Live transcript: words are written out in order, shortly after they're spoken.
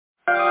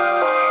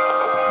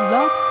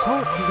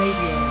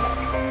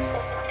Radio.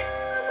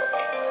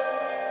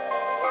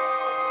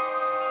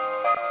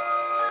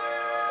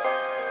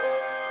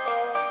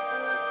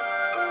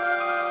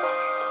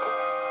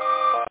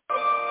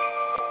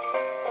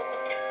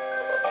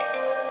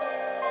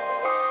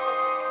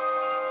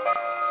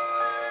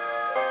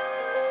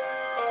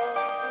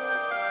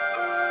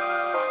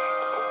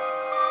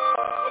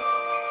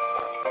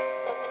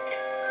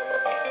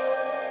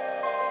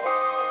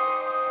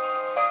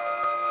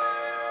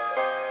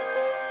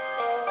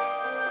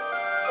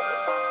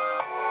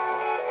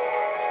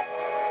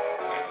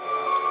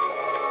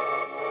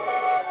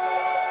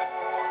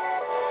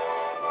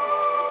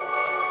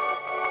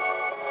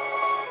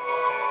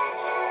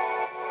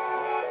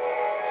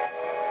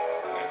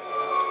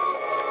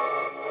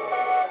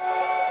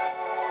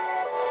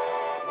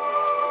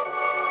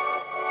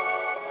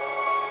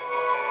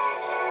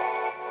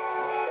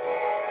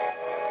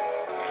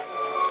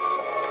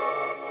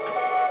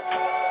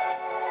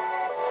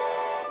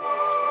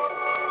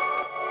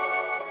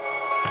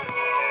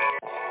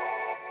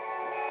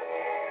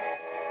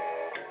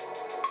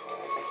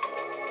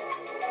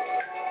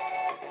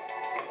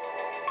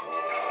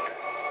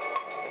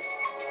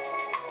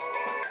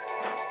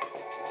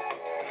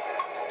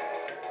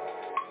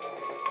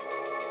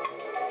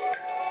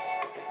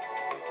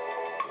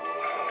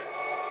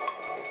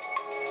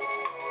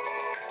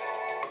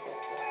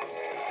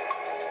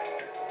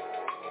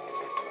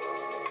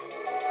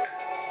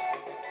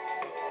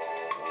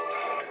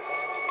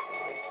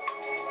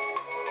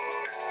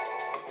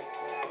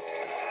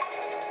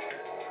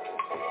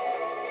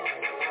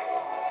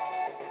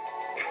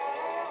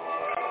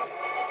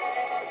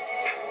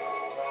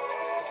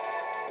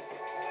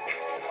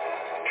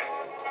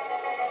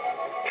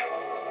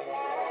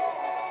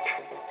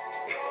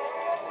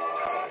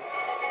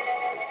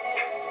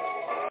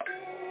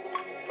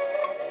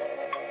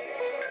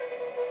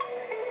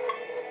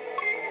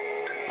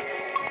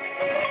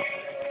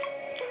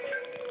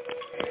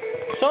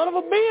 Son of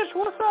a bitch,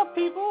 what's up,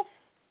 people?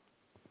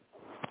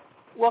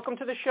 Welcome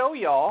to the show,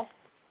 y'all.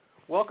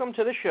 Welcome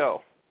to the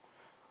show.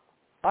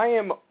 I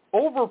am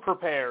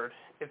over-prepared.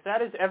 If that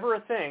is ever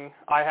a thing,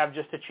 I have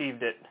just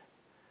achieved it.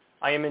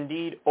 I am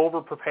indeed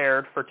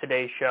over-prepared for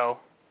today's show.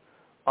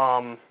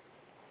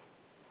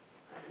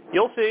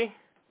 You'll see.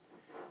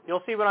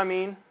 You'll see what I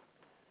mean.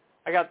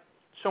 I got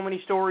so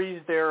many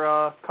stories,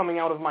 they're coming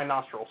out of my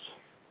nostrils.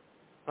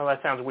 Oh,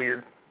 that sounds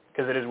weird,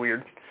 because it is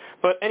weird.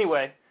 But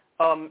anyway,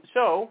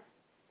 so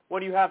what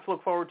do you have to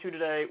look forward to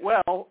today?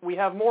 Well, we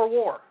have more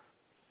war.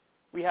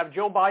 We have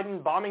Joe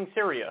Biden bombing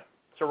Syria.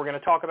 So we're going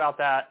to talk about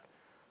that.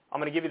 I'm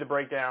going to give you the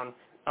breakdown.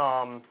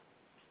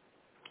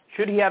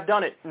 Should he have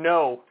done it?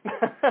 No.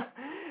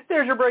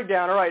 There's your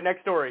breakdown. All right, next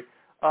story.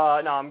 No,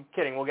 I'm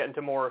kidding. We'll get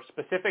into more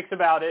specifics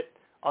about it.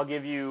 I'll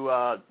give you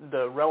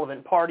the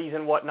relevant parties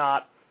and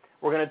whatnot.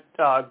 We're going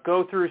to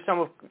go through some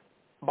of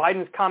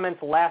Biden's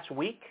comments last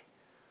week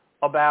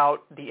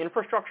about the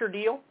infrastructure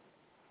deal.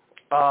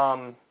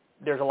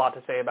 There's a lot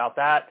to say about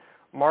that.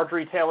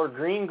 Marjorie Taylor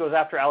Greene goes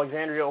after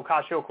Alexandria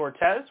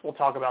Ocasio-Cortez. We'll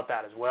talk about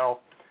that as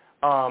well.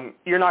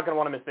 You're not going to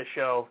want to miss this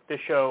show. This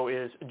show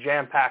is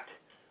jam-packed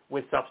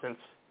with substance.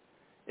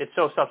 It's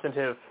so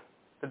substantive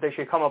that they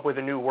should come up with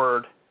a new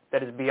word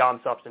that is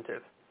beyond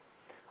substantive.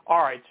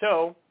 All right,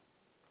 so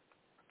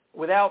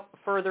without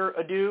further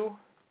ado,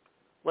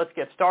 let's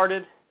get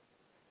started,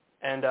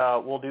 and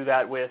we'll do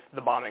that with the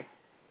bombing.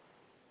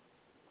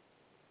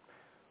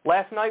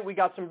 Last night, we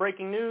got some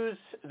breaking news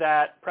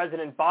that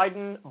President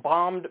Biden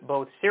bombed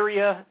both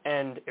Syria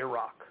and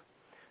Iraq.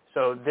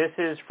 So this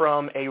is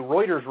from a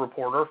Reuters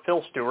reporter,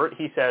 Phil Stewart.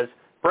 He says,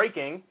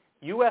 breaking,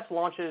 U.S.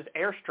 launches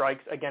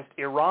airstrikes against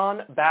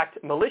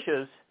Iran-backed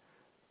militias,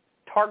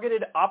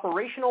 targeted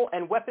operational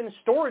and weapons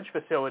storage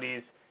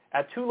facilities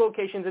at 2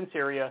 locations in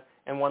Syria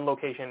and 1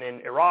 location in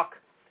Iraq.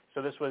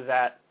 So this was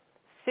at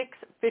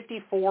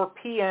 6:54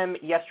 p.m.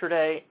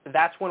 yesterday.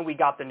 That's when we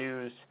got the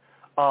news.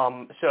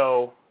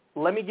 So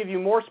let me give you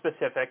more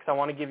specifics. I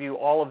want to give you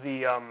all of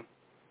the,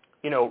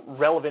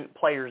 relevant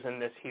players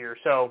in this here.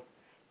 So,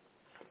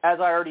 as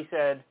I already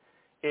said,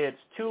 it's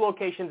 2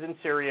 locations in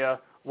Syria,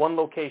 1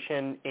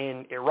 location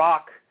in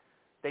Iraq.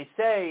 They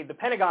say, the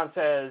Pentagon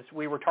says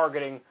we were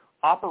targeting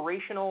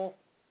operational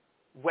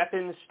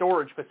weapons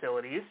storage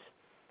facilities.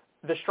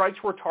 The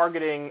strikes were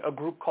targeting a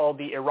group called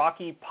the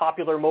Iraqi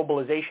Popular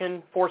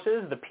Mobilization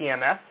Forces, the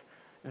PMF.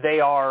 They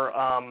are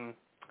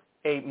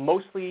a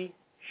mostly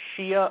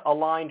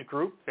Shia-aligned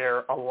group.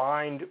 They're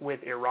aligned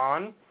with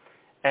Iran.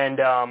 And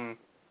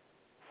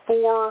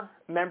 4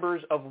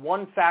 members of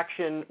 1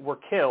 faction were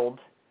killed,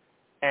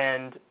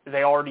 and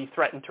they already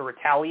threatened to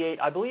retaliate.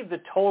 I believe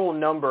the total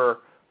number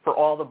for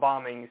all the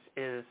bombings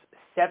is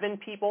 7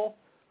 people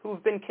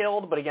who've been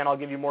killed, but again, I'll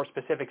give you more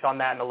specifics on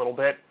that in a little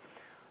bit.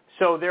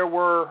 So there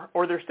were,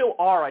 or there still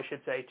are, I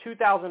should say,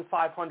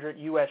 2,500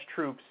 U.S.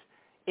 troops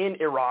in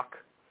Iraq.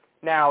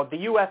 Now, the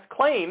U.S.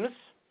 claims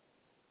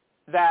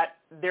that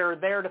they're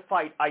there to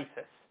fight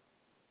ISIS.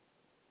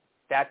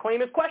 That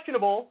claim is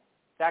questionable.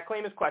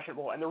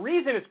 And the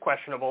reason it's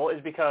questionable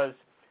is because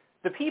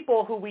the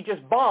people who we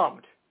just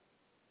bombed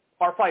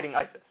are fighting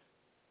ISIS.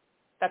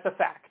 That's a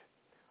fact.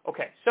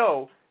 Okay,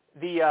 so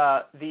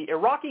the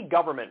Iraqi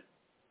government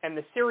and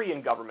the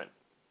Syrian government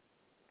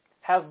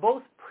have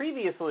both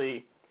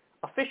previously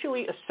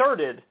officially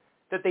asserted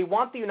that they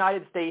want the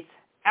United States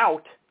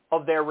out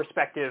of their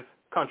respective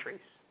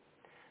countries.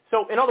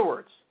 So, in other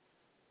words,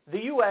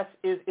 the U.S.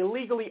 is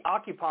illegally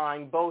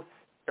occupying both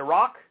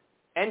Iraq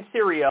and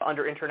Syria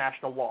under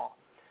international law.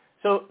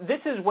 So this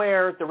is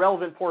where the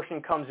relevant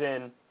portion comes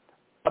in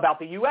about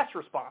the U.S.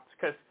 response,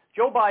 because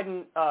Joe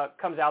Biden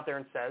comes out there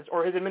and says,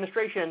 or his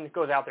administration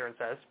goes out there and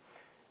says,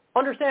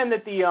 understand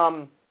that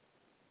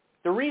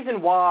the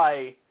reason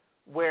why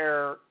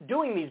we're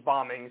doing these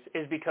bombings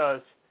is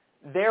because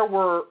there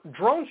were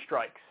drone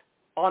strikes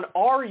on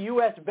our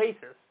U.S.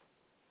 bases.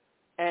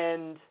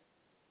 And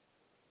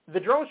the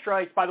drone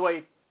strikes, by the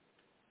way,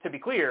 to be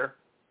clear,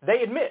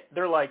 they admit,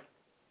 they're like,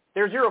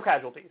 there are 0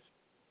 casualties.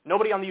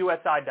 Nobody on the U.S.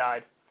 side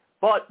died.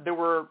 But there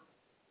were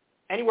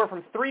anywhere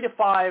from 3 to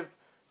 5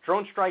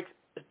 drone strike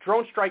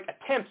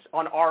attempts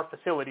on our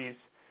facilities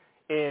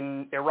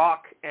in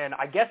Iraq and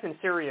I guess in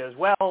Syria as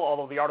well,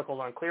 although the article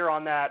is unclear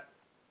on that.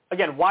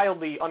 Again,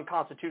 wildly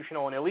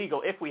unconstitutional and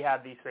illegal if we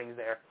have these things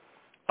there.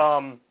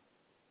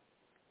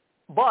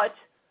 But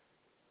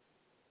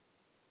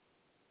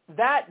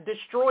that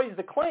destroys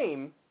the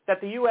claim that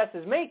the U.S.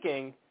 is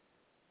making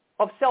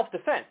of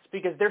self-defense,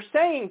 because they're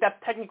saying that's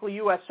technically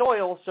U.S.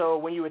 soil, so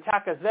when you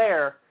attack us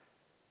there,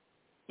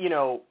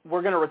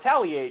 we're going to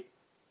retaliate.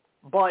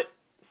 But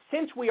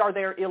since we are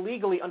there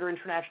illegally under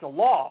international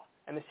law,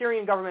 and the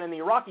Syrian government and the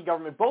Iraqi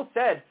government both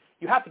said,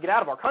 you have to get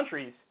out of our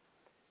countries,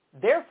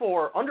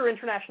 therefore, under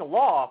international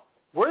law,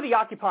 we're the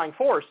occupying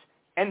force,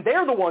 and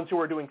they're the ones who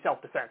are doing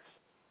self-defense,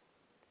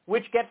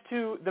 which gets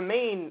to the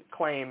main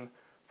claim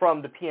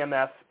from the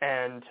PMF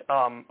and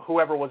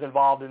whoever was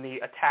involved in the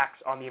attacks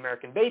on the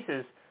American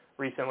bases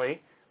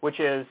recently, which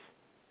is,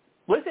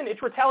 listen,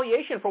 it's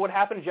retaliation for what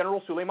happened to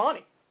General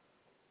Soleimani.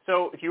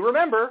 So if you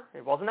remember,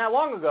 it wasn't that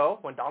long ago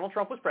when Donald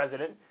Trump was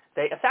president,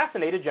 they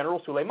assassinated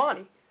General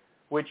Soleimani,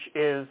 which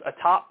is a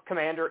top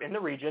commander in the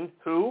region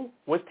who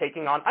was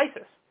taking on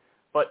ISIS.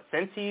 But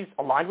since he's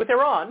aligned with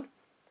Iran,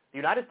 the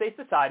United States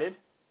decided,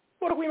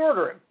 what if we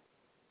murder him?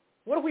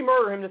 What if we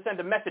murder him to send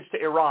a message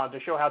to Iran to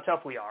show how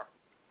tough we are?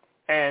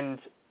 And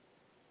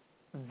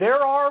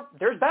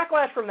there's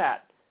backlash from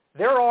that.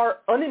 There are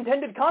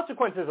unintended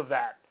consequences of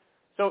that.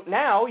 So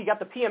now you got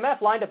the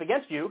PMF lined up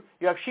against you.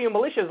 You have Shia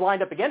militias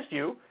lined up against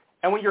you.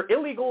 And when you're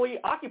illegally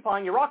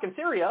occupying Iraq and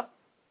Syria,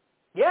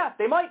 yeah,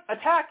 they might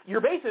attack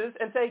your bases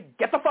and say,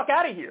 get the fuck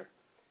out of here.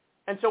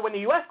 And so when the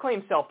U.S.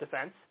 claims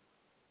self-defense,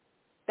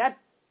 that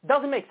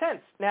doesn't make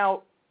sense.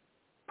 Now,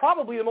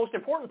 probably the most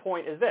important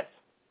point is this.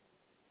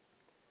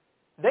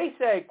 They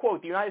say,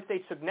 quote, the United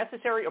States took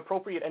necessary,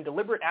 appropriate, and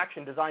deliberate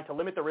action designed to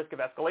limit the risk of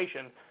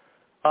escalation,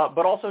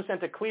 but also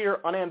sent a clear,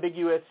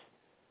 unambiguous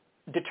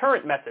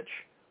deterrent message.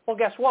 Well,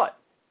 guess what?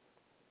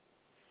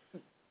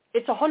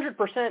 It's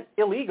 100%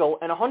 illegal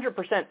and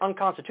 100%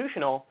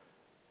 unconstitutional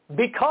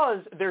because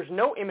there's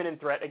no imminent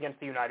threat against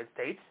the United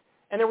States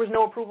and there was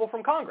no approval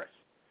from Congress.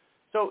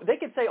 So they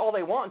could say all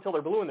they want until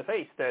they're blue in the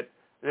face that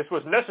this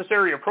was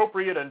necessary,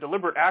 appropriate, and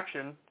deliberate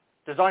action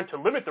designed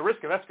to limit the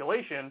risk of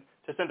escalation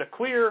to send a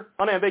clear,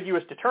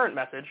 unambiguous deterrent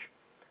message.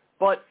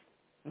 But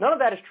none of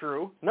that is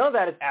true. None of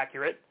that is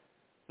accurate.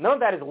 None of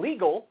that is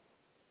legal.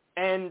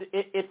 And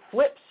it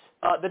flips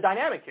the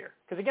dynamic here.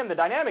 Because, again, the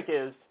dynamic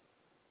is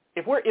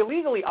if we're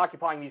illegally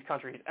occupying these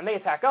countries and they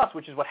attack us,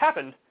 which is what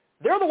happened,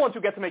 they're the ones who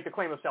get to make the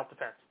claim of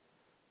self-defense.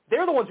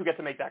 They're the ones who get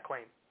to make that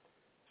claim.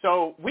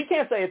 So we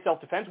can't say it's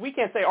self-defense. We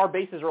can't say our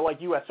bases are like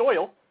U.S.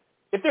 soil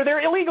if they're there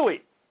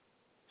illegally.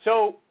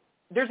 So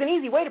there's an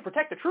easy way to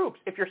protect the troops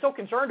if you're so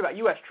concerned about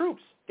U.S.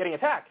 troops getting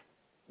attacked.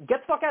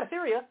 Get the fuck out of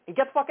Syria and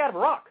get the fuck out of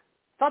Iraq.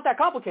 It's not that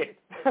complicated.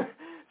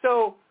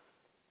 So,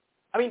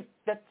 I mean,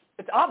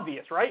 it's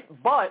obvious, right?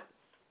 But,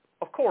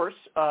 of course,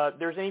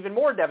 there's an even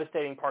more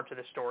devastating part to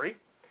this story,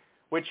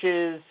 which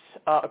is,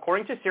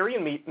 according to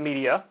Syrian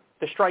media,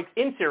 the strikes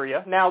in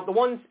Syria. Now, the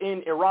ones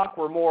in Iraq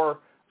were more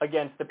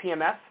against the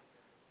PMF,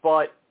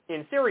 but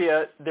in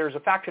Syria, there's a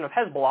faction of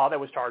Hezbollah that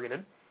was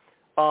targeted.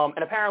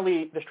 And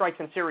apparently the strikes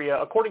in Syria,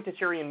 according to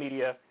Syrian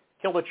media,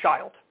 killed a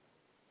child.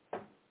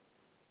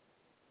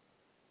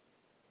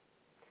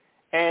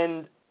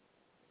 And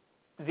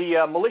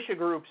the militia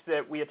groups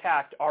that we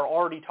attacked are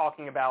already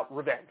talking about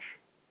revenge.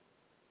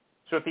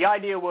 So if the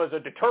idea was a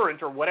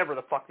deterrent or whatever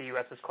the fuck the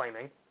U.S. is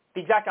claiming,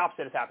 the exact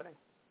opposite is happening.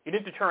 You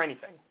didn't deter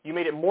anything. You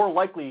made it more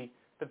likely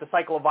that the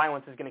cycle of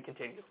violence is going to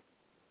continue.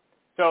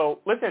 So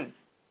listen,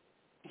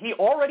 Biden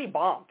already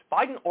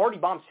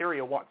bombed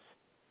Syria once.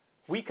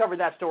 We covered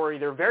that story.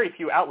 There are very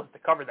few outlets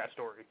that covered that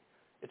story.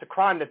 It's a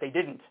crime that they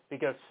didn't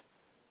because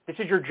this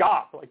is your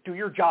job. Like, do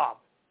your job.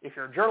 If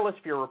you're a journalist,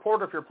 if you're a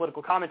reporter, if you're a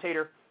political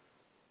commentator,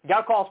 you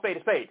got to call a spade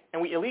a spade.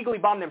 And we illegally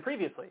bombed them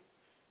previously.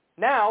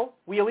 Now,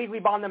 we illegally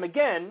bomb them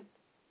again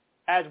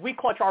as we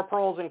clutch our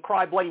pearls and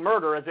cry bloody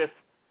murder as if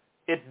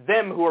it's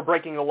them who are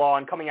breaking the law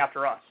and coming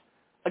after us.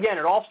 Again,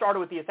 it all started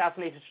with the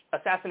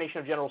assassination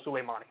of General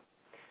Soleimani.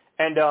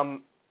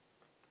 And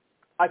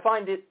I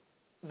find it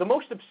the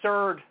most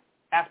absurd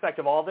aspect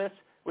of all this,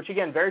 which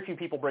again very few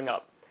people bring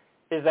up,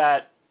 is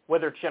that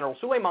whether it's General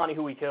Soleimani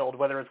who we killed,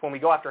 whether it's when we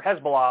go after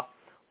Hezbollah,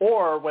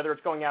 or whether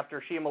it's going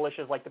after Shia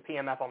militias like the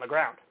PMF on the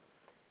ground,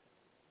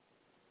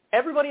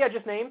 everybody I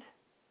just named,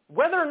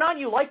 whether or not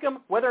you like them,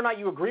 whether or not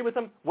you agree with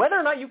them, whether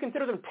or not you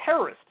consider them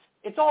terrorists,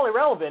 it's all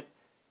irrelevant.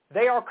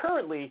 They are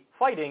currently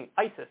fighting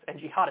ISIS and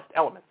jihadist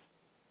elements.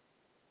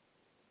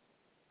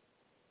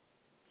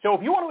 So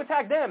if you want to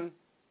attack them,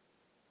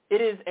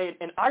 it is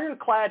an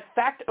ironclad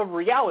fact of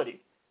reality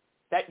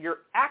that you're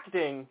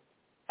acting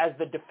as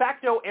the de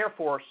facto air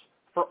force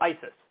for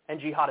ISIS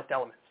and jihadist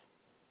elements.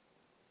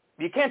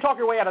 You can't talk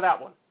your way out of that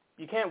one.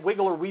 You can't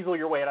wiggle or weasel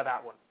your way out of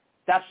that one.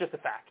 That's just a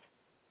fact.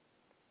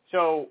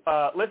 So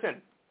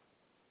listen,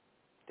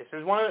 this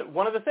is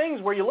one of the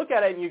things where you look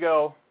at it and you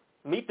go,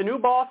 meet the new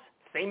boss,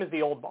 same as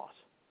the old boss.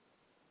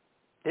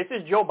 This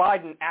is Joe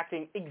Biden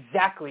acting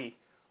exactly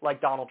like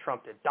Donald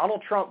Trump did.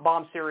 Donald Trump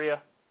bombed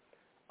Syria.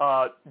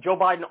 Joe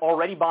Biden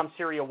already bombed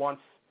Syria once.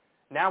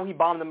 Now he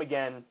bombed them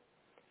again.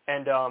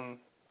 And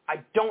I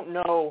don't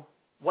know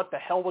what the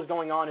hell was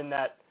going on in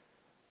that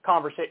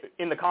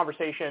in the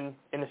conversation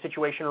in the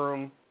Situation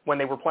Room when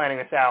they were planning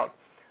this out.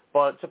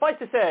 But suffice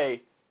to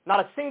say, not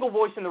a single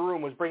voice in the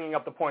room was bringing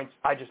up the points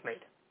I just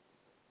made.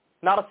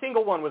 Not a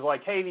single one was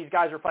like, hey, these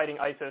guys are fighting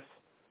ISIS.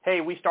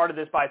 Hey, we started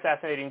this by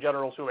assassinating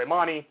General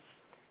Soleimani.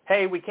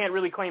 Hey, we can't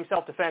really claim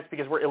self-defense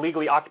because we're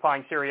illegally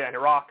occupying Syria and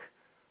Iraq.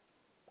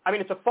 I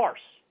mean, it's a farce.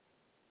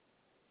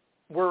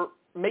 We're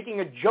making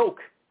a joke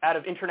out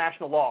of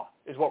international law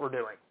is what we're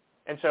doing.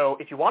 And so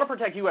if you want to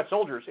protect U.S.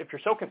 soldiers, if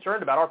you're so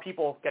concerned about our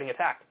people getting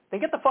attacked, then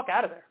get the fuck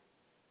out of there.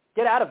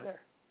 Get out of there.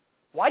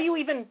 Why do you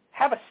even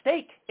have a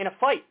stake in a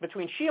fight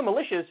between Shia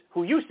militias,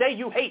 who you say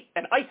you hate,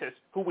 and ISIS,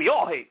 who we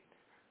all hate?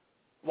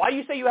 Why do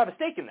you say you have a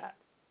stake in that?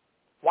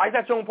 Why is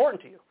that so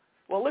important to you?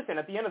 Well, listen,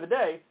 at the end of the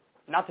day,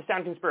 not to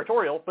sound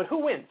conspiratorial, but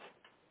who wins?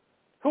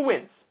 Who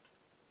wins?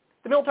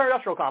 The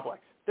military-industrial complex.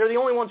 They're the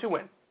only ones who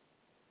win.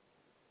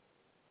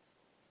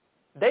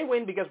 They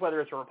win because whether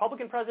it's a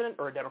Republican president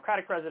or a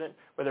Democratic president,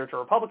 whether it's a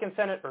Republican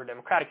Senate or a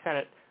Democratic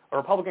Senate, a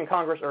Republican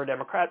Congress or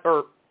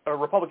a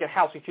Republican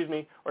House,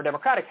 or a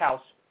Democratic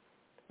House,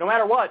 no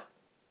matter what,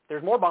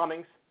 there's more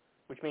bombings,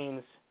 which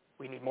means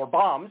we need more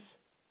bombs,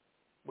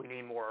 we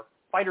need more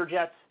fighter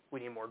jets, we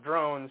need more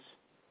drones,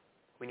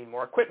 we need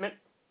more equipment.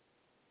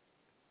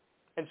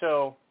 And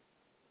so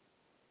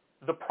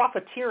the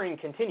profiteering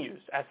continues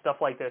as stuff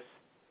like this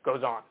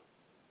goes on.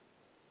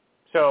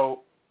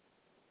 So,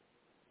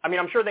 I mean,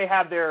 I'm sure they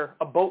have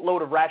a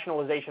boatload of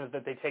rationalizations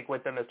that they take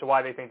with them as to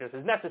why they think this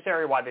is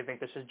necessary, why they think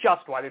this is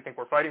just, why they think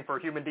we're fighting for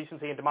human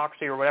decency and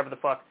democracy or whatever the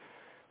fuck.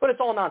 But it's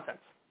all nonsense.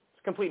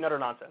 It's complete and utter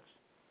nonsense.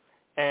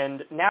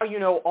 And now you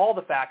know all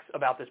the facts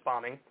about this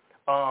bombing.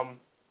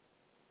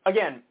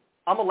 Again,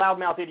 I'm a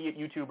loudmouth idiot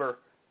YouTuber,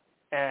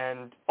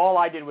 and all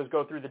I did was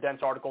go through the dense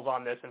articles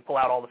on this and pull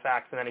out all the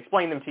facts and then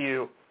explain them to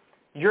you.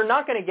 You're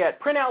not going to get,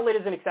 print outlet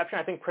is an exception.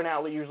 I think print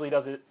outlets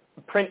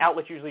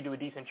usually do a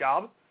decent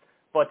job.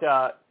 But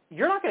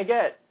you're not going to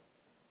get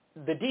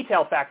the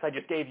detailed facts I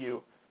just gave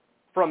you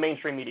from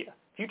mainstream media.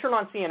 If you turn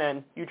on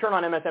CNN, you turn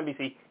on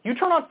MSNBC, you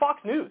turn on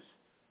Fox News.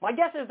 My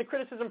guess is the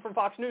criticism from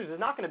Fox News is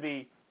not going to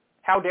be,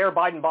 how dare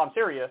Biden bomb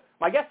Syria?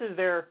 My guess is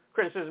their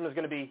criticism is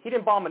going to be, he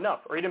didn't bomb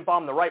enough, or he didn't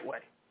bomb the right way.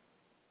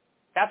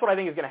 That's what I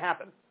think is going to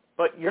happen.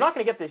 But you're not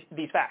going to get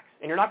these facts,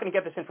 and you're not going to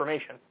get this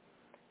information.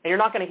 And you're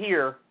not going to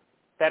hear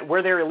that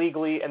we're there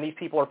illegally and these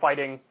people are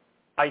fighting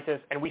ISIS,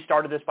 and we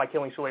started this by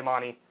killing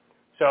Soleimani.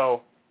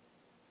 So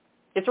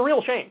it's a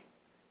real shame.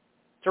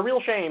 It's a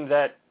real shame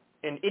that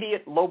an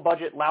idiot,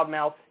 low-budget,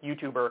 loudmouth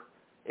YouTuber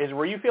is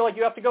where you feel like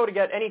you have to go to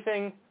get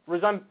anything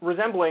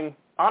resembling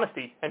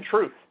honesty and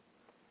truth.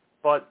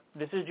 But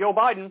this is Joe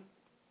Biden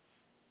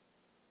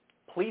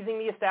pleasing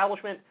the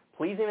establishment,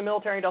 pleasing the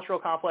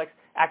military-industrial complex,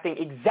 acting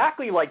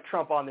exactly like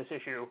Trump on this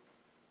issue,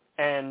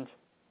 and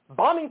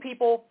bombing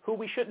people who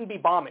we shouldn't be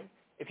bombing.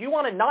 If you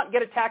want to not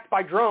get attacked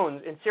by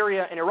drones in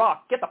Syria and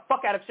Iraq, get the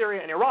fuck out of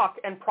Syria and Iraq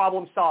and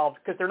problem solved,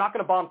 because they're not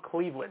going to bomb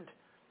Cleveland.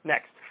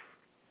 Next.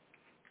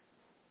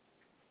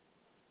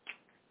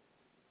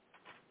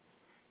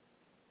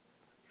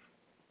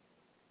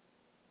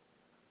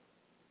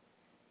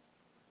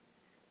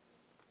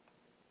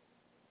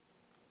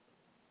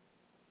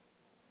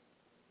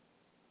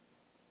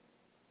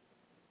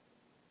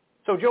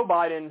 So Joe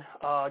Biden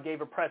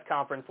gave a press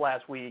conference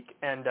last week,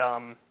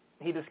 and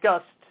he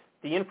discussed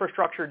the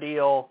infrastructure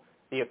deal,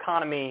 the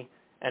economy,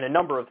 and a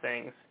number of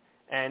things.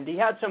 And he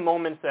had some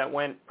moments that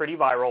went pretty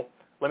viral.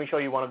 Let me show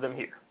you one of them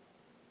here.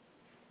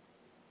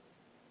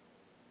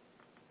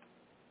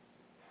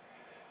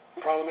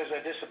 The problem is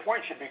I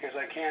disappoint you because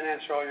I can't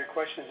answer all your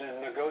questions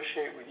and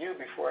negotiate with you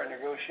before I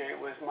negotiate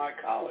with my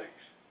colleagues.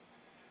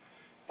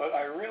 But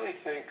I really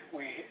think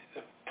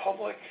the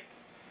public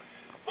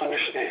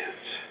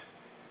understands,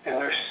 and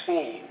they're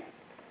seeing.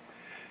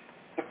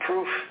 The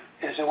proof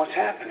is in what's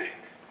happening.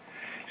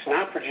 It's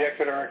not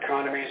projected our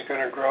economy is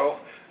going to grow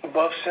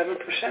above 7%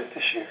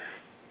 this year.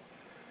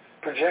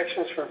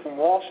 Projections from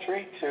Wall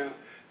Street to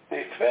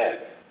the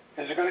Fed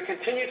is going to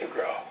continue to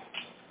grow.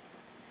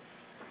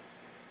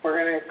 We're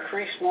going to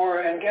increase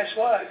more, and guess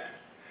what?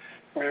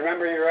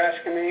 Remember, you're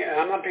asking me, and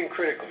I'm not being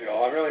critical,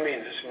 y'all. I really mean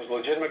this. It was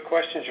legitimate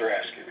questions you're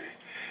asking me.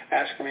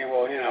 Asking me,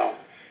 well,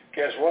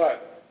 guess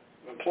what?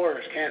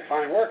 Employers can't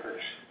find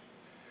workers.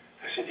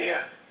 I said,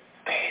 yeah,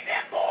 pay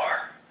them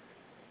more.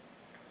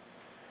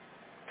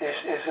 This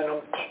is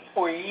an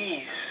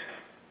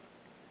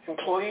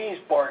employees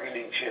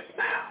bargaining chip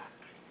now.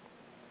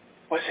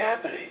 What's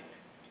happening?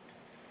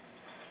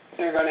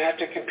 They're going to have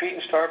to compete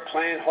and start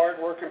paying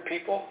hard-working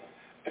people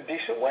a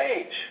decent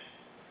wage.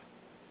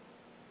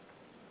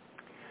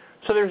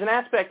 So there's an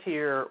aspect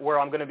here where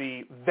I'm going to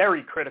be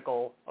very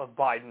critical of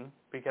Biden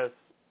because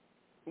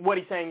what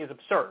he's saying is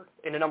absurd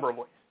in a number of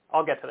ways.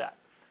 I'll get to that.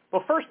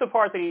 But first, the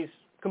part that he's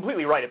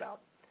completely right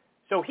about.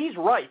 So he's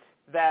right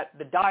that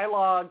the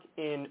dialogue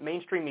in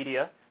mainstream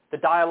media, the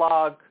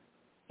dialogue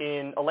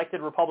in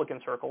elected Republican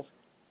circles,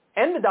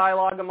 and the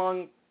dialogue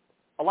among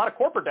a lot of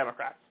corporate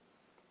Democrats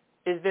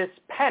is this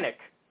panic,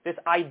 this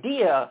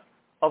idea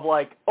of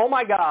like, oh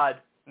my God,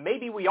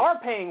 maybe we are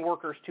paying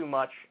workers too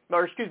much,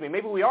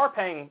 maybe we are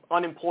paying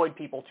unemployed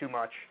people too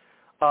much.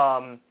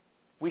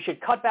 We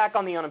should cut back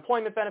on the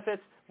unemployment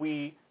benefits.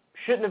 We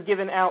shouldn't have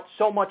given out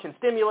so much in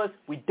stimulus.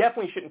 We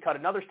definitely shouldn't cut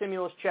another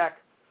stimulus check.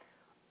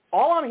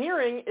 All I'm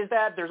hearing is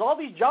that there's all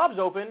these jobs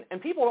open and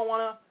people don't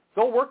want to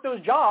go work those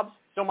jobs.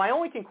 So my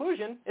only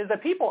conclusion is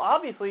that people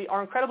obviously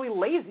are incredibly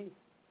lazy.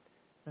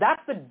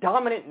 That's the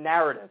dominant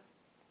narrative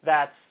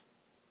that's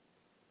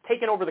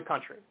taken over the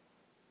country.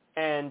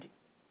 And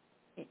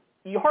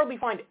you hardly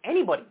find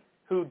anybody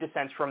who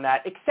dissents from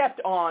that except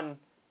on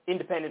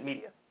independent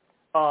media.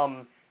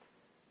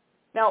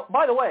 Now,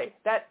 by the way,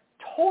 that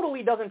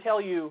totally doesn't tell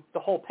you the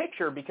whole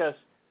picture because,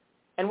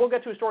 and we'll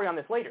get to a story on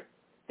this later,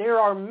 there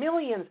are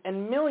millions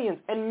and millions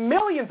and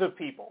millions of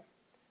people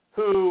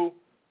who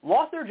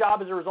lost their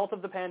job as a result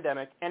of the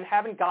pandemic and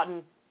haven't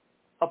gotten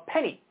a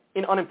penny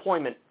in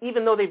unemployment,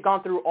 even though they've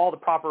gone through all the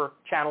proper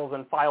channels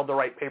and filed the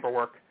right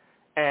paperwork.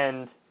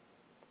 And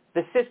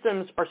the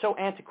systems are so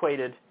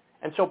antiquated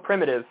and so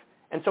primitive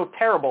and so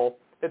terrible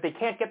that they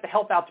can't get the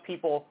help out to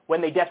people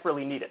when they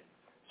desperately need it.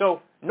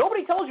 So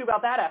nobody tells you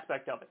about that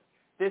aspect of it.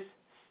 This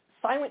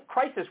silent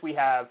crisis we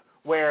have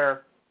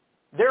where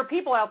there are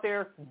people out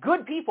there,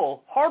 good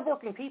people,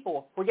 hardworking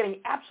people, who are getting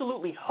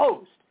absolutely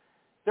hosed.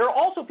 There are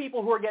also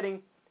people who are getting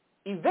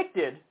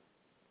evicted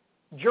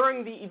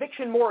during the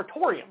eviction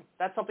moratorium.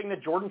 That's something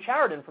that Jordan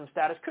Chariton from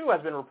Status Quo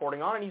has been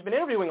reporting on, and he's been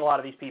interviewing a lot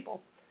of these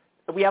people.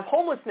 We have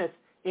homelessness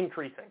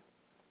increasing.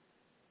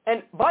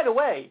 And by the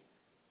way,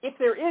 if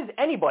there is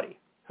anybody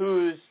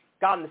who's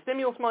gotten the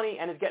stimulus money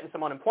and is getting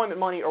some unemployment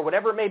money or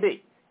whatever it may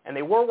be, and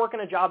they were working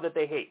a job that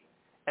they hate,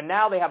 and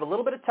now they have a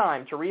little bit of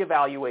time to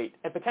reevaluate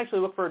and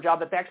potentially look for a job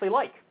that they actually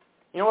like.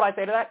 You know what I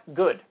say to that?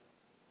 Good.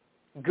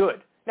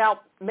 Good.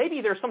 Now,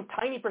 maybe there's some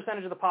tiny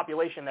percentage of the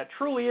population that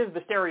truly is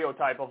the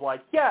stereotype of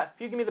like, yeah, if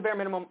you give me the bare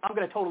minimum, I'm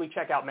going to totally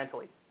check out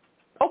mentally.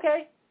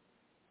 Okay.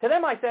 To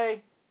them I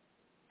say,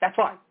 that's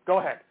fine. Go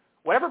ahead.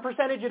 Whatever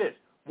percentage it is,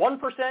 1%,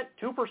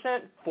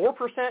 2%,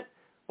 4%,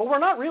 but we're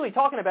not really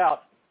talking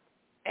about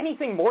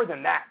anything more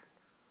than that.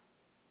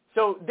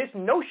 So this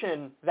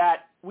notion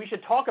that we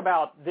should talk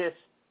about this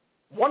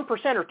 1%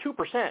 or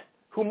 2%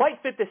 who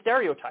might fit this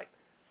stereotype,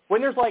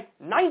 when there's like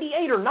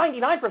 98 or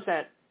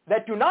 99%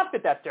 that do not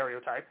fit that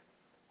stereotype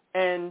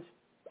and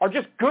are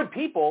just good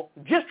people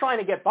just trying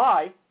to get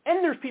by,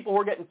 and there's people who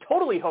are getting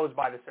totally hosed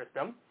by the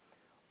system,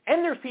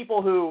 and there's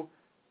people who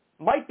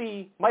might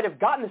have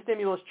gotten the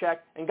stimulus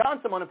check and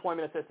gotten some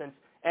unemployment assistance,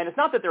 and it's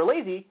not that they're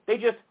lazy, they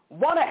just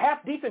want a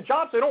half-decent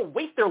job so they don't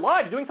waste their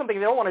lives doing something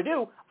they don't want to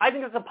do. I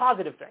think that's a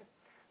positive thing.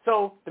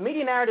 So the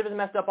media narrative is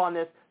messed up on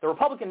this, the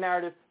Republican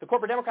narrative, the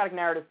corporate Democratic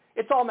narrative,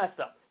 it's all messed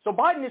up. So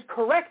Biden is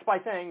correct by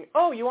saying,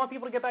 oh, you want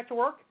people to get back to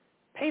work?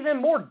 Pay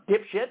them more,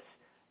 dipshits.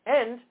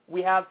 And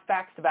we have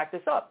facts to back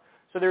this up.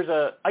 So there's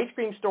an ice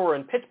cream store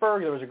in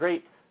Pittsburgh. There was a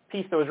great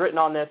piece that was written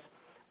on this.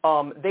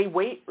 They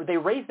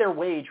raised their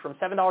wage from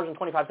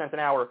 $7.25 an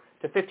hour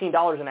to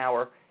 $15 an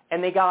hour,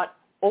 and they got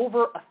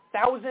over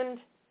 1,000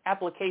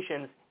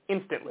 applications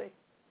instantly.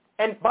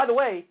 And by the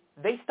way,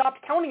 they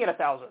stopped counting at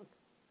 1,000.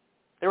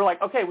 They were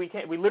like, okay,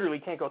 we literally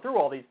can't go through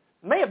all these.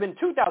 It may have been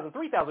 2,000,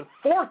 3,000,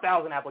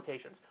 4,000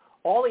 applications.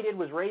 All they did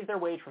was raise their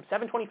wage from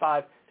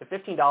 $7.25 to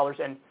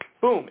 $15, and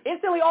boom,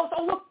 instantly also,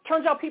 oh, look,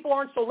 turns out people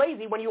aren't so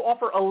lazy when you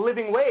offer a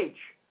living wage.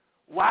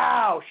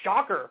 Wow,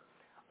 shocker.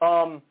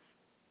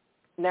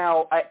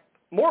 Now,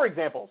 more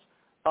examples.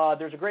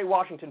 There's a great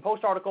Washington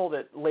Post article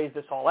that lays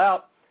this all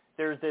out.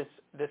 There's this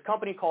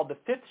company called the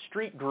Fifth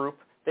Street Group.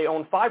 They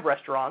own 5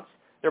 restaurants.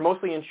 They're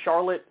mostly in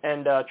Charlotte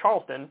and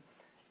Charleston.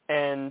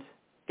 And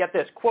get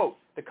this, quote,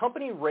 the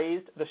company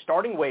raised the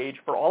starting wage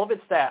for all of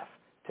its staff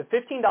to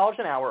 $15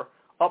 an hour,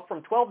 up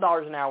from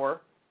 $12 an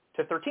hour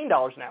to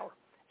 $13 an hour.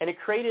 And it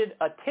created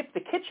a Tip the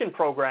Kitchen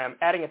program,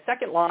 adding a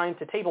second line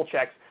to table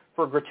checks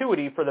for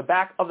gratuity for the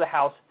back of the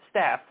house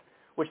staff,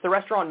 which the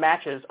restaurant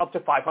matches up to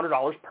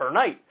 $500 per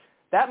night.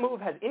 That move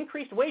has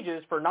increased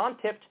wages for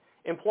non-tipped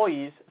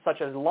employees,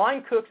 such as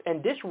line cooks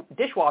and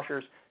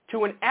dishwashers,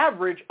 to an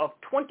average of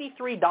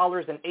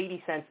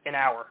 $23.80 an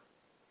hour.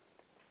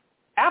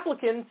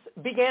 applicants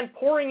began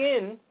pouring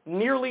in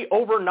nearly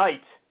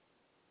overnight,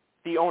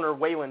 the owner,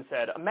 Whalen,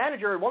 said. A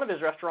manager at one of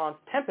his restaurants,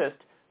 Tempest,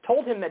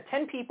 told him that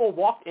 10 people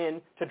walked in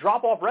to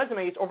drop off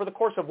resumes over the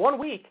course of 1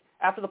 week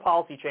after the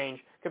policy change,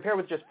 compared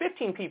with just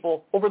 15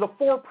 people over the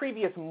 4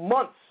 previous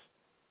months.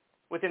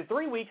 Within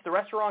 3 weeks, the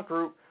restaurant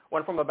group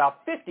went from about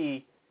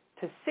 50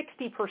 to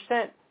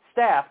 60%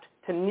 staffed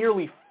to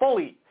nearly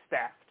fully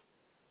staffed.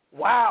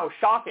 Wow,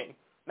 shocking.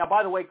 Now,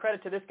 by the way,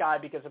 credit to this guy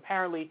because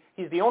apparently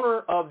he's the owner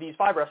of these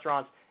 5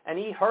 restaurants, and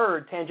he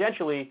heard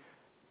tangentially,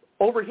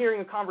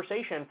 overhearing a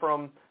conversation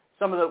from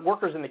some of the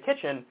workers in the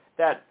kitchen,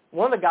 that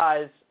one of the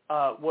guys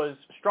was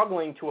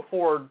struggling to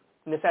afford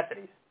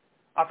necessities.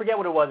 I forget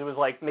what it was. It was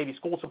like maybe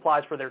school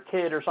supplies for their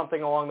kid or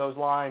something along those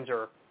lines,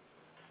 or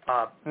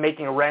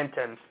making a rent,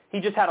 and he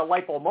just had a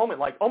light bulb moment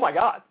like, oh my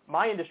God,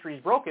 my industry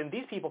is broken.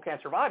 These people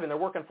can't survive, and they're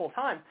working full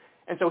time.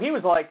 And so he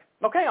was like,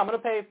 okay, I'm going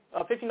to pay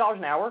 $15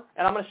 an hour,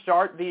 and I'm going to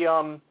start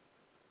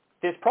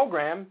this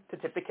program to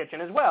tip the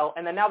kitchen as well.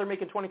 And then now they're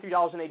making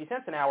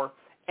 $23.80 an hour,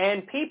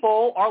 and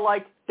people are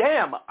like,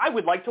 damn, I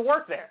would like to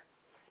work there.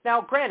 Now,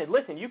 granted,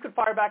 listen, you could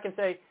fire back and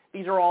say,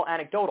 these are all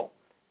anecdotal.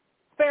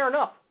 Fair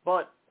enough,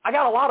 but I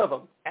got a lot of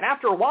them. And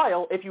after a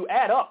while, if you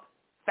add up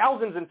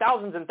thousands and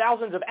thousands and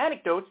thousands of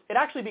anecdotes, it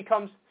actually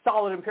becomes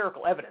solid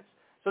empirical evidence.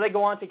 So they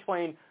go on to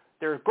explain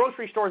there's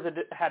grocery stores that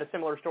had a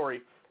similar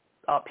story,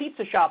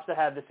 pizza shops that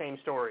had the same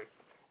story.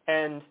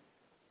 And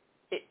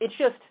it's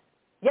just,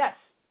 yes,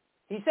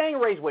 he's saying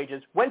raise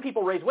wages. When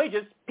people raise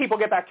wages, people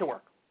get back to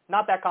work.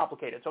 Not that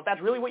complicated. So if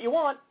that's really what you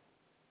want,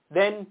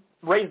 then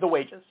raise the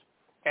wages.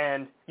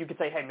 And you could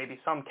say, hey, maybe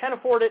some can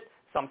afford it,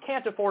 some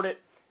can't afford it.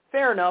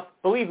 Fair enough.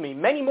 Believe me,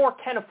 many more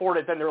can afford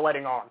it than they're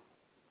letting on,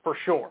 for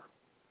sure.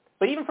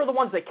 But even for the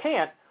ones that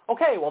can't,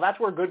 okay, well, that's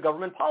where good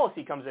government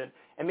policy comes in.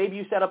 And maybe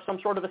you set up some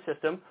sort of a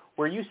system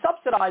where you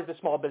subsidize the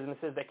small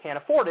businesses that can't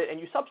afford it,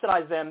 and you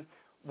subsidize them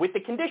with the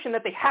condition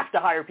that they have to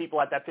hire people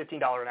at that $15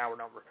 an hour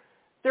number.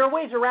 There are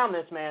ways around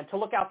this, man, to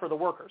look out for the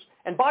workers.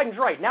 And Biden's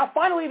right. Now,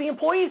 finally, the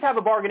employees have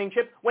a bargaining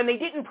chip when they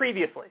didn't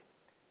previously.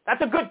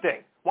 That's a good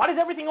thing. Why does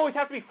everything always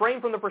have to be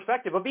framed from the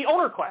perspective of the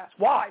owner class?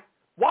 Why?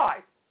 Why?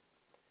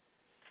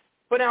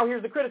 But now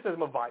here's the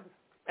criticism of Biden,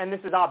 and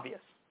this is obvious.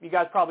 You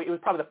guys it was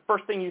probably the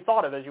first thing you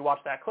thought of as you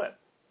watched that clip.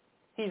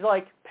 He's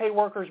like, pay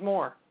workers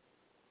more.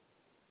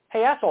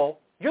 Hey, asshole,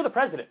 you're the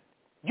president.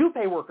 You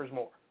pay workers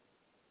more.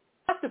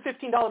 That's the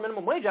 $15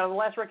 minimum wage out of the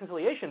last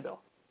reconciliation bill.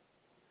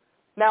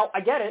 Now,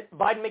 I get it.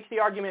 Biden makes the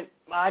argument,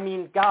 I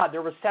mean, God,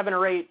 there were 7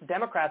 or 8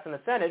 Democrats in the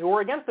Senate who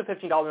were against the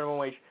 $15 minimum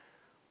wage.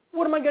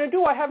 What am I going to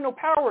do? I have no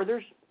power.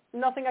 There's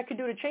nothing I could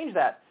do to change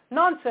that.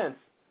 Nonsense.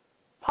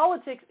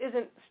 Politics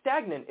isn't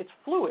stagnant. It's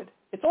fluid.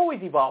 It's always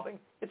evolving.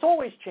 It's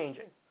always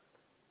changing.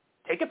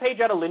 Take a page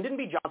out of Lyndon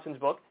B. Johnson's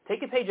book,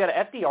 take a page out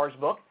of FDR's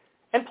book,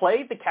 and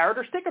play the carrot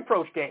or stick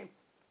approach game.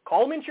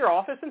 Call them into your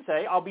office and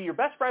say, I'll be your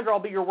best friend or I'll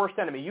be your worst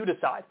enemy. You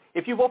decide.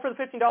 If you vote for the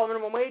 $15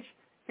 minimum wage,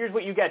 here's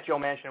what you get, Joe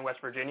Manchin in West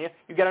Virginia.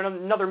 You get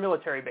another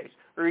military base,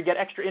 or you get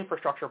extra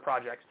infrastructure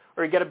projects,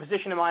 or you get a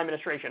position in my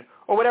administration,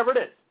 or whatever it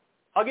is.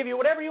 I'll give you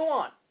whatever you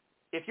want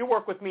if you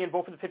work with me and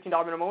vote for the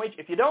 $15 minimum wage.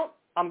 If you don't,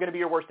 I'm going to be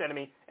your worst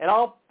enemy, and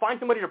I'll find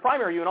somebody to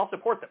primary you, and I'll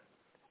support them.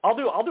 I'll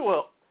do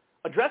a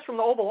address from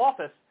the Oval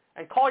Office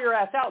and call your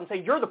ass out and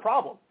say, you're the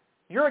problem.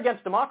 You're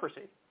against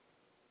democracy.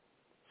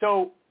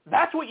 So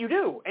that's what you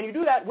do, and you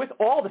do that with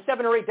all the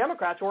 7 or 8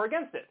 Democrats who are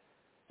against it.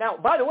 Now,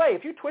 by the way,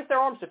 if you twist their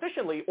arm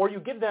sufficiently or you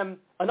give them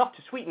enough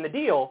to sweeten the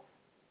deal,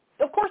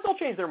 of course they'll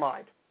change their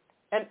mind.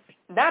 And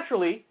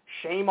naturally,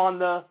 shame on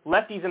the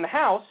lefties in the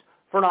House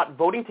for not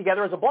voting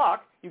together as a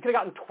bloc. You could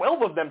have gotten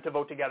 12 of them to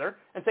vote together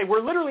and say,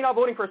 we're literally not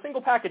voting for a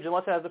single package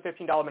unless it has the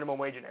 $15 minimum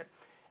wage in it.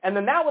 And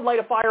then that would light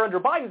a fire under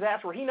Biden's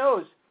ass where he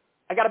knows,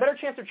 I got a better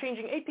chance of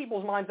changing 8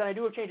 people's minds than I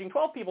do of changing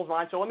 12 people's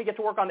minds, so let me get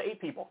to work on the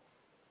 8 people.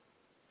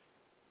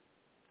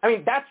 I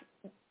mean, that's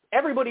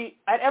everybody,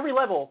 at every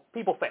level,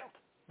 people failed.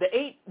 The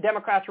 8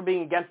 Democrats were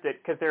being against it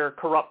because they're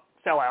corrupt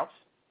sellouts.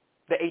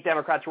 The 8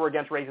 Democrats who were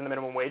against raising the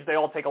minimum wage, they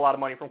all take a lot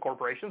of money from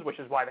corporations, which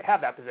is why they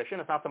have that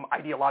position. It's not some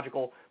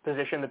ideological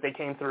position that they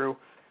came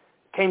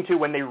to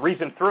when they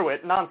reasoned through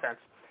it. Nonsense.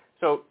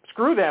 So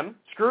screw them.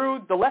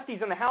 Screw the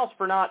lefties in the House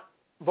for not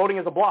voting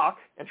as a bloc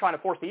and trying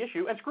to force the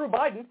issue, and screw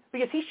Biden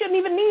because he shouldn't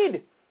even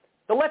need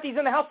the lefties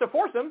in the House to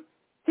force him.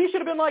 He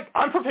should have been like,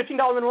 I'm for $15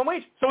 minimum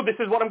wage, so this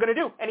is what I'm going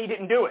to do, and he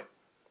didn't do it.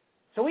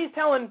 So he's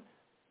telling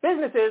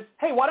businesses,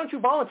 hey, why don't you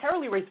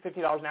voluntarily raise the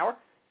 $15 an hour?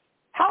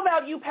 How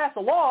about you pass a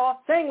law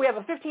saying we have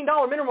a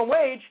 $15 minimum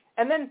wage,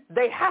 and then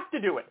they have to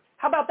do it?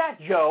 How about that,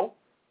 Joe?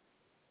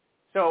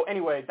 So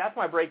anyway, that's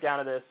my breakdown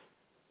of this.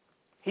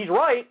 He's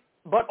right,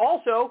 but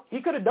also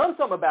he could have done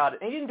something about it,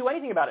 and he didn't do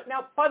anything about it.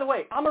 Now, by the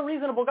way, I'm a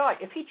reasonable guy.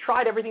 If he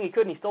tried everything he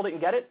could and he still didn't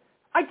get it,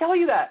 I'd tell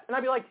you that. And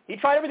I'd be like, he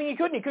tried everything he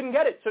could and he couldn't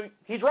get it, so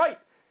he's right.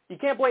 You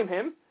can't blame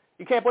him.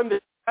 You can't blame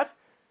the Democrats.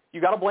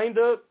 You got to blame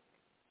the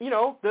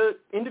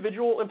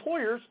individual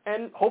employers,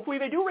 and hopefully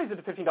they do raise it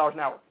to $15 an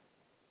hour.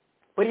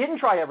 But he didn't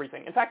try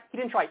everything. In fact, he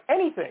didn't try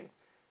anything.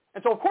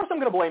 And so, of course, I'm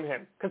going to blame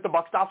him because the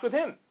buck stops with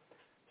him.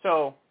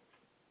 So,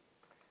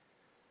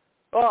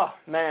 oh,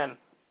 man.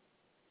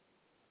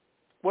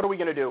 what are we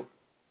going to do?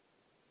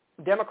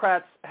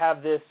 Democrats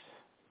have this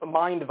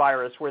mind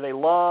virus where they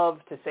love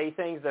to say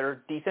things that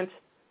are decent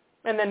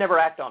and then never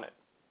act on it.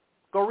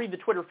 Go read the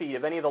Twitter feed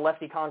of any of the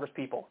lefty Congress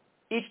people.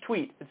 Each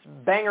tweet, it's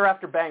banger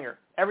after banger.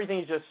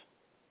 Everything's just,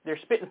 they're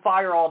spitting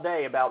fire all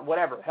day about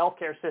whatever,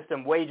 healthcare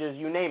system, wages,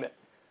 you name it.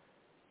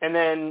 And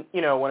then,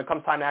 when it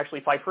comes time to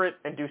actually fight for it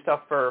and do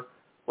stuff for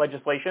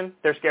legislation,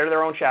 they're scared of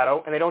their own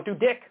shadow, and they don't do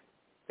dick.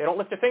 They don't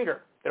lift a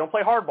finger. They don't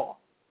play hardball.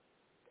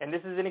 And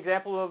this is an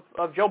example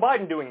of Joe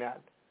Biden doing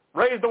that.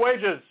 Raise the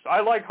wages.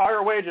 I like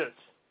higher wages.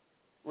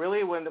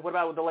 Really? What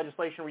about with the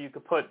legislation where you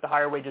could put the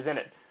higher wages in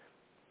it?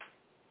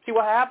 See,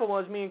 what happened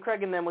was me and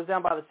Craig and them was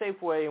down by the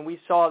Safeway, and we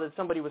saw that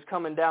somebody was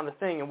coming down the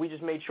thing, and we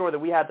just made sure that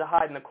we had to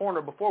hide in the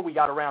corner before we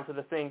got around to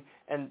the thing,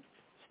 and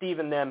Steve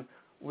and them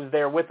was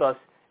there with us,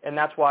 and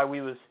that's why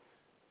we was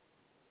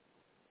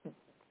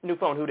new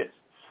phone, who dis?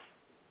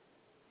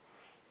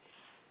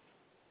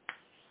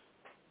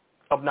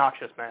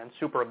 Obnoxious, man.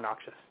 Super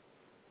obnoxious.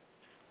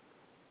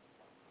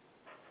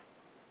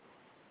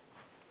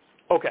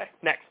 Okay,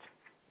 next.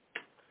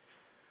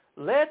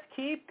 Let's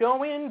keep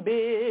going,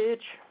 bitch.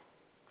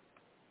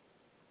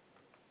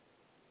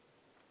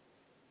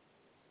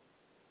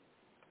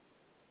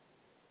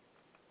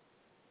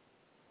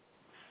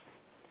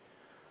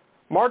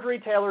 Marjorie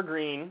Taylor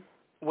Greene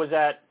was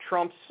at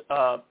Trump's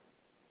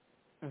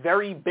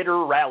very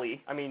bitter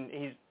rally. I mean,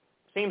 he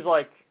seems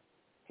like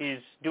he's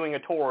doing a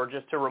tour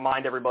just to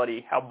remind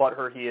everybody how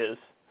butthurt he is,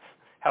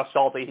 how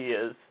salty he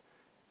is,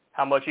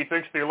 how much he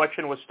thinks the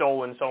election was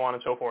stolen, so on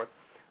and so forth.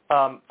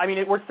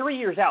 We're 3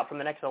 years out from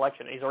the next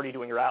election, and he's already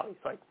doing a rally.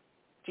 It's like,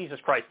 Jesus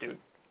Christ, dude,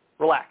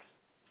 relax.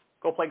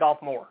 Go play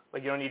golf more.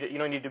 Like, you don't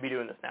need to be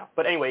doing this now.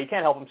 But anyway, he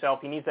can't help himself.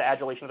 He needs the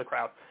adulation of the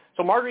crowd.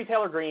 So Marjorie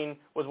Taylor Greene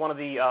was one of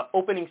the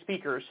opening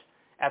speakers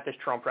at this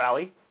Trump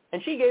rally,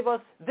 and she gave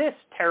us this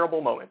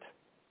terrible moment.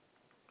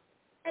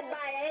 By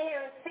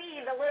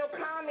AOC, the little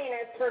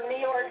communist from New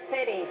York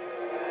City.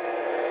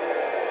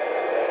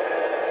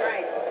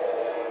 Right.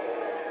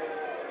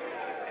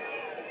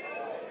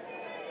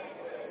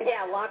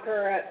 Yeah, lock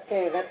her up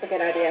too. That's a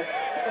good idea.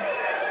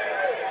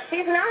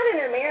 She's not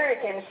an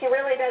American. She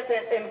really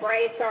doesn't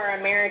embrace our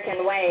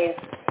American ways.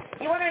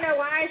 You want to know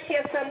why? She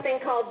has something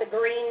called the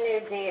Green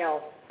New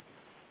Deal.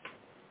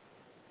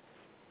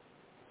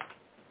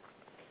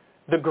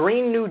 The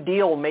Green New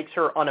Deal makes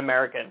her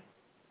un-American.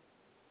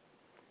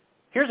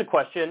 Here's a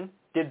question.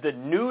 Did the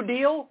New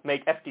Deal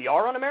make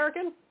FDR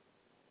un-American?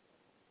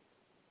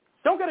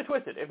 Don't get it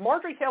twisted. If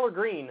Marjorie Taylor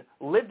Greene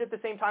lived at the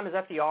same time as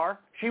FDR,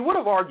 she would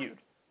have argued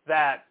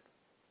that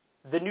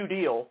the New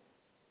Deal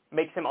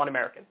makes him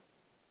un-American.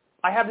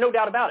 I have no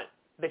doubt about it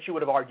that she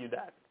would have argued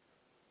that.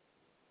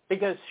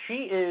 Because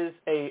she is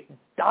a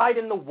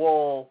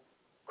dyed-in-the-wool,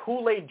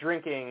 Kool-Aid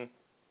drinking,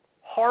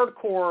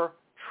 hardcore,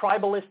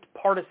 tribalist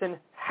partisan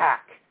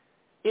hack.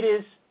 It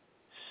is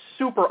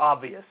super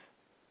obvious.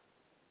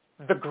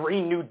 The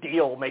Green New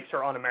Deal makes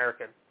her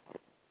un-American.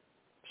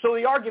 So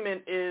the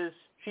argument is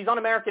she's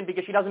un-American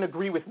because she doesn't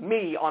agree with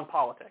me on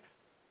politics.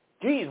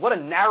 Geez, what a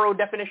narrow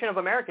definition of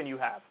American you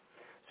have.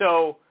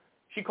 So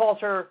she calls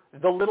her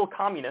the little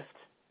communist.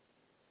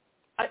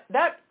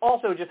 That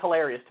also just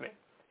hilarious to me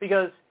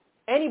because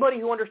anybody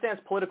who understands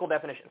political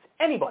definitions,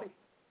 anybody,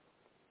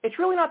 it's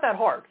really not that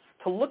hard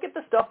to look at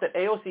the stuff that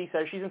AOC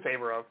says she's in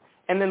favor of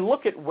and then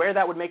look at where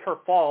that would make her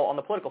fall on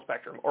the political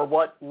spectrum or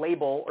what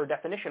label or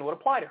definition would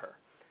apply to her.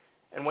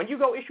 And when you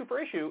go issue for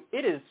issue,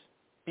 it is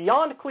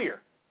beyond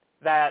clear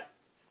that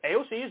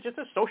AOC is just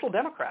a social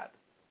democrat.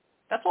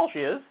 That's all she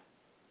is.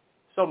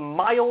 So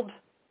mild,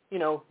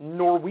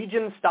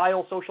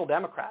 Norwegian-style social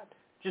democrat.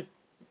 Just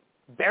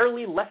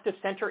barely left of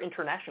center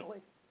internationally.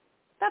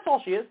 That's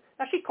all she is.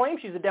 Now, she claims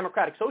she's a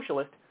democratic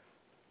socialist.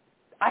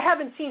 I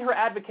haven't seen her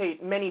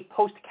advocate many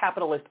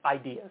post-capitalist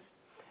ideas.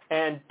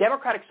 And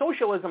democratic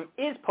socialism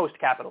is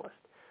post-capitalist.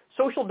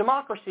 Social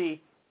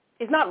democracy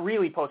is not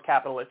really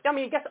post-capitalist.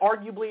 I guess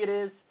arguably it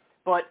is,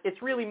 but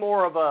it's really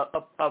more of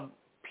a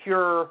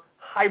pure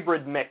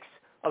hybrid mix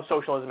of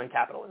socialism and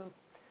capitalism.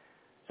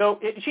 So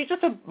she's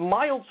just a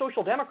mild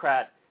social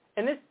democrat,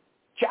 and this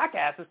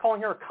jackass is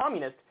calling her a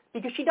communist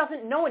because she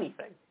doesn't know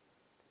anything.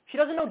 She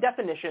doesn't know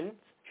definitions.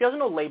 She doesn't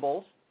know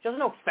labels. She doesn't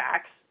know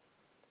facts.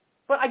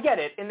 But I get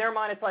it. In their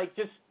mind, it's like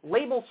just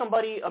label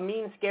somebody a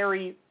mean,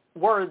 scary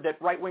word that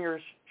right-wingers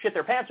shit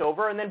their pants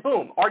over, and then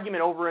boom,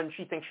 argument over, and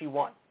she thinks she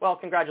won. Well,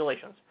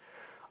 congratulations.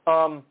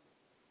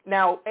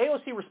 Now,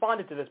 AOC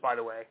responded to this, by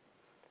the way,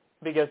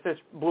 because this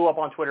blew up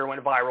on Twitter,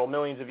 went viral,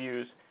 millions of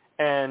views,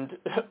 and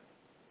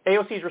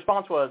AOC's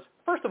response was,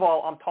 first of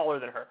all, I'm taller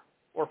than her,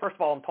 or first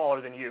of all, I'm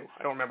taller than you.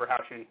 I don't remember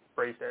how she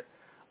phrased it.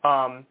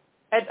 And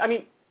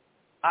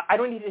I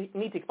don't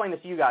need to explain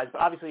this to you guys,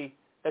 but obviously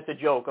that's a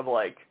joke of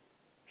like,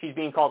 she's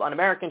being called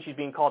un-American, she's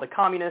being called a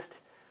communist,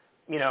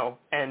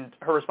 and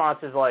her response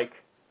is like,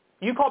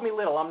 you called me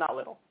little, I'm not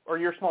little, or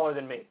you're smaller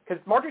than me.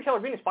 Because Marjorie Taylor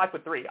Greene is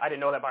 5'3". I didn't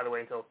know that, by the way,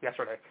 until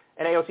yesterday.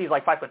 And AOC is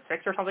like 5'6"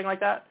 or something like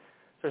that.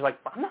 So it's like,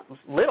 I'm not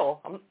little.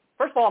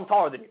 First of all, I'm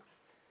taller than you.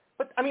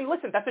 But,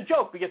 listen, that's a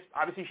joke because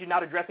obviously she's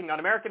not addressing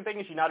non-American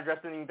things. She's not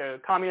addressing the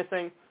communist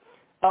thing.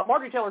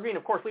 Marjorie Taylor Greene,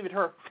 of course, leave it to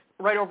her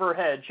right over her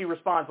head. She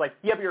responds like,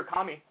 yeah, but you're a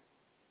commie.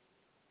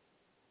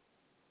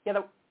 Yeah,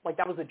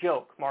 that was a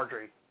joke,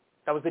 Marjorie.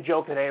 That was the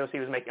joke that AOC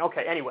was making.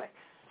 Okay, anyway.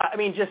 I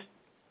mean, just,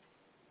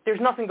 there's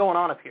nothing going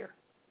on up here.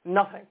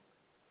 Nothing.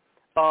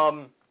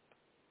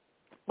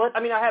 But,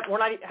 I mean,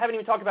 haven't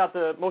even talked about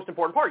the most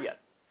important part yet.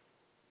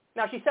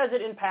 Now, she says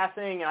it in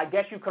passing, and I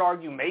guess you could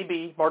argue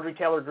maybe Marjorie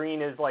Taylor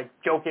Greene is, like,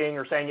 joking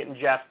or saying it in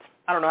jest.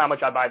 I don't know how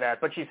much I buy that.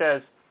 But she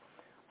says,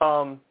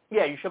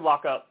 yeah, you should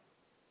lock up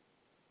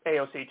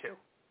AOC, too.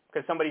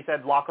 Because somebody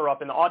said lock her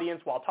up in the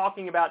audience while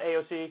talking about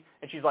AOC,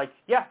 and she's like,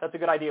 yeah, that's a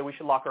good idea. We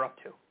should lock her up,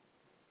 too.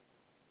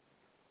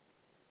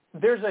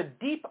 There's a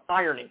deep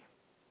irony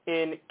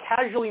in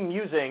casually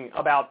musing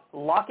about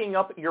locking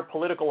up your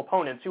political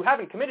opponents who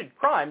haven't committed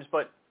crimes,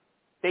 but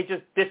they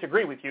just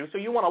disagree with you. So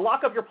you want to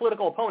lock up your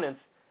political opponents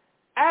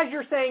as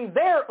you're saying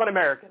they're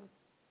un-American.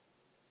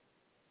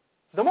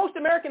 The most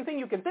American thing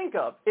you can think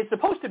of is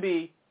supposed to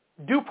be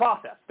due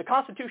process, the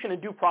Constitution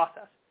and due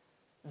process.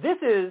 This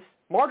is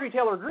Marjorie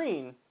Taylor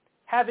Greene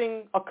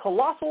having a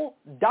colossal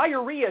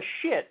diarrhea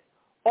shit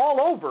all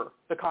over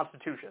the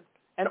Constitution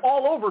and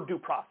all over due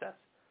process.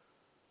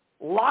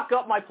 Lock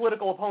up my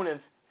political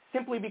opponents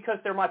simply because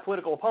they're my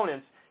political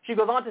opponents. She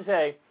goes on to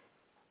say,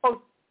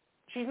 oh,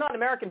 she's not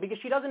American because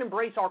she doesn't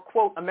embrace our,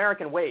 quote,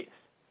 American ways.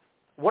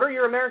 What are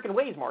your American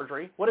ways,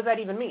 Marjorie? What does that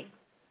even mean?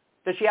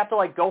 Does she have to,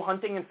 like, go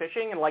hunting and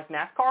fishing and like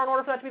NASCAR in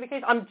order for that to be the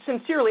case? I'm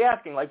sincerely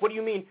asking, like, what do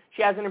you mean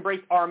she hasn't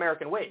embraced our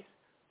American ways?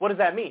 What does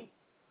that mean?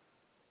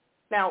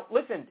 Now,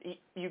 listen,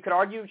 you could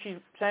argue she's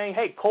saying,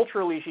 hey,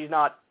 culturally she's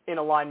not in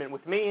alignment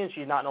with me and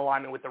she's not in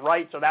alignment with the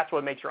right, so that's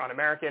what makes her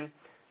un-American.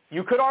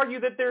 You could argue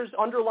that there's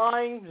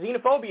underlying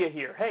xenophobia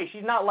here. Hey,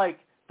 she's not like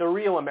the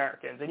real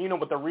Americans, and you know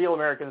what the real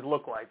Americans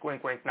look like.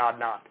 Wink, wink, nod,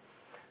 nod.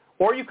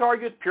 Or you could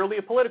argue it's purely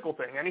a political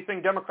thing.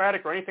 Anything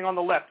Democratic or anything on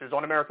the left is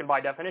un-American by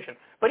definition.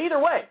 But either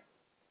way,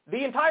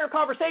 the entire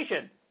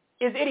conversation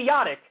is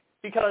idiotic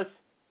because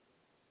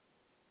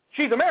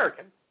she's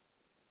American.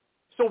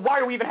 So why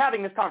are we even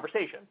having this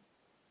conversation?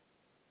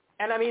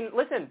 And I mean,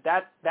 listen,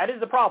 that is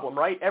the problem,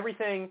 right?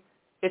 Everything,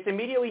 it's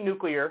immediately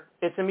nuclear,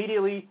 it's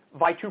immediately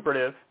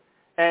vituperative,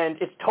 and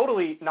it's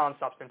totally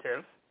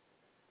non-substantive.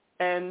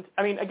 And,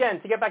 I mean, again,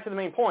 to get back to the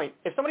main point,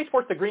 if somebody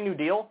supports the Green New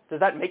Deal, does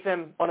that make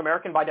them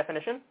un-American by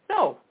definition?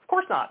 No, of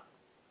course not.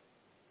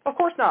 Of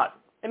course not.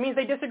 It means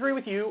they disagree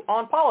with you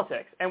on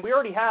politics. And we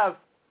already have,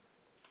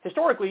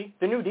 historically,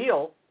 the New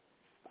Deal.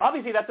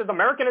 Obviously, that's as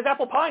American as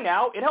apple pie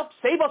now. It helped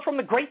save us from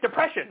the Great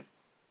Depression.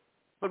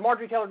 But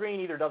Marjorie Taylor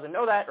Greene either doesn't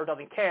know that or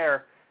doesn't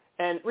care.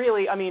 And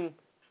really, I mean,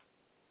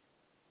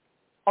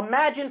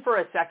 imagine for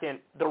a second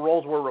the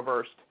roles were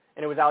reversed,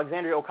 and it was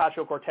Alexandria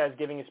Ocasio-Cortez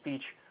giving a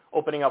speech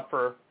opening up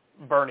for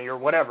Bernie or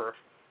whatever,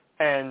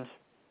 and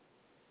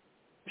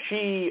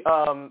she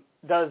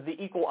does the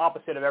equal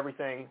opposite of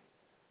everything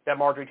that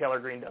Marjorie Taylor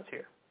Greene does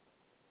here.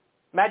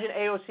 Imagine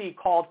AOC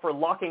called for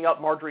locking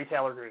up Marjorie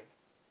Taylor Greene.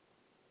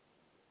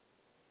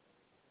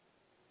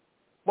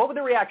 What would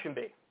the reaction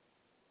be?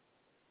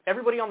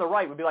 Everybody on the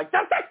right would be like,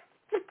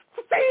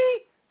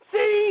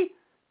 see,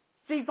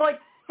 she's like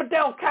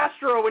Fidel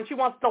Castro and she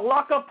wants to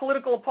lock up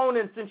political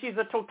opponents and she's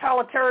a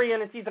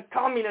totalitarian and she's a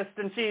communist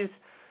and she's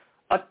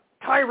a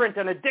tyrant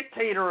and a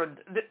dictator and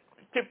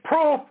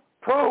proof.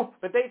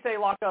 But they say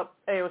lock up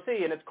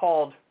AOC and it's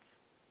called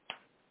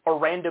a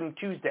random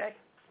Tuesday.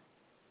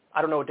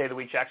 I don't know what day of the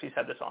week she actually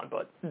said this on,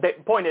 but the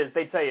point is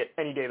they'd say it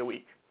any day of the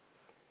week.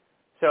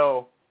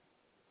 So,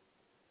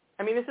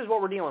 I mean, this is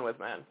what we're dealing with,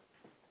 man.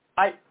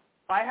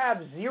 I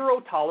have zero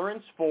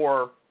tolerance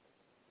for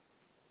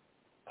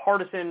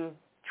partisan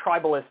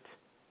tribalist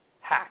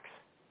hacks.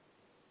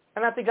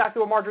 And that's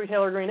exactly what Marjorie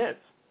Taylor Greene is.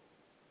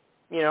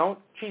 You know,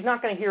 she's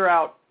not going to hear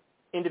out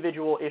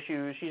individual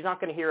issues. She's not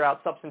going to hear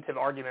out substantive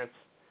arguments.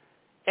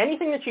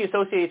 Anything that she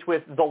associates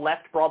with the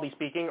left, broadly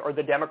speaking, or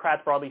the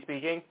Democrats, broadly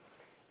speaking,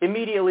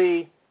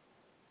 immediately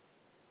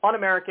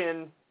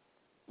un-American,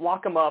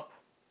 lock them up,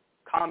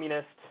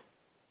 communist,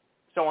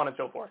 so on and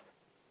so forth.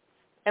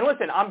 And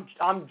listen,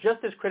 I'm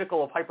just as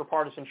critical of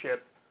hyperpartisanship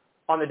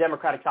on the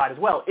Democratic side as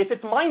well, if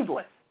it's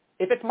mindless.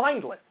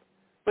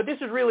 But this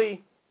is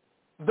really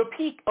the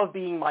peak of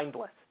being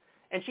mindless.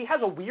 And she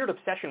has a weird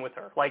obsession with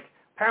her. Like,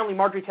 apparently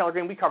Marjorie Taylor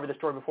Greene, we covered this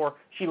story before,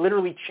 she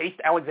literally chased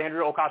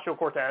Alexandria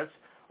Ocasio-Cortez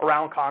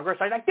around Congress.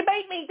 I was like,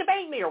 debate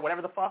me, or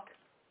whatever the fuck.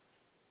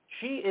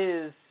 She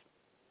is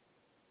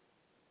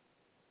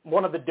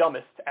one of the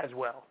dumbest as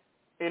well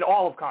in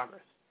all of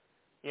Congress.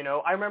 You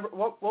know, I remember,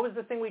 what was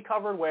the thing we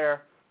covered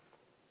where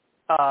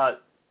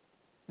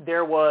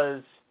there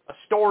was a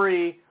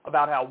story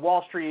about how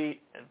Wall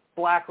Street and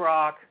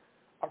BlackRock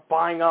are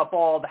buying up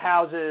all the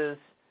houses,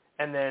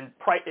 and then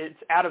it's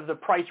out of the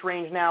price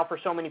range now for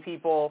so many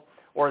people,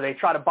 or they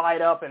try to buy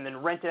it up and then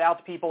rent it out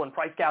to people and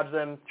price gouge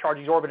them, charge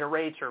exorbitant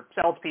rates, or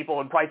sell to people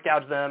and price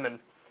gouge them. And,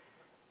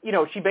 you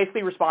know, she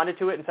basically responded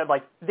to it and said,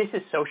 like, this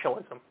is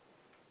socialism.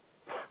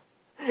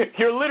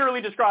 You're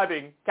literally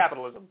describing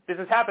capitalism. This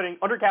is happening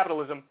under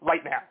capitalism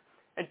right now.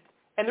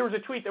 And there was a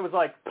tweet that was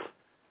like,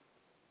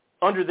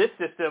 under this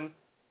system,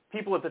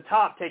 people at the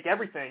top take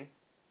everything,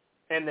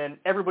 and then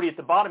everybody at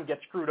the bottom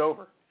gets screwed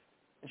over.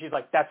 And she's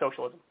like, that's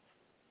socialism.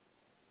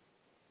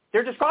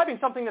 They're describing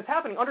something that's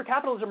happening under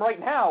capitalism right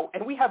now,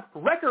 and we have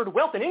record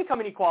wealth and income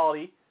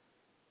inequality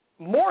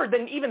more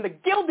than even the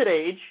Gilded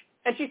Age,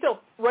 and she's still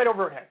right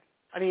over her head.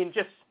 I mean,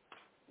 just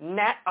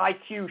nat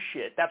IQ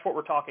shit. That's what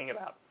we're talking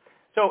about.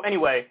 So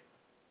anyway,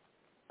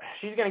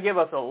 she's going to give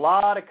us a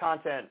lot of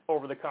content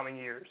over the coming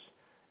years.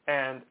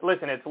 And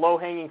listen, it's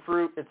low-hanging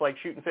fruit. It's like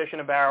shooting fish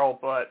in a barrel,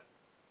 but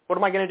what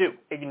am I going to do?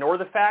 Ignore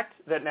the fact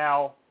that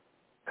now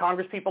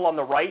Congress people on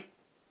the right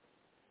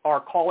are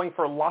calling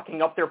for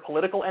locking up their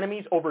political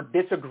enemies over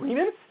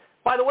disagreements?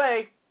 By the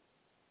way,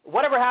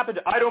 whatever happened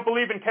to, I don't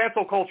believe in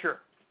cancel culture,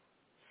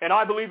 and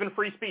I believe in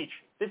free speech.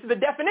 This is the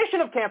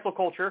definition of cancel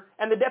culture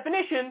and the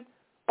definition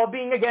of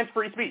being against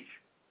free speech.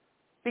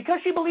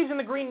 Because she believes in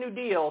the Green New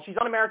Deal, she's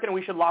un-American and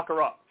we should lock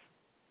her up.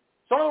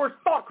 So in other words,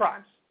 thought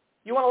crimes.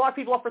 You want to lock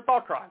people up for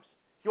thought crimes.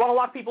 You want to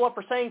lock people up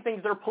for saying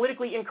things that are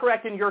politically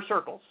incorrect in your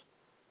circles.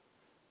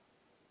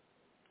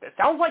 It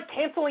sounds like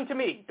canceling to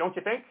me, don't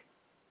you think?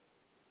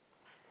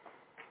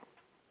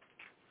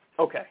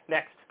 Okay,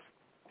 next.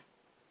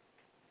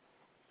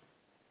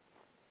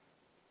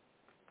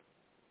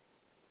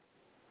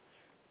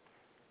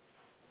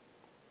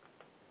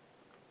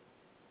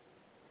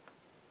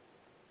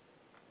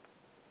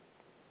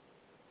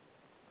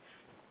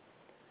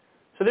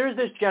 So there's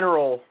this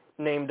general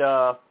named,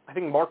 I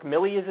think Mark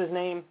Milley is his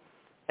name,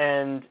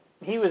 and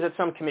he was at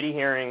some committee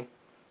hearing,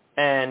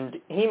 and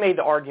he made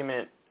the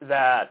argument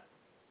that,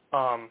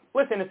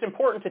 listen, it's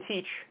important to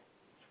teach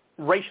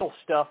racial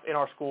stuff in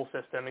our school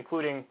system,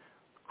 including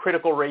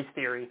critical race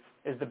theory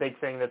is the big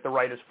thing that the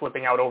right is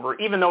flipping out over,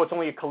 even though it's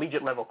only a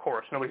collegiate level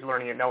course. Nobody's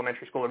learning it in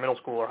elementary school or middle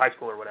school or high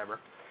school or whatever.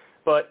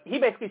 But he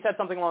basically said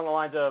something along the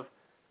lines of,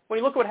 when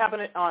you look at what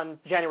happened on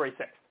January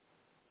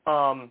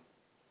 6th,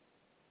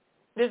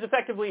 there's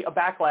effectively a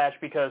backlash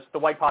because the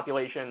white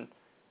population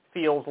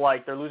feels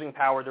like they're losing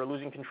power, they're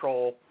losing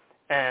control,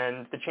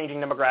 and the changing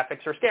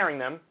demographics are scaring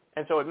them.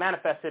 And so it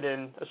manifested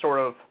in a sort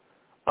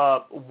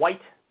of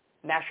white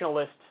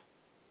nationalist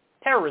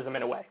terrorism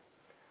in a way.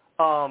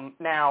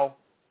 Now,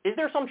 is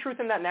there some truth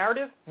in that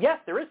narrative? Yes,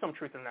 there is some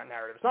truth in that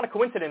narrative. It's not a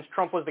coincidence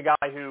Trump was the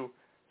guy who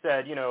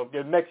said, you know,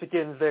 the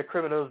Mexicans, they're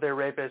criminals, they're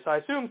rapists. I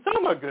assume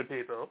some are good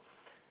people.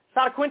 It's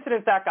not a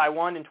coincidence that guy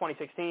won in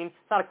 2016. It's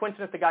not a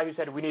coincidence the guy who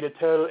said we need a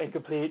total and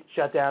complete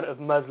shutdown of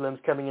Muslims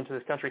coming into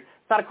this country.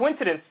 It's not a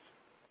coincidence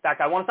that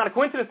guy won. It's not a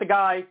coincidence the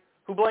guy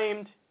who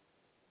blamed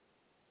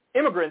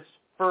immigrants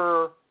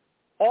for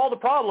all the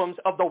problems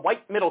of the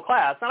white middle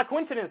class. It's not a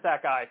coincidence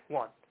that guy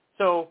won.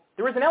 So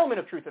there is an element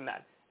of truth in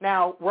that.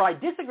 Now, where I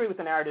disagree with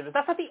the narrative is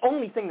that's not the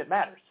only thing that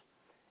matters.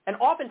 And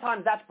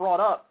oftentimes that's brought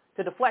up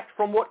to deflect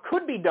from what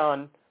could be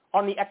done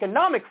on the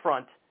economic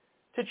front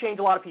to change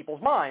a lot of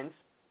people's minds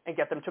and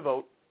get them to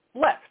vote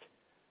left.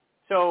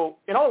 So,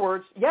 in other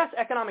words, yes,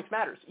 economics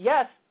matters.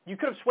 Yes, you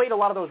could have swayed a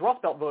lot of those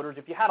Rust Belt voters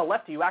if you had a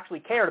lefty who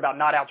actually cared about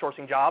not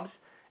outsourcing jobs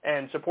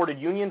and supported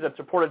unions and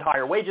supported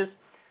higher wages.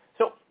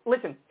 So,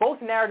 listen,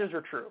 both narratives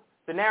are true.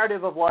 The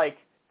narrative of, like,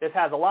 this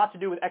has a lot to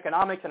do with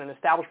economics and an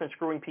establishment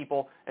screwing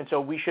people, and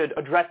so we should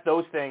address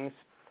those things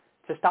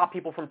to stop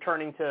people from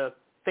turning to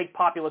fake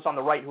populists on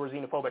the right who are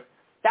xenophobic.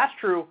 That's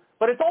true,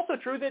 but it's also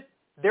true that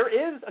there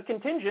is a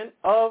contingent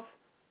of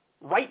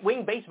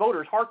right-wing based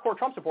voters, hardcore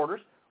Trump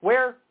supporters,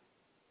 where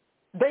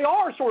they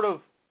are sort of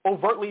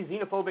overtly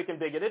xenophobic and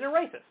bigoted and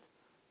racist.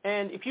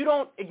 And if you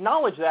don't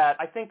acknowledge that,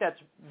 I think that's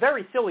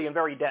very silly and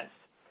very dense.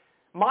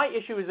 My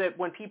issue is that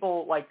when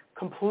people like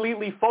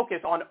completely focus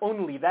on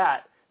only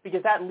that,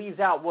 because that leaves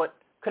out what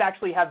could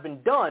actually have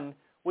been done,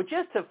 which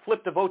is to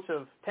flip the votes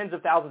of tens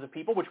of thousands of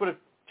people, which would have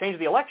changed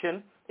the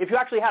election, if you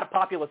actually had a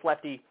populist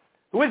lefty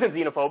who isn't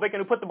xenophobic and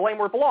who put the blame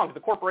where it belongs, the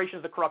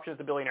corporations, the corruptions,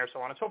 the billionaires, so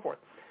on and so forth.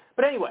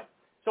 But anyway,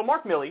 so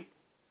Mark Milley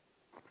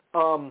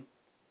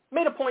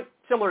made a point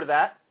similar to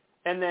that,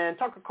 and then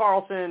Tucker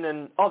Carlson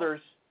and others,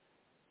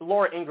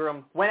 Laura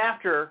Ingraham, went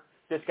after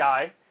this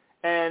guy,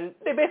 and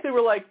they basically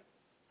were like,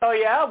 oh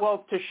yeah,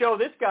 well, to show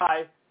this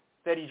guy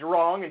that he's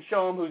wrong and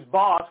show him who's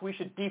boss, we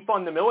should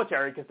defund the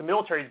military because the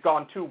military's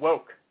gone too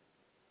woke.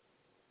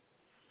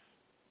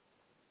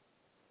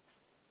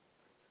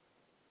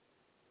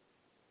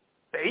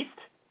 Based?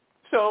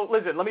 So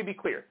listen, let me be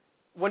clear.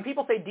 When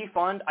people say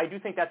defund, I do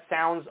think that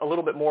sounds a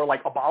little bit more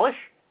like abolish,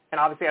 and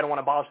obviously I don't want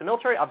to abolish the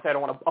military. Obviously I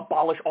don't want to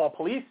abolish all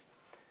police.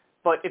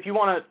 But if you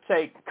want to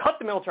say cut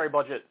the military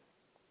budget,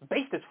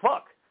 based as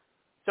fuck.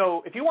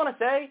 So if you want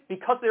to say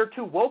because they're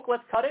too woke,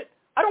 let's cut it,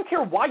 I don't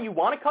care why you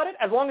want to cut it,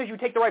 as long as you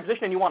take the right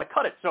position and you want to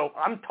cut it. So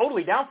I'm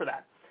totally down for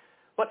that.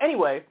 But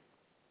anyway,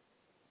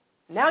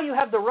 now you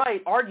have the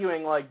right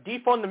arguing like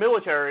defund the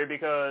military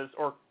because,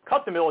 or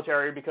cut the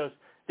military because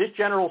this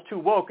general's too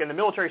woke and the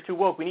military's too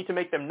woke. We need to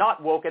make them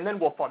not woke and then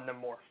we'll fund them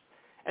more.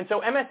 And so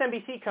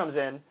MSNBC comes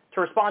in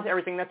to respond to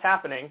everything that's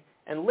happening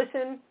and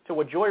listen to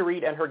what Joy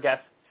Reid and her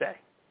guests say.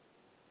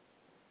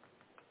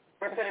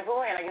 Representative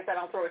Houlihan, I guess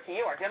I'll throw it to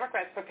you. Are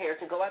Democrats prepared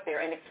to go out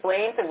there and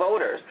explain to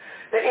voters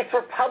that it's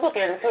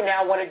Republicans who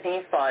now want to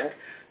defund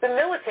the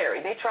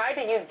military? They tried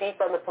to use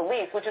defund the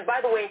police, which is,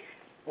 by the way,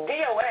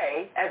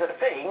 DOA as a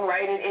thing,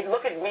 right? And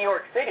look at New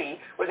York City,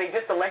 where they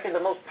just elected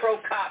the most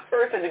pro-cop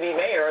person to be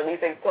mayor, or at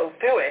least they close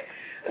to it.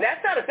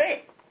 That's not a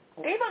thing.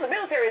 Defund the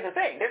military is a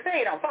thing. They're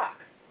saying it on Fox.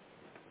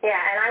 Yeah,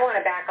 and I want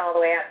to back all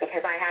the way up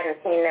because I hadn't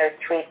seen those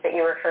tweets that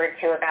you referred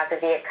to about the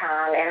Viet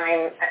Cong,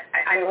 and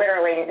I'm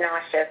literally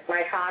nauseous.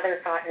 My father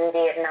fought in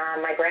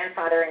Vietnam, my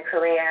grandfather in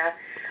Korea.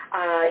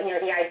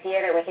 The idea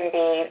that we can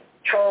be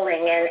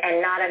trolling and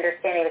not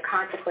understanding the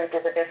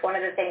consequences of this. One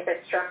of the things that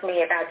struck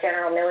me about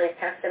General Milley's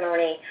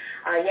testimony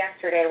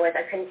yesterday was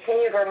a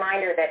continued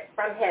reminder that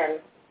from him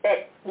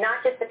that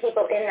not just the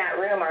people in that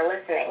room are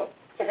listening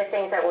to the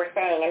things that we're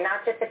saying, and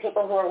not just the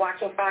people who are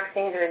watching Fox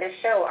News or this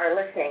show are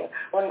listening.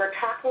 When we're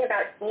talking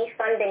about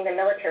defunding the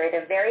military,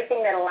 the very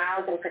thing that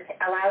allows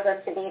us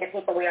to be the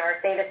people we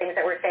are, say the things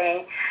that we're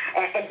saying,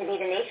 and to be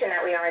the nation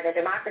that we are, the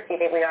democracy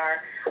that we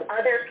are,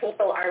 other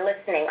people are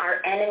listening.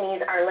 Our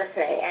enemies are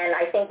listening. And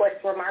I think what's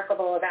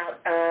remarkable about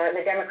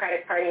the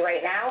Democratic Party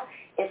right now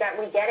is that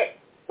we get it.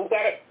 We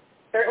get it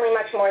certainly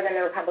much more than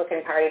the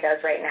Republican Party does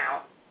right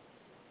now.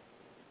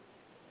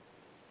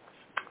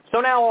 So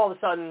now all of a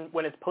sudden,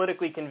 when it's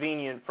politically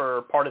convenient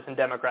for partisan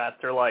Democrats,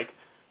 they're like,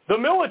 the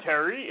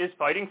military is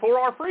fighting for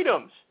our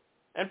freedoms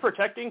and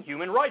protecting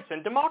human rights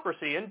and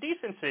democracy and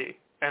decency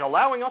and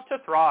allowing us to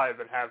thrive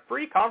and have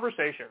free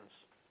conversations.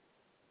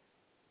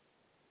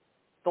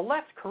 The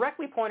left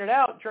correctly pointed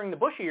out during the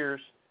Bush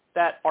years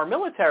that our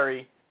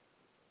military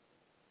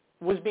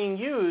was being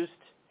used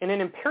in an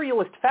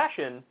imperialist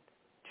fashion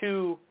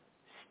to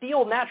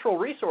steal natural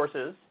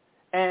resources,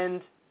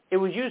 and it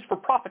was used for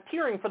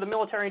profiteering for the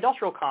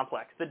military-industrial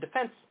complex, the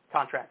defense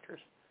contractors.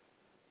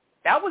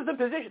 That was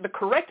the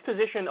correct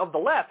position of the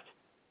left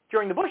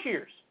during the Bush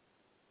years.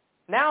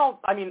 Now,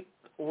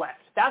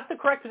 left. That's the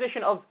correct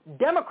position of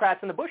Democrats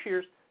in the Bush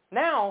years.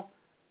 Now,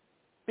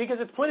 because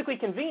it's politically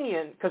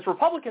convenient, because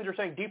Republicans are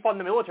saying defund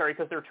the military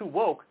because they're too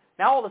woke,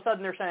 now all of a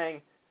sudden they're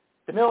saying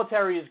the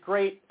military is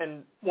great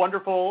and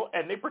wonderful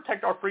and they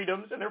protect our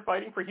freedoms and they're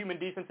fighting for human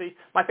decency.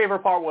 My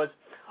favorite part was,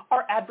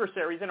 our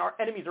adversaries and our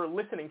enemies are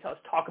listening to us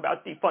talk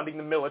about defunding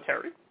the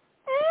military.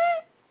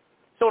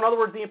 So in other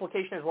words, the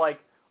implication is like,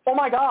 oh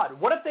my God,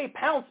 what if they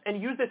pounce and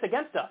use this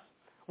against us?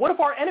 What if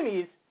our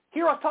enemies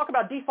hear us talk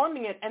about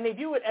defunding it and they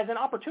view it as an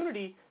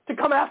opportunity to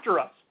come after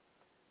us?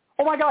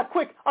 Oh my God,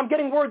 quick, I'm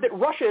getting word that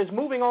Russia is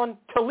moving on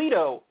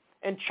Toledo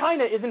and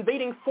China is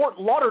invading Fort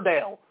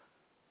Lauderdale.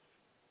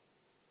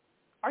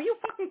 Are you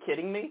fucking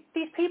kidding me?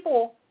 These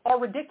people are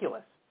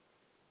ridiculous.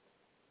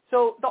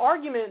 So the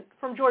argument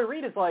from Joy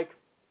Reid is like,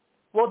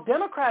 well,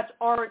 Democrats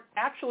aren't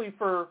actually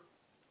for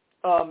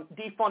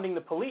defunding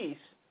the police,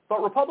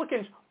 but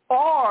Republicans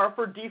are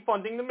for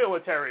defunding the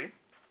military.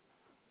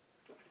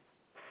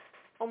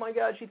 Oh my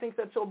God, she thinks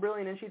that's so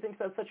brilliant, and she thinks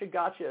that's such a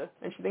gotcha,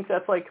 and she thinks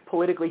that's like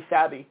politically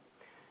savvy.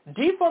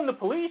 Defund the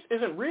police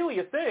isn't really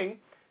a thing.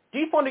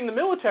 Defunding the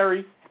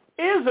military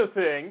is a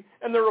thing,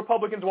 and the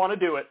Republicans want to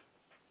do it.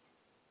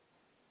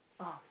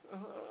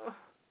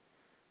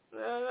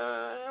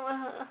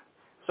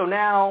 So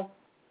now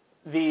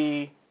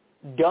the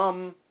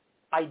dumb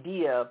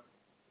idea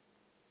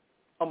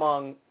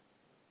among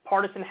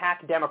partisan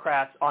hack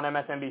Democrats on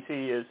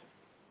MSNBC is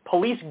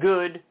police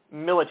good,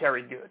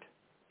 military good.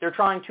 They're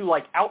trying to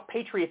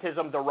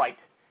out-patriotism the right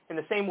in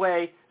the same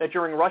way that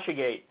during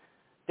Russiagate,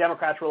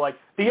 Democrats were like,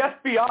 the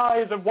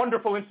FBI is a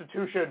wonderful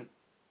institution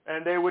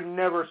and they would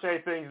never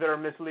say things that are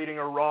misleading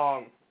or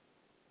wrong.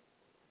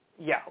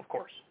 Yeah, of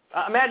course.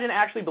 Imagine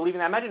actually believing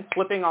that. Imagine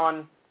flipping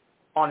on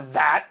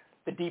that,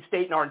 the deep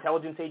state and our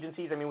intelligence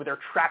agencies, with their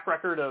track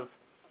record of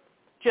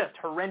just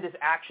horrendous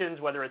actions,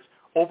 whether it's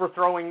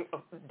overthrowing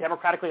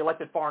democratically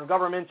elected foreign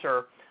governments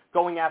or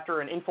going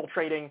after and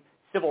infiltrating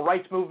civil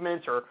rights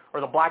movements or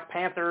the Black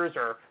Panthers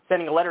or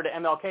sending a letter to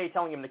MLK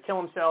telling him to kill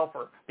himself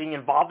or being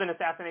involved in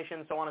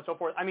assassination, so on and so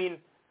forth.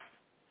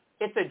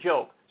 It's a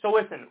joke. So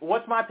listen,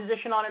 what's my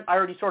position on it? I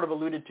already sort of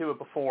alluded to it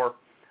before.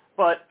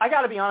 But I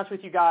got to be honest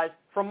with you guys.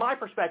 From my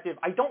perspective,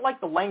 I don't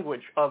like the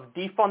language of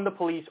defund the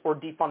police or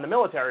defund the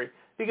military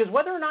because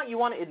whether or not you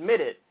want to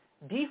admit it,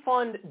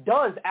 defund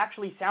does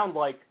actually sound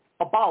like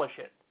abolish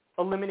it,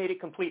 eliminate it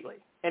completely.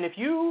 And if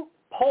you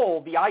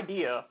poll the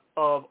idea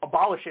of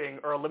abolishing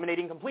or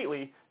eliminating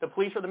completely the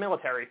police or the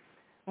military,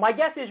 my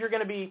guess is you're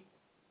going to be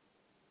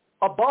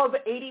above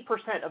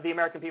 80% of the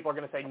American people are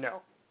going to say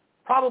no.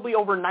 Probably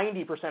over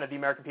 90% of the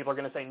American people are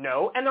going to say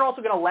no, and they're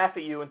also going to laugh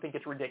at you and think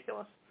it's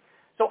ridiculous.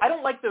 So I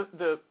don't like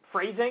the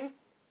phrasing,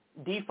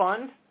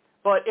 defund,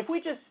 but if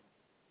we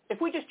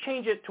just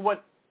change it to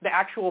what the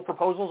actual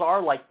proposals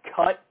are, like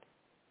cut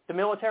the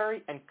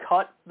military and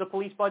cut the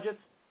police budgets,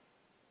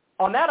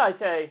 on that I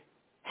say,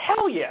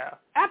 hell yeah,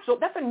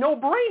 absolutely, that's a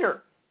no-brainer.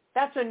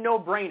 That's a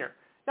no-brainer.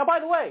 Now, by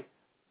the way,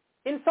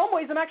 in some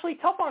ways I'm actually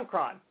tough on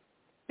crime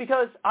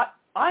because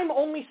I'm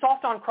only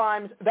soft on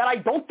crimes that I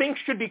don't think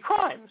should be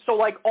crimes. So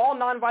like all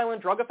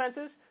nonviolent drug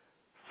offenses,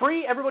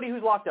 free everybody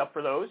who's locked up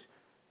for those,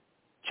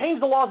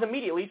 change the laws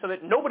immediately so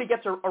that nobody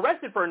gets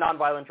arrested for a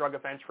nonviolent drug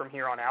offense from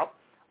here on out.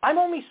 I'm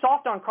only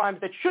soft on crimes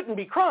that shouldn't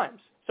be crimes.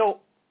 So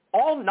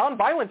all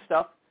nonviolent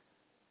stuff,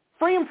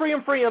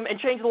 free them, and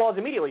change the laws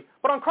immediately.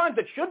 But on crimes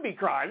that should be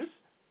crimes,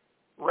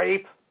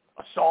 rape,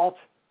 assault,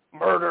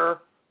 murder,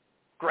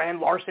 grand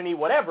larceny,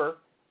 whatever,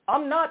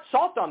 I'm not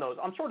soft on those.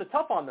 I'm sort of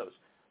tough on those.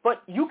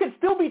 But you can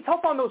still be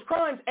tough on those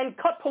crimes and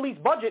cut police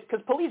budget,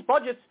 because police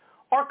budgets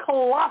are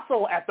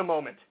colossal at the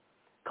moment.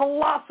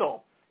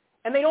 Colossal.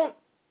 And they don't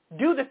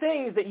do the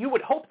things that you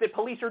would hope that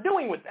police are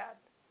doing with that.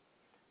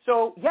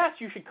 So, yes,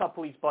 you should cut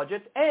police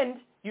budgets, and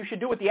you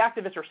should do what the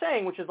activists are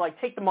saying, which is like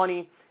take the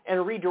money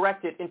and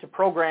redirect it into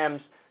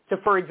programs to,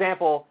 for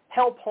example,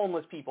 help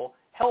homeless people,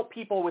 help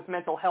people with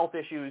mental health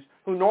issues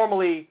who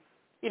normally,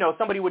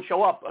 somebody would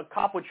show up, a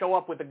cop would show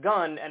up with a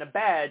gun and a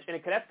badge, and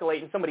it could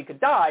escalate and somebody could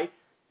die.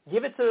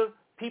 Give it to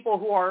people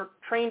who are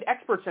trained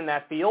experts in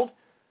that field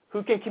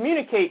who can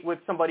communicate with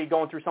somebody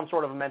going through some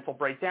sort of a mental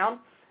breakdown.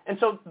 And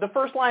so the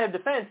first line of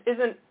defense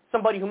isn't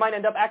somebody who might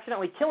end up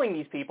accidentally killing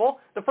these people.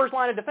 The first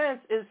line of defense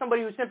is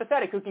somebody who's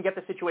sympathetic, who can get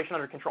the situation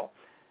under control.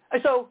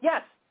 And so,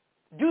 yes,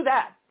 do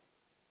that.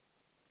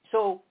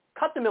 So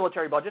cut the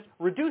military budget,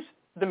 reduce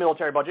the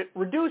military budget,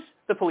 reduce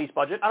the police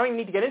budget. I don't even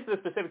need to get into the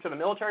specifics of the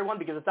military one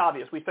because it's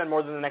obvious. We spend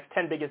more than the next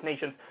 10 biggest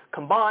nations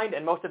combined,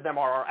 and most of them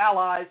are our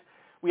allies.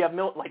 We have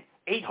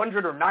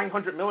 800 or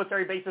 900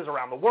 military bases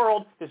around the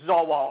world. This is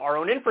all while our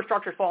own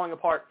infrastructure is falling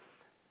apart.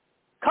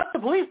 Cut the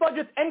police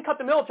budgets and cut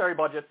the military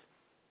budgets,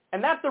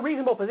 and that's the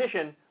reasonable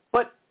position.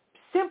 But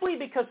simply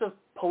because of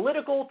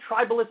political,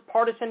 tribalist,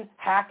 partisan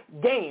hack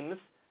games,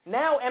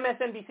 now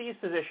MSNBC's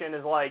position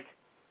is like,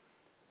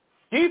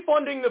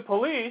 defunding the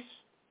police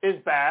is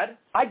bad.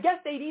 I guess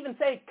they'd even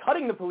say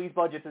cutting the police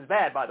budgets is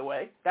bad, by the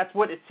way. That's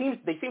what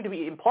they seem to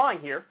be implying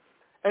here.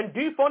 And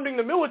defunding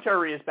the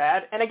military is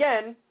bad. And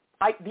again,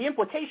 the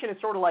implication is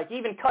sort of like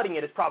even cutting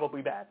it is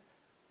probably bad.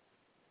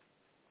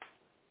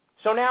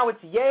 So now it's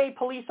yay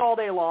police all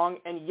day long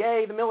and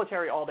yay the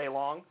military all day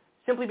long,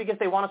 simply because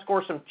they want to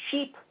score some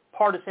cheap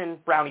partisan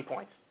brownie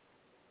points.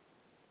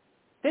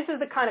 This is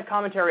the kind of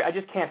commentary I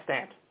just can't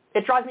stand.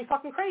 It drives me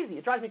fucking crazy.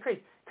 It drives me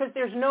crazy because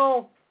there's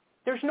no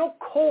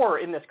core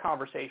in this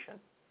conversation.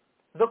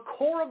 The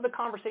core of the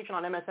conversation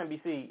on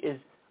MSNBC is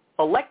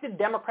elected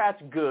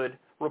Democrats good,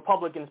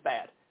 Republicans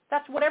bad.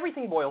 That's what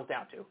everything boils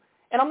down to.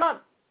 And I'm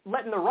not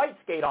letting the right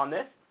skate on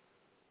this.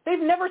 They've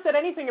never said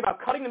anything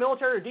about cutting the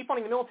military or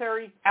defunding the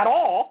military at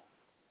all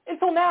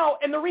until now.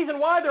 And the reason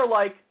why they're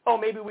like, oh,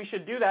 maybe we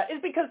should do that is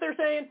because they're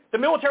saying the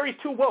military is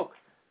too woke.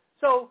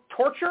 So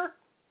torture,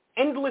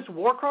 endless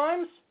war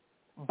crimes,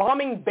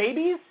 bombing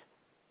babies,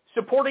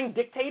 supporting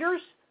dictators,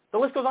 the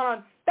list goes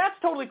on. That's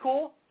totally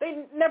cool.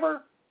 They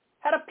never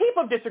had a peep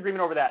of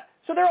disagreement over that.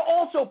 So they're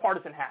also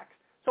partisan hacks.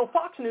 So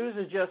Fox News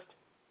is just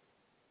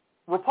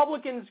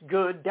Republicans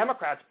good,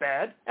 Democrats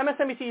bad.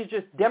 MSNBC is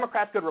just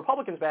Democrats good,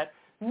 Republicans bad.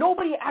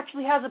 Nobody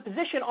actually has a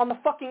position on the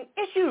fucking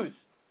issues.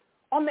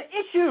 On the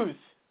issues.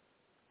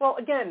 Well,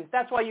 again,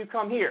 that's why you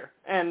come here,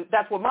 and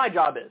that's what my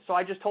job is. So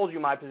I just told you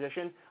my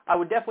position. I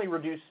would definitely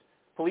reduce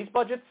police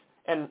budgets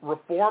and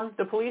reform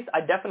the police. I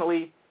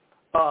definitely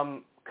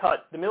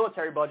cut the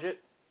military budget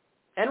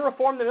and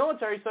reform the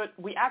military so that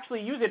we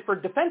actually use it for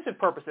defensive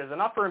purposes and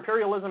not for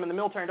imperialism and the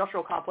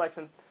military-industrial complex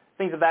and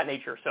things of that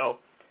nature. So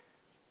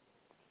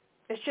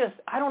it's just,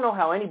 I don't know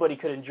how anybody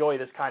could enjoy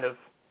this kind of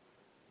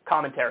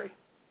commentary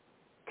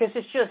because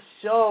it's just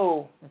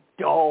so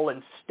dull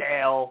and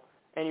stale,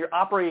 and you're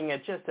operating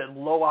at just a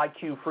low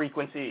IQ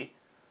frequency.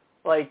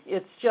 Like,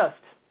 it's just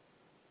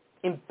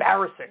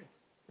embarrassing.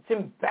 It's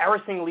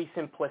embarrassingly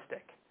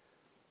simplistic.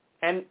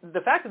 And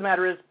the fact of the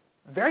matter is,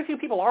 very few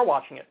people are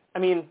watching it. I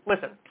mean,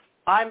 listen,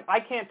 I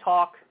can't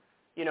talk.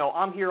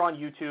 I'm here on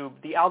YouTube.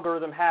 The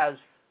algorithm has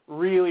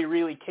really,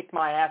 really kicked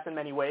my ass in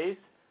many ways.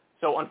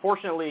 So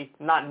unfortunately,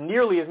 not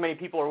nearly as many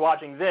people are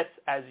watching this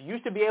as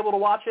used to be able to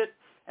watch it,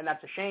 and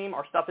that's a shame.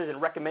 Our stuff isn't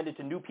recommended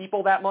to new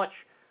people that much.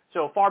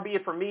 So far be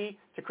it from me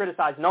to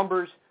criticize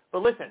numbers.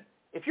 But listen,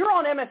 if you're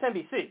on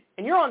MSNBC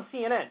and you're on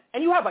CNN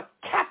and you have a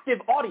captive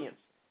audience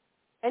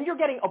and you're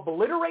getting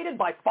obliterated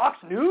by Fox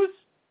News,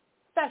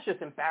 that's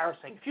just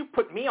embarrassing. If you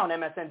put me on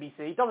MSNBC,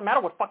 it doesn't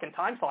matter what fucking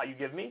time slot you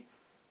give me,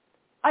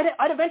 I'd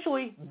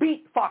eventually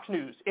beat Fox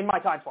News in my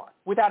time slot,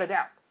 without a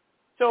doubt.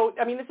 So,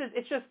 I mean,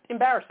 it's just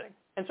embarrassing.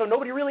 And so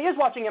nobody really is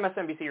watching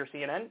MSNBC or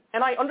CNN,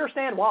 and I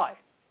understand why.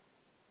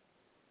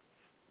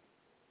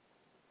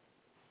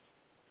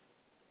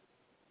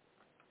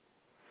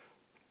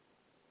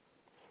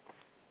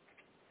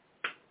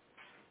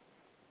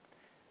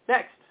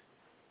 Next.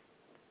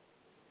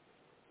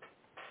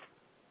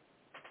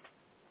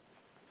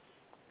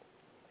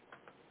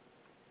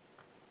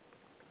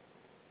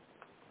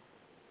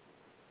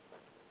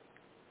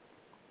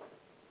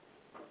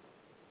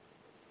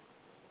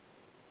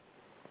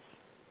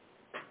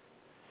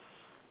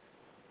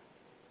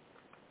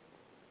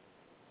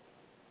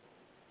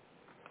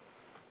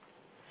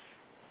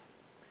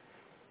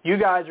 You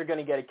guys are going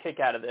to get a kick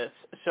out of this.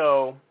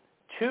 So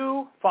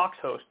 2 Fox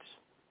hosts,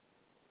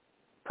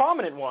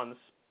 prominent ones,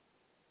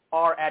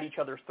 are at each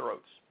other's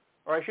throats.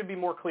 Or I should be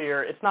more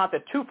clear, it's not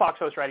that 2 Fox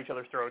hosts are at each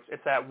other's throats.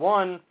 It's that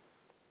one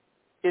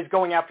is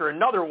going after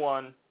another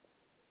one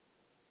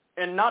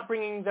and not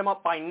bringing them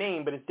up by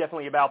name, but it's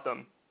definitely about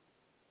them.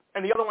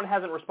 And the other one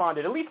hasn't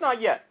responded, at least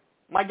not yet.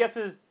 My guess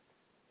is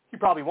he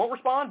probably won't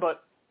respond,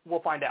 but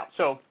we'll find out.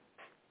 So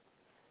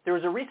there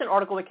was a recent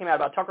article that came out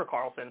about Tucker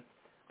Carlson.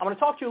 I'm going to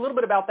talk to you a little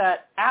bit about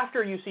that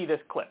after you see this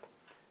clip.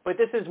 But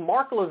this is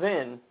Mark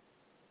Levin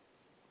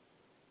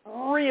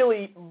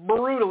really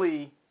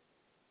brutally,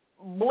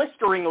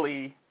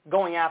 blisteringly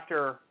going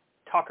after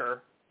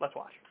Tucker. Let's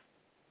watch.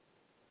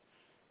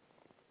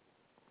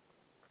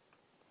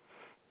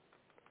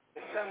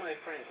 Tell my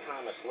friend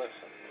Thomas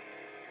Lifson,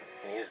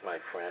 and he is my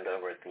friend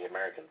over at the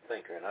American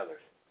Thinker and others.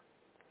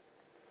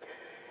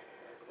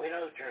 We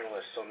know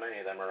journalists, so many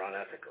of them are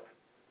unethical.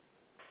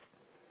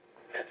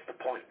 That's the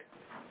point.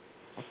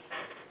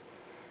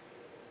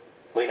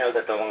 We know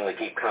that they'll only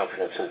keep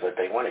confidences that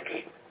they want to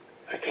keep,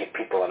 or keep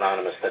people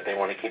anonymous that they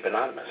want to keep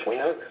anonymous. We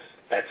know this.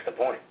 That's the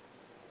point.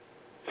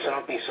 So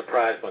don't be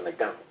surprised when they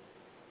don't.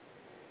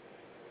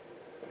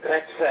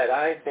 That said,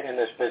 I've been in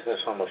this business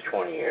almost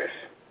 20 years.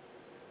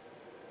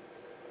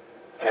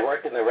 I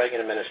worked in the Reagan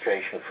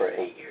administration for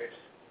 8 years.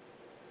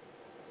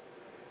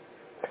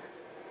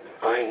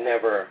 I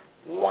never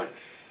once,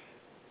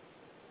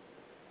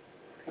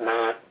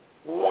 not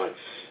once,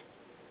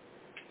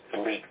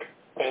 leaked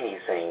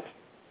anything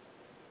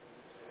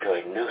to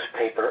a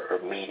newspaper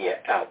or media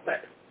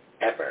outlet,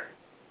 ever.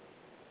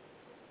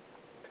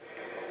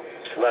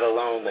 Let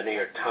alone the New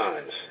York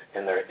Times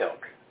and their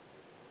ilk.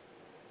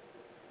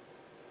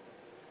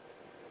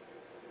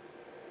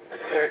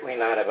 Certainly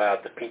not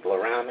about the people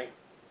around me.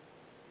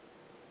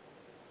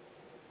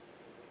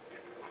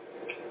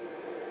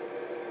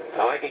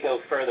 Now, I could go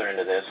further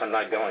into this. I'm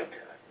not going to.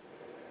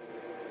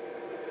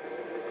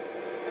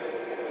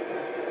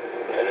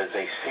 It is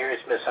a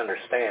serious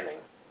misunderstanding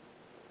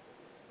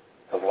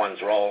of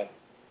one's role,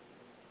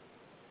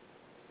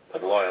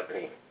 of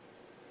loyalty,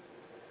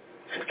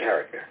 and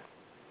character.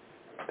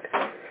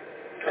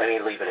 Let me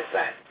leave it at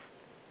that.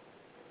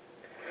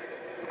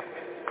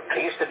 I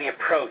used to be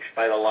approached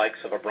by the likes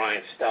of a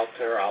Brian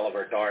Stelter,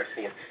 Oliver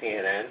Darcy at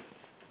CNN.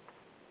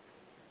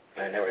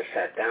 I never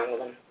sat down with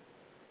them.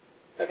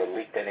 Never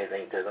leaked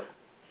anything to them.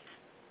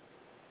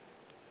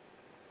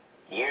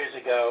 Years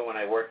ago, when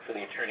I worked for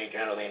the Attorney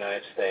General of the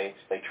United States,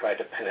 they tried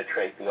to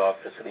penetrate the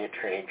office of the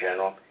Attorney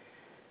General.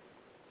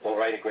 We'll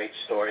write a great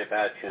story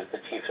about you, as the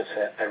chief has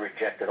said. I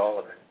rejected all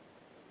of it.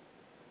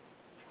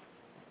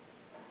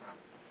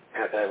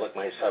 How could I look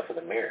myself in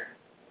the mirror?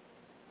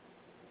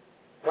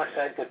 Plus,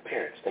 I had good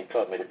parents. They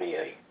taught me to be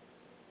a,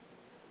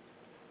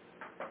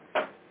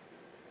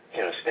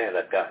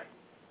 stand-up guy.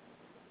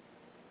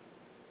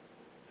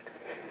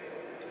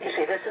 You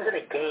see, this isn't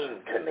a game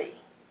to me.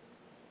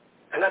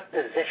 I'm not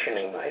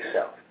positioning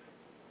myself.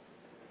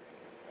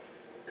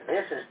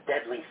 This is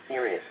deadly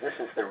serious. This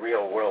is the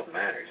real world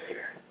matters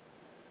here.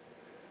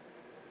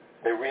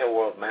 The real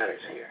world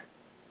matters here.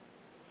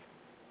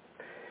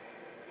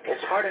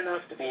 It's hard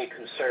enough to be a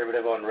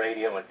conservative on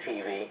radio and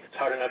TV. It's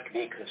hard enough to be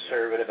a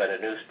conservative at a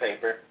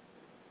newspaper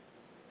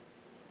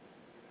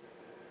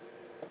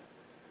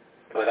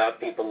without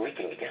people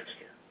leaking against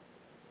you.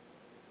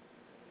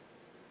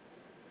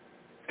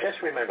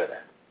 Just remember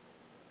that.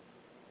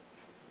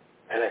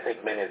 And I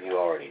think many of you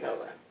already know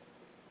that.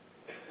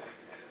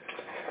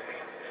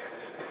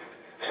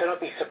 So don't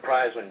be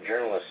surprised when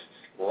journalists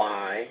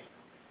lie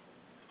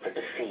or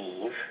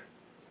deceive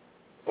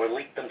or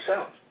leak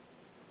themselves.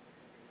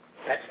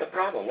 That's the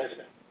problem, isn't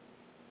it?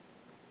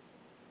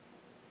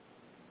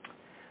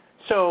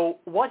 So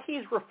what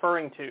he's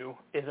referring to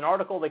is an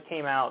article that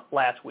came out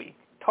last week.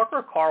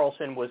 Tucker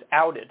Carlson was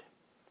outed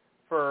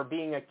for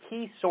being a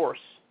key source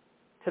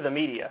to the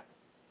media,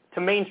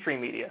 to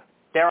mainstream media,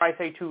 dare I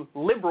say to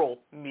liberal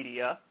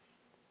media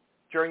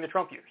during the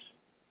Trump years.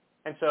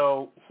 And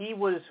so he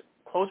was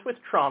close with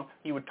Trump.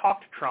 He would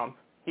talk to Trump.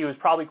 He was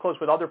probably close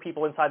with other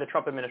people inside the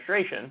Trump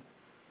administration.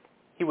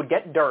 He would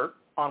get dirt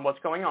on what's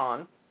going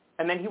on,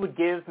 and then he would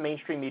give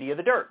mainstream media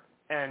the dirt.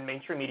 And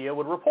mainstream media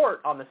would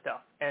report on the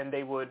stuff, and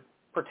they would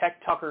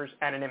protect Tucker's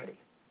anonymity.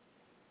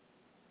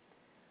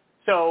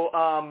 So,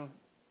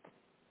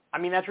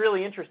 that's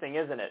really interesting,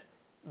 isn't it?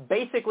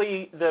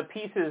 Basically, the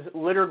piece is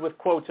littered with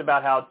quotes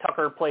about how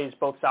Tucker plays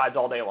both sides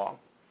all day long.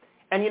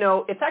 And,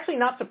 it's actually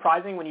not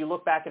surprising when you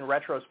look back in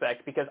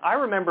retrospect, because I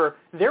remember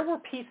there were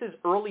pieces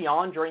early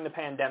on during the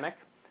pandemic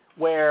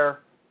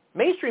where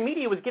mainstream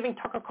media was giving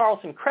Tucker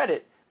Carlson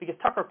credit because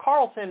Tucker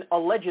Carlson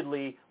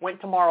allegedly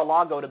went to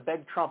Mar-a-Lago to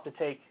beg Trump to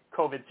take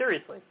COVID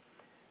seriously.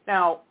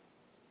 Now,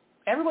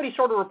 everybody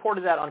sort of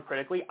reported that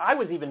uncritically. I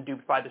was even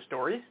duped by the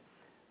stories.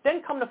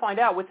 Then come to find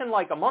out, within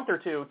like a month or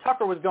two,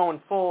 Tucker was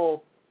going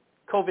full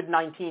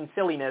COVID-19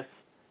 silliness,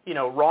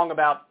 wrong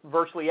about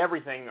virtually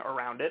everything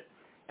around it.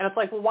 And it's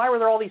like, well, why were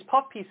there all these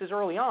puff pieces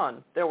early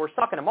on that were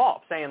sucking him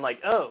off, saying like,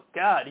 oh,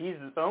 God, he's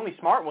the only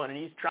smart one, and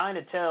he's trying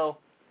to tell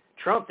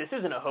Trump this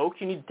isn't a hoax,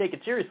 you need to take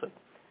it seriously.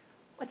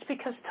 It's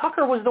because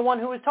Tucker was the one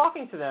who was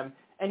talking to them,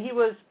 and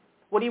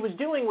what he was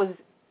doing was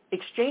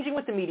exchanging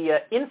with the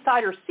media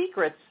insider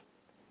secrets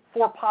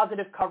for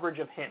positive coverage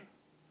of him.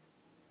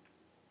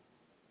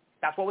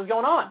 That's what was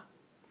going on.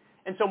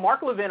 And so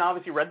Mark Levin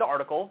obviously read the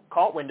article,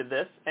 caught wind of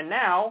this, and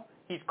now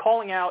he's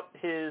calling out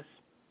his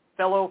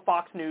fellow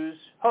Fox News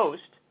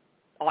host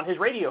on his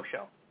radio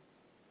show.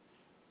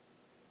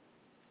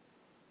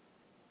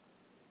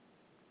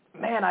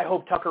 Man, I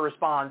hope Tucker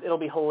responds. It'll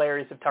be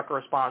hilarious if Tucker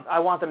responds. I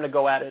want them to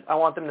go at it. I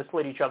want them to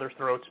slit each other's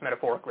throats,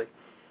 metaphorically.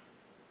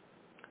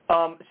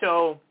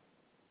 So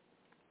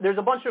there's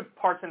a bunch of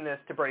parts in this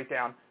to break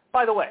down.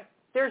 By the way,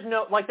 there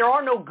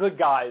are no good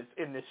guys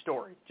in this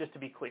story, just to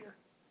be clear.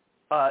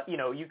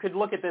 You could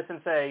look at this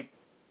and say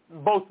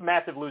both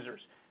massive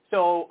losers.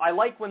 So I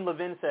like when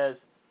Levin says,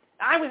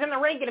 I was in the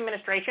Reagan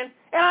administration,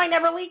 and I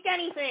never leaked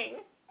anything.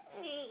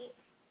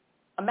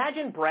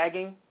 Imagine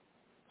bragging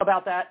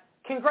about that.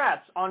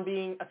 Congrats on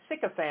being a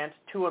sycophant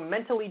to a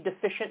mentally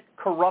deficient,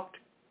 corrupt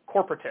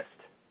corporatist.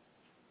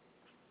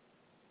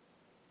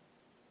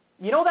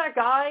 You know that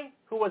guy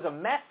who was a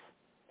mess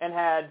and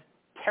had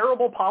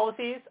terrible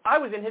policies? I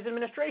was in his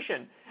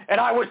administration,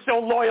 and I was so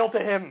loyal to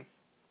him.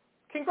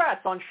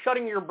 Congrats on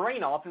shutting your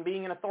brain off and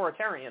being an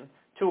authoritarian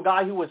to a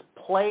guy who was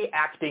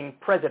play-acting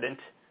president.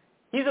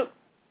 He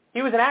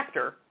was an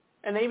actor,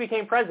 and then he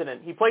became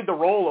president. He played the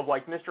role of,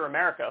 like, Mr.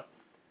 America.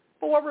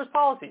 But what were his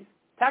policies?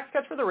 Tax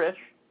cuts for the rich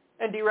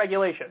and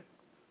deregulation.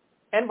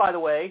 And, by the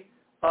way,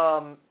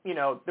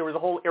 there was a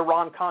whole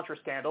Iran-Contra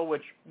scandal,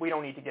 which we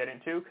don't need to get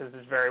into because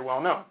it's very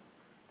well known.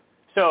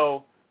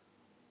 So,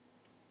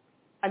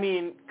 I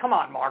mean, come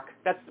on, Mark.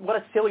 What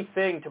a silly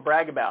thing to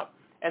brag about.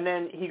 And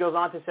then he goes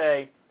on to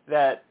say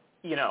that,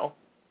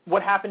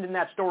 what happened in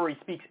that story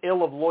speaks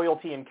ill of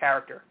loyalty and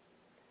character.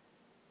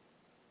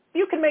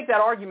 You can make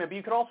that argument, but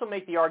you could also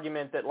make the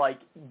argument that, like,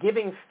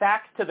 giving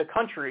facts to the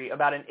country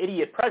about an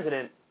idiot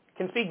president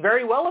can speak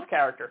very well of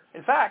character.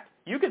 In fact,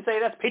 you could say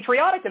that's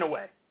patriotic in a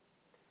way.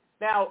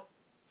 Now,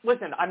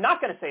 listen, I'm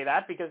not going to say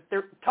that because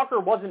Tucker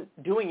wasn't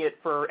doing it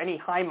for any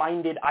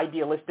high-minded,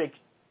 idealistic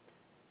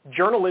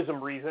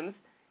journalism reasons.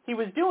 He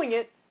was doing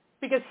it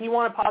because he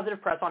wanted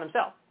positive press on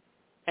himself,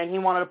 and he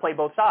wanted to play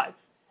both sides,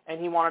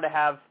 and he wanted to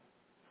have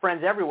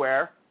friends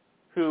everywhere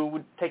who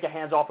would take a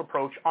hands-off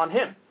approach on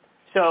him.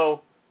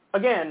 So,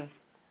 again,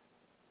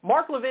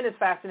 Mark Levin is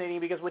fascinating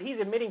because what he's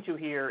admitting to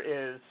here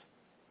is,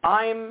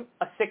 I'm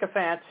a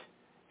sycophant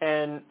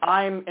and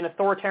I'm an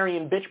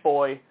authoritarian bitch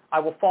boy. I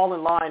will fall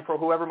in line for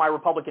whoever my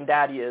Republican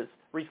daddy is.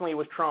 Recently it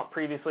was Trump.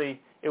 Previously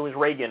it was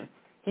Reagan.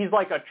 He's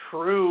like a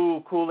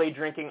true Kool-Aid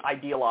drinking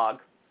ideologue.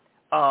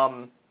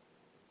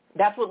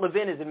 That's what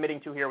Levin is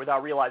admitting to here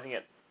without realizing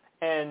it.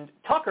 And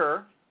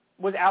Tucker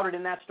was outed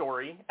in that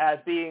story as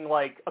being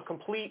like a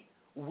complete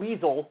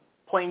weasel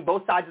playing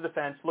both sides of the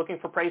fence, looking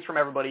for praise from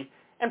everybody,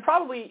 and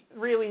probably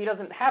really he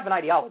doesn't have an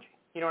ideology.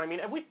 You know what I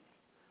mean? And we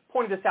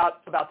pointed this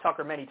out about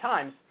Tucker many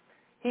times.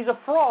 He's a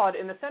fraud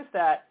in the sense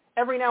that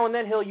every now and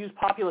then he'll use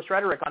populist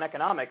rhetoric on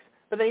economics,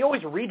 but then he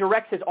always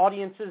redirects his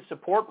audience's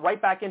support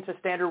right back into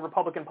standard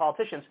Republican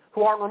politicians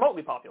who aren't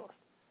remotely populist.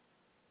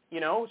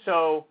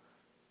 So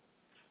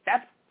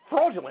that's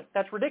fraudulent.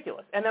 That's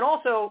ridiculous. And then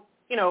also,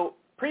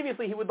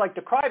 previously he would like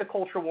decry the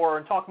culture war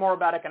and talk more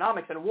about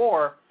economics and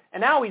war, and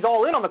now he's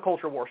all in on the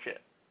culture war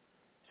shit.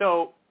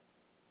 So,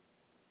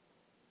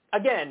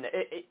 again,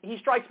 he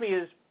strikes me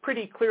as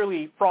pretty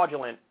clearly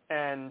fraudulent,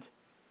 and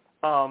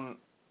I'm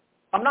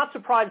not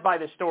surprised by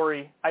this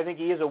story. I think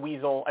he is a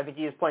weasel. I think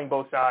he is playing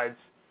both sides.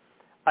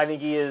 I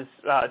think he is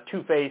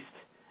two-faced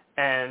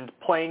and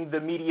playing the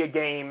media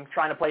game,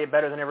 trying to play it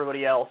better than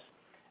everybody else.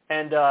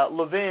 And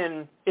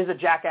Levin is a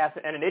jackass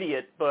and an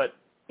idiot, but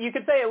you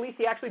could say at least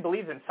he actually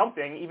believes in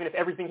something, even if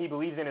everything he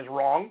believes in is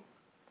wrong.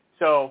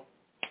 So,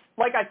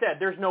 like I said,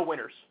 there's no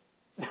winners.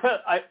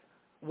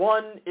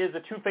 One is a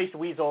two-faced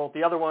weasel.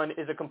 The other one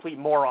is a complete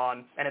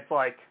moron. And it's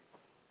like,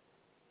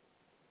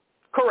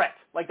 correct.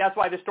 Like, that's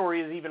why this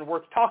story is even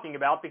worth talking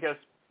about, because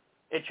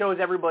it shows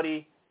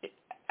everybody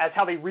as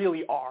how they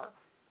really are.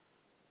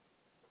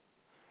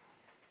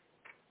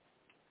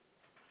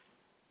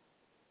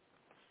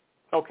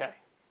 Okay.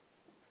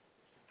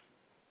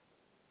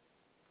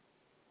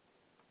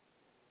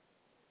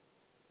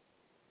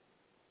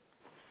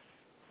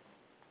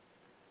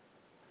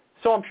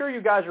 So I'm sure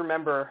you guys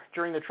remember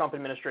during the Trump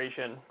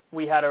administration,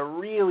 we had a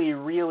really,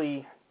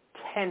 really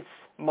tense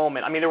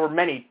moment. I mean, there were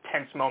many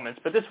tense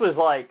moments, but this was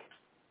like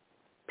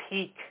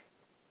peak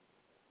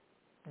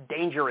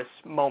dangerous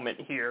moment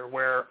here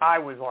where I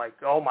was like,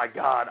 oh my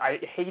God, I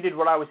hated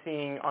what I was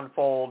seeing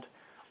unfold.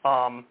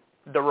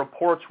 The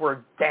reports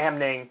were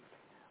damning.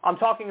 I'm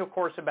talking, of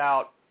course,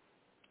 about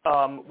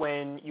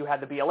when you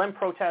had the BLM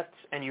protests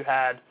and you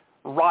had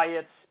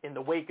riots in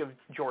the wake of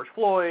George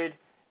Floyd,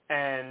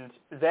 and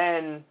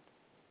then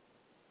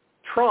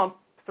Trump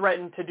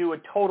threatened to do a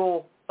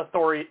total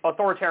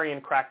authoritarian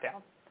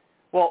crackdown.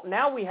 Well,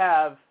 now we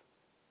have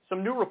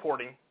some new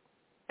reporting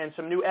and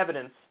some new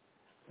evidence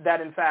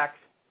that, in fact,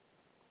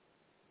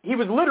 he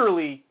was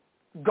literally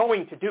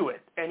going to do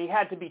it, and he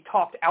had to be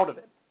talked out of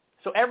it.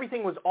 So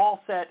everything was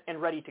all set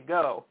and ready to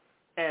go,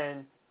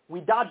 and we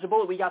dodged a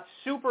bullet. We got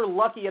super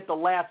lucky at the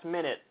last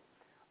minute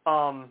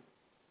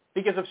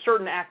because of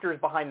certain actors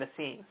behind the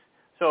scenes.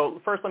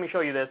 So first, let me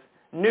show you this.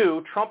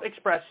 knew Trump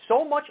expressed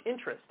so much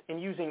interest in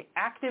using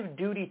active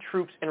duty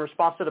troops in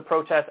response to the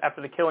protests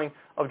after the killing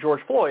of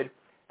George Floyd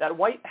that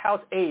White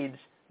House aides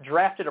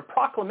drafted a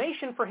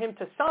proclamation for him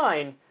to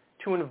sign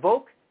to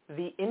invoke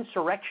the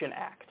Insurrection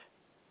Act.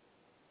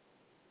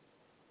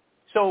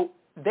 So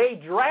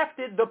they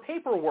drafted the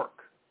paperwork.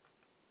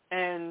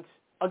 And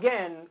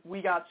again,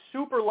 we got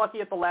super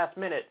lucky at the last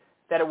minute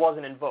that it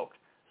wasn't invoked.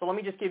 So let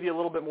me just give you a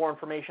little bit more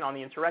information on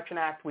the Insurrection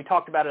Act. We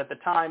talked about it at the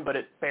time, but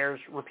it bears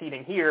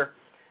repeating here.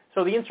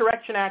 So the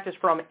Insurrection Act is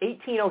from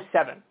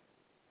 1807.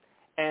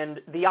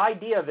 And the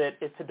idea of it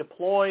is to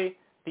deploy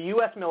the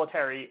U.S.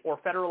 military or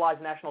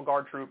federalized National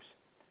Guard troops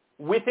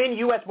within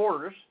U.S.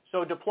 borders,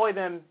 so deploy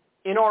them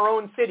in our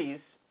own cities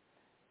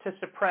to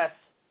suppress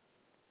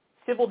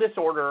civil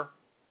disorder,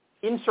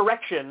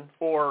 insurrection,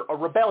 or a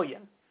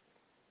rebellion.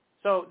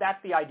 So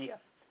that's the idea.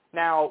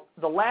 Now,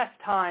 the last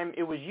time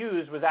it was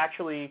used was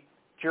actually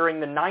during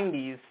the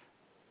 90s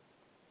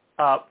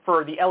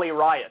for the LA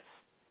riots.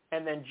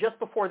 And then just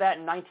before that,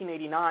 in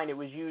 1989, it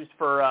was used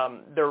for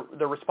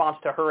the response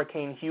to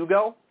Hurricane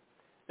Hugo.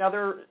 Now,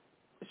 there are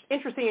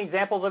interesting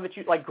examples of it.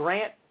 Like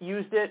Grant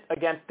used it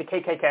against the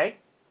KKK.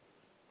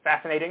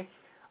 Fascinating.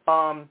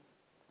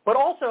 But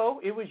also,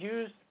 it was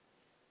used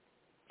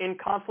in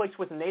conflicts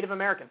with Native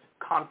Americans.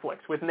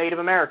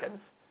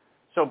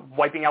 So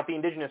wiping out the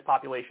indigenous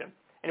population.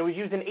 And it was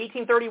used in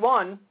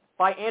 1831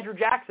 by Andrew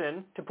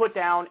Jackson to put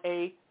down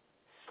a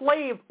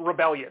slave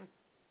rebellion.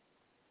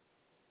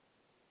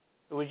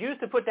 It was used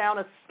to put down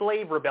a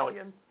slave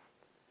rebellion,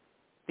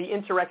 the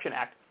Insurrection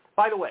Act.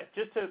 By the way,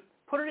 just to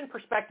put it in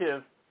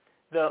perspective,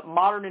 the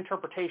modern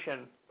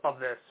interpretation of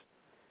this,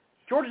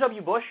 George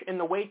W. Bush, in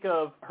the wake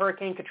of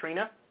Hurricane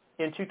Katrina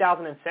in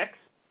 2006,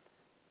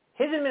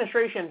 his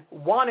administration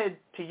wanted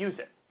to use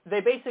it. They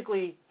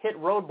basically hit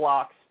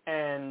roadblocks,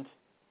 and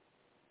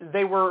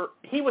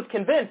he was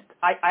convinced,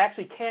 I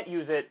actually can't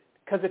use it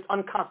because it's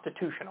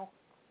unconstitutional.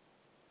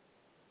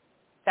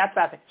 That's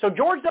fascinating. So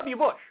George W.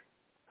 Bush,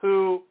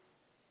 who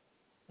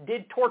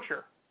did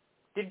torture,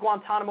 did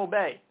Guantanamo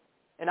Bay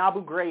and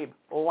Abu Ghraib,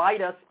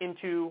 lied us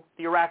into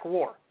the Iraq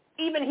War.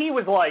 Even he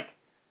was like,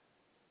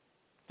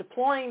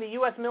 deploying the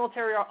U.S.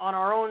 military on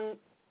our own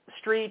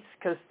streets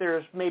because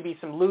there's maybe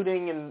some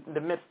looting in the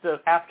midst of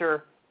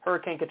after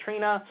Hurricane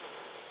Katrina,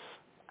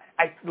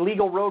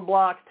 legal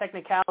roadblocks,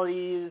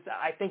 technicalities,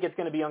 I think it's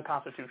going to be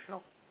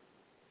unconstitutional.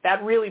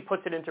 That really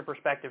puts it into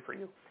perspective for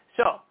you.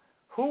 So,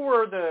 who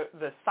were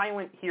the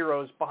silent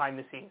heroes behind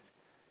the scenes?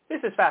 This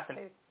is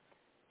fascinating.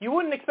 You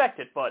wouldn't expect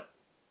it, but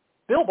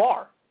Bill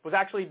Barr was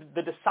actually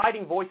the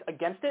deciding voice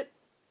against it.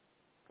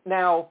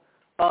 Now,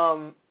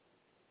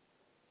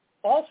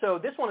 also,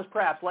 this one is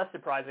perhaps less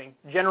surprising.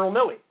 General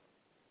Milley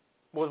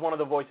was one of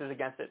the voices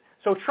against it.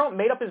 So Trump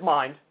made up his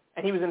mind,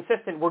 and he was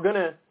insistent, we're going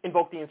to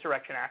invoke the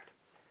Insurrection Act.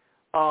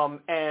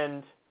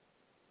 And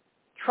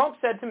Trump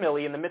said to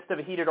Milley in the midst of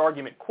a heated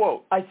argument,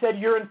 quote, "I said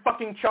you're in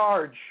fucking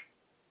charge."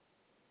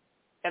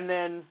 And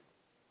then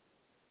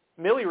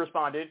Milley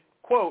responded,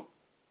 quote,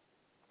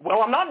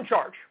 "Well, I'm not in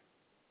charge."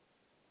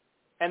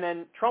 And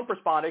then Trump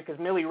responded because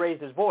Milley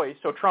raised his voice,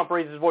 so Trump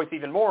raised his voice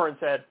even more and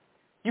said,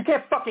 "You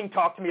can't fucking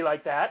talk to me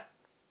like that."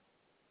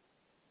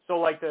 So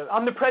like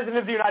I'm the president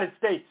of the United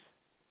States.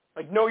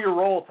 Like know your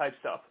role type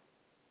stuff.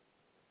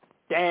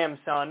 Damn,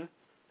 son.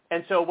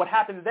 And so what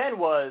happened then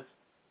was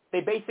they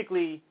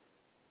basically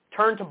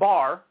turned to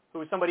Barr, who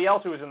was somebody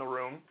else who was in the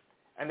room,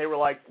 and they were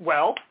like,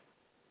 well,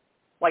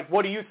 like,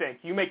 what do you think?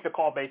 You make the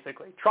call,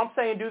 basically. Trump's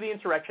saying do the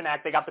Insurrection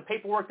Act. They got the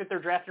paperwork that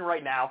they're drafting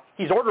right now.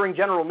 He's ordering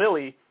General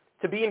Milley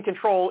to be in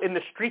control in the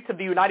streets of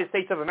the United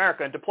States of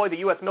America and deploy the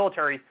U.S.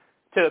 military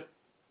to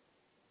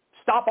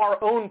stop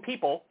our own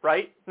people,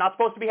 right? Not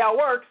supposed to be how it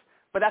works,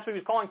 but that's what he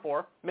was calling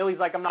for. Milley's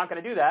like, I'm not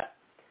going to do that.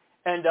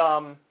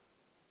 And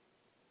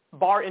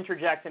Barr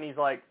interjects, and he's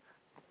like,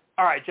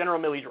 all right, General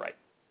Milley's right.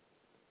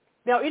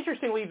 Now,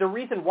 interestingly, the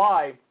reason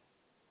why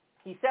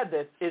he said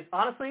this is,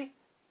 honestly,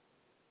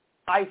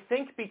 I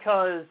think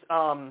because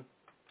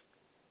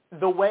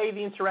the way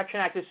the Insurrection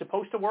Act is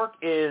supposed to work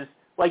is,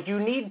 like, you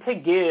need to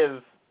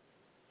give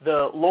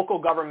the local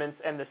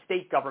governments and the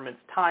state governments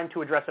time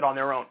to address it on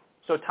their own.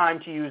 So time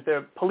to use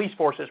their police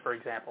forces, for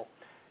example.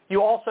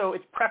 You also,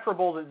 it's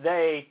preferable that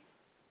they,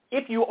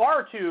 if you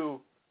are to,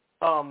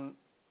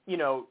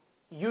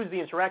 use the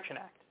Insurrection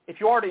Act, if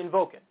you are to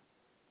invoke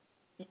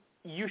it,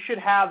 you should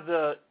have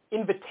the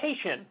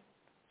invitation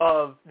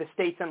of the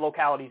states and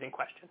localities in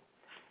question.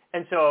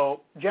 And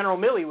so General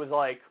Milley was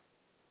like,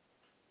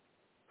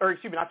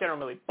 not General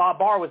Milley, Bob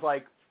Barr was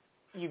like,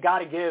 you got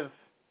to give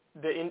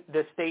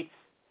the states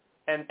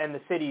and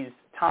the cities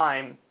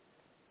time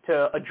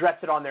to address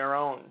it on their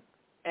own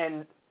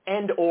and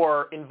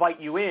or invite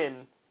you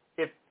in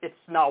if it's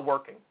not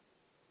working.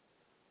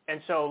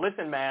 And so,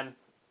 listen, man,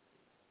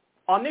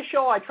 on this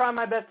show, I try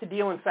my best to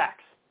deal in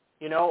facts.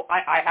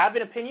 I have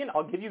an opinion.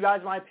 I'll give you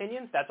guys my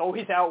opinions. That's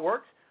always how it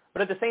works.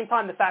 But at the same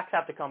time, the facts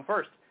have to come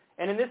first.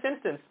 And in this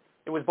instance,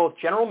 it was both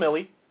General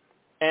Milley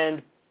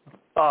and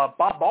Bob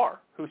Barr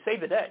who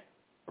saved the day.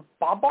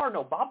 Bob Barr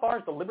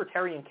is the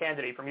libertarian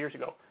candidate from years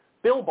ago.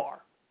 Bill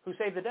Barr who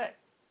saved the day.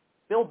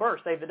 Bill Burr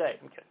saved the day.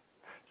 I'm kidding.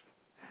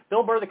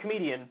 Bill Burr, the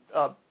comedian,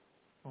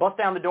 bust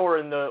down the door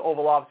in the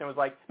Oval Office and was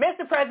like,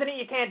 "Mr. President,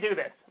 you can't do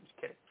this." I'm just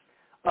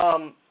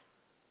kidding.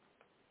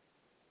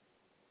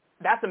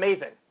 That's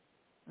amazing.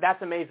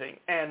 That's amazing.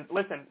 And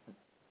listen,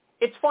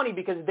 it's funny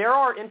because there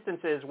are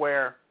instances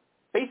where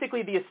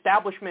basically the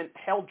establishment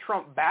held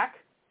Trump back,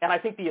 and I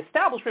think the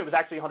establishment was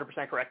actually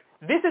 100% correct.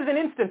 This is an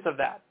instance of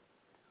that,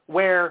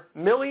 where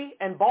Milley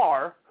and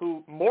Barr,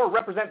 who more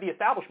represent the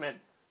establishment,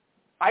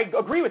 I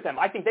agree with them.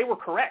 I think they were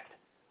correct.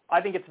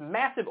 I think it's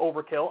massive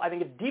overkill. I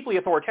think it's deeply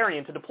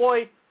authoritarian to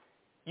deploy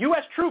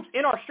U.S. troops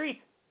in our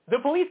streets. The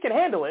police can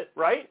handle it,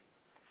 right?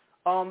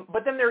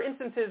 But then there are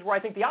instances where I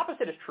think the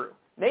opposite is true.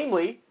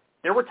 Namely,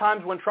 there were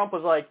times when Trump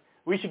was like,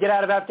 "We should get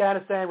out of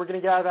Afghanistan. We're going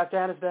to get out of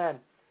Afghanistan."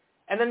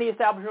 And then the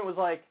establishment was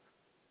like,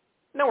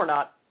 "No, we're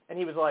not." And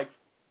he was like,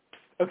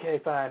 "Okay,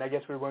 fine. I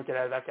guess we won't get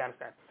out of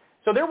Afghanistan."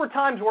 So there were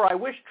times where I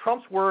wish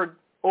Trump's word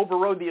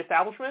overrode the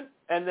establishment,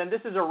 and then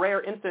this is a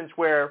rare instance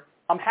where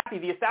I'm happy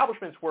the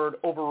establishment's word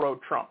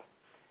overrode Trump.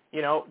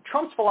 You know,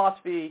 Trump's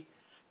philosophy,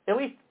 at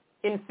least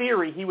in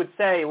theory, he would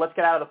say, let's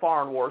get out of the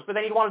foreign wars, but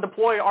then he'd want to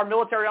deploy our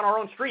military on our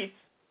own streets.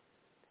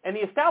 And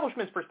the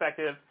establishment's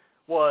perspective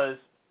was,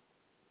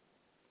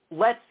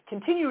 let's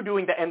continue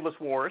doing the endless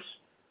wars,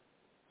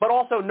 but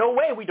also no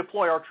way we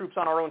deploy our troops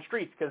on our own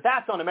streets because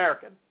that's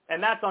un-American,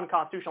 and that's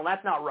unconstitutional, and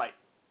that's not right.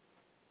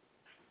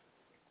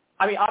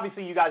 I mean,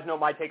 obviously you guys know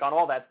my take on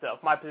all that stuff.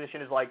 My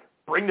position is like,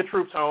 bring the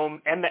troops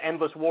home, end the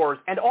endless wars,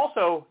 and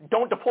also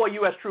don't deploy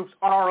U.S. troops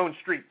on our own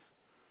streets.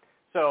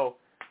 So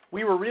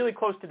we were really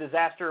close to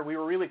disaster. We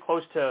were really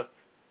close to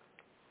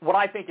what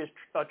I think is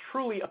a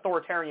truly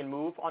authoritarian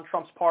move on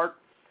Trump's part.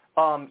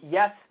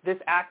 Yes, this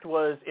act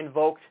was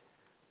invoked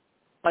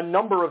a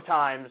number of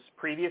times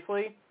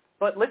previously,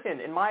 but listen,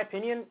 in my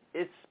opinion,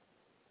 it's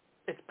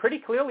pretty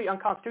clearly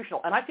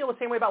unconstitutional. And I feel the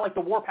same way about like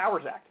the War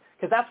Powers Act,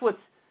 because that's what's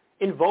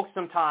invoked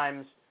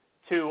sometimes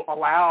to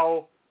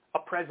allow a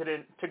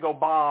president to go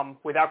bomb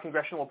without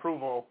congressional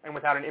approval and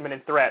without an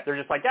imminent threat. They're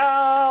just like,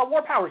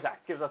 War Powers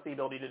Act gives us the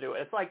ability to do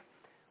it. It's like,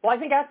 well, I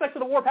think aspects of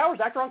the War Powers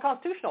Act are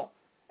unconstitutional.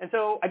 And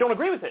so I don't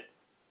agree with it.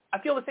 I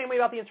feel the same way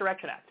about the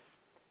Insurrection Act.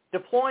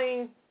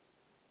 Deploying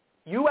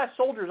U.S.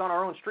 soldiers on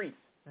our own streets,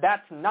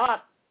 that's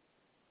not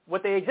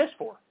what they exist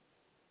for.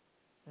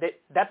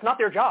 That's not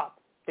their job.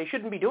 They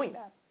shouldn't be doing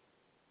that.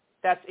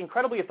 That's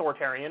incredibly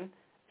authoritarian,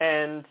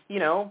 and, you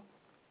know,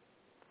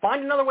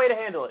 find another way to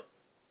handle it.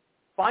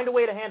 Find a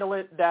way to handle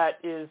it that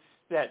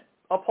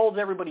upholds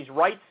everybody's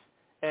rights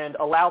and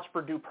allows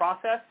for due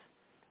process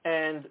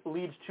and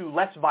leads to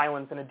less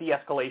violence and a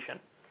de-escalation.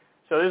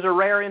 So there's a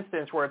rare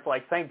instance where it's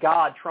like, thank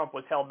God Trump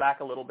was held back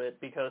a little bit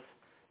because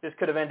this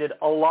could have ended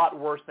a lot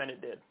worse than it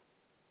did.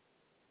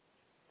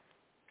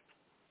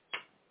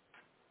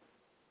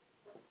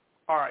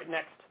 All right,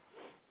 next.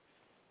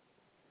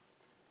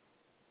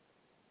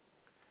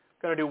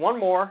 Going to do one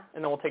more,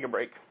 and then we'll take a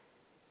break.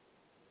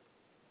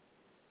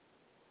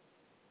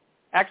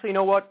 Actually, you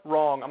know what?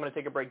 Wrong. I'm going to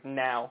take a break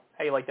now.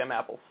 How you like them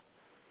apples?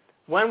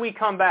 When we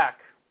come back,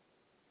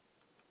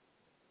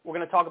 we're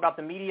going to talk about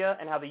the media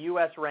and how the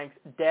U.S. ranks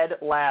dead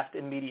last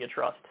in media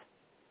trust.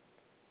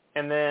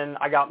 And then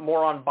I got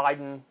more on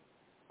Biden.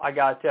 I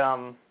got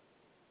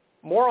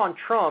more on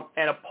Trump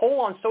and a poll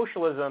on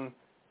socialism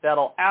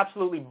that'll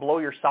absolutely blow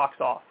your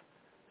socks off.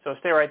 So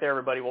stay right there,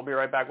 everybody. We'll be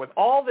right back with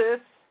all this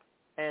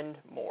and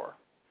more.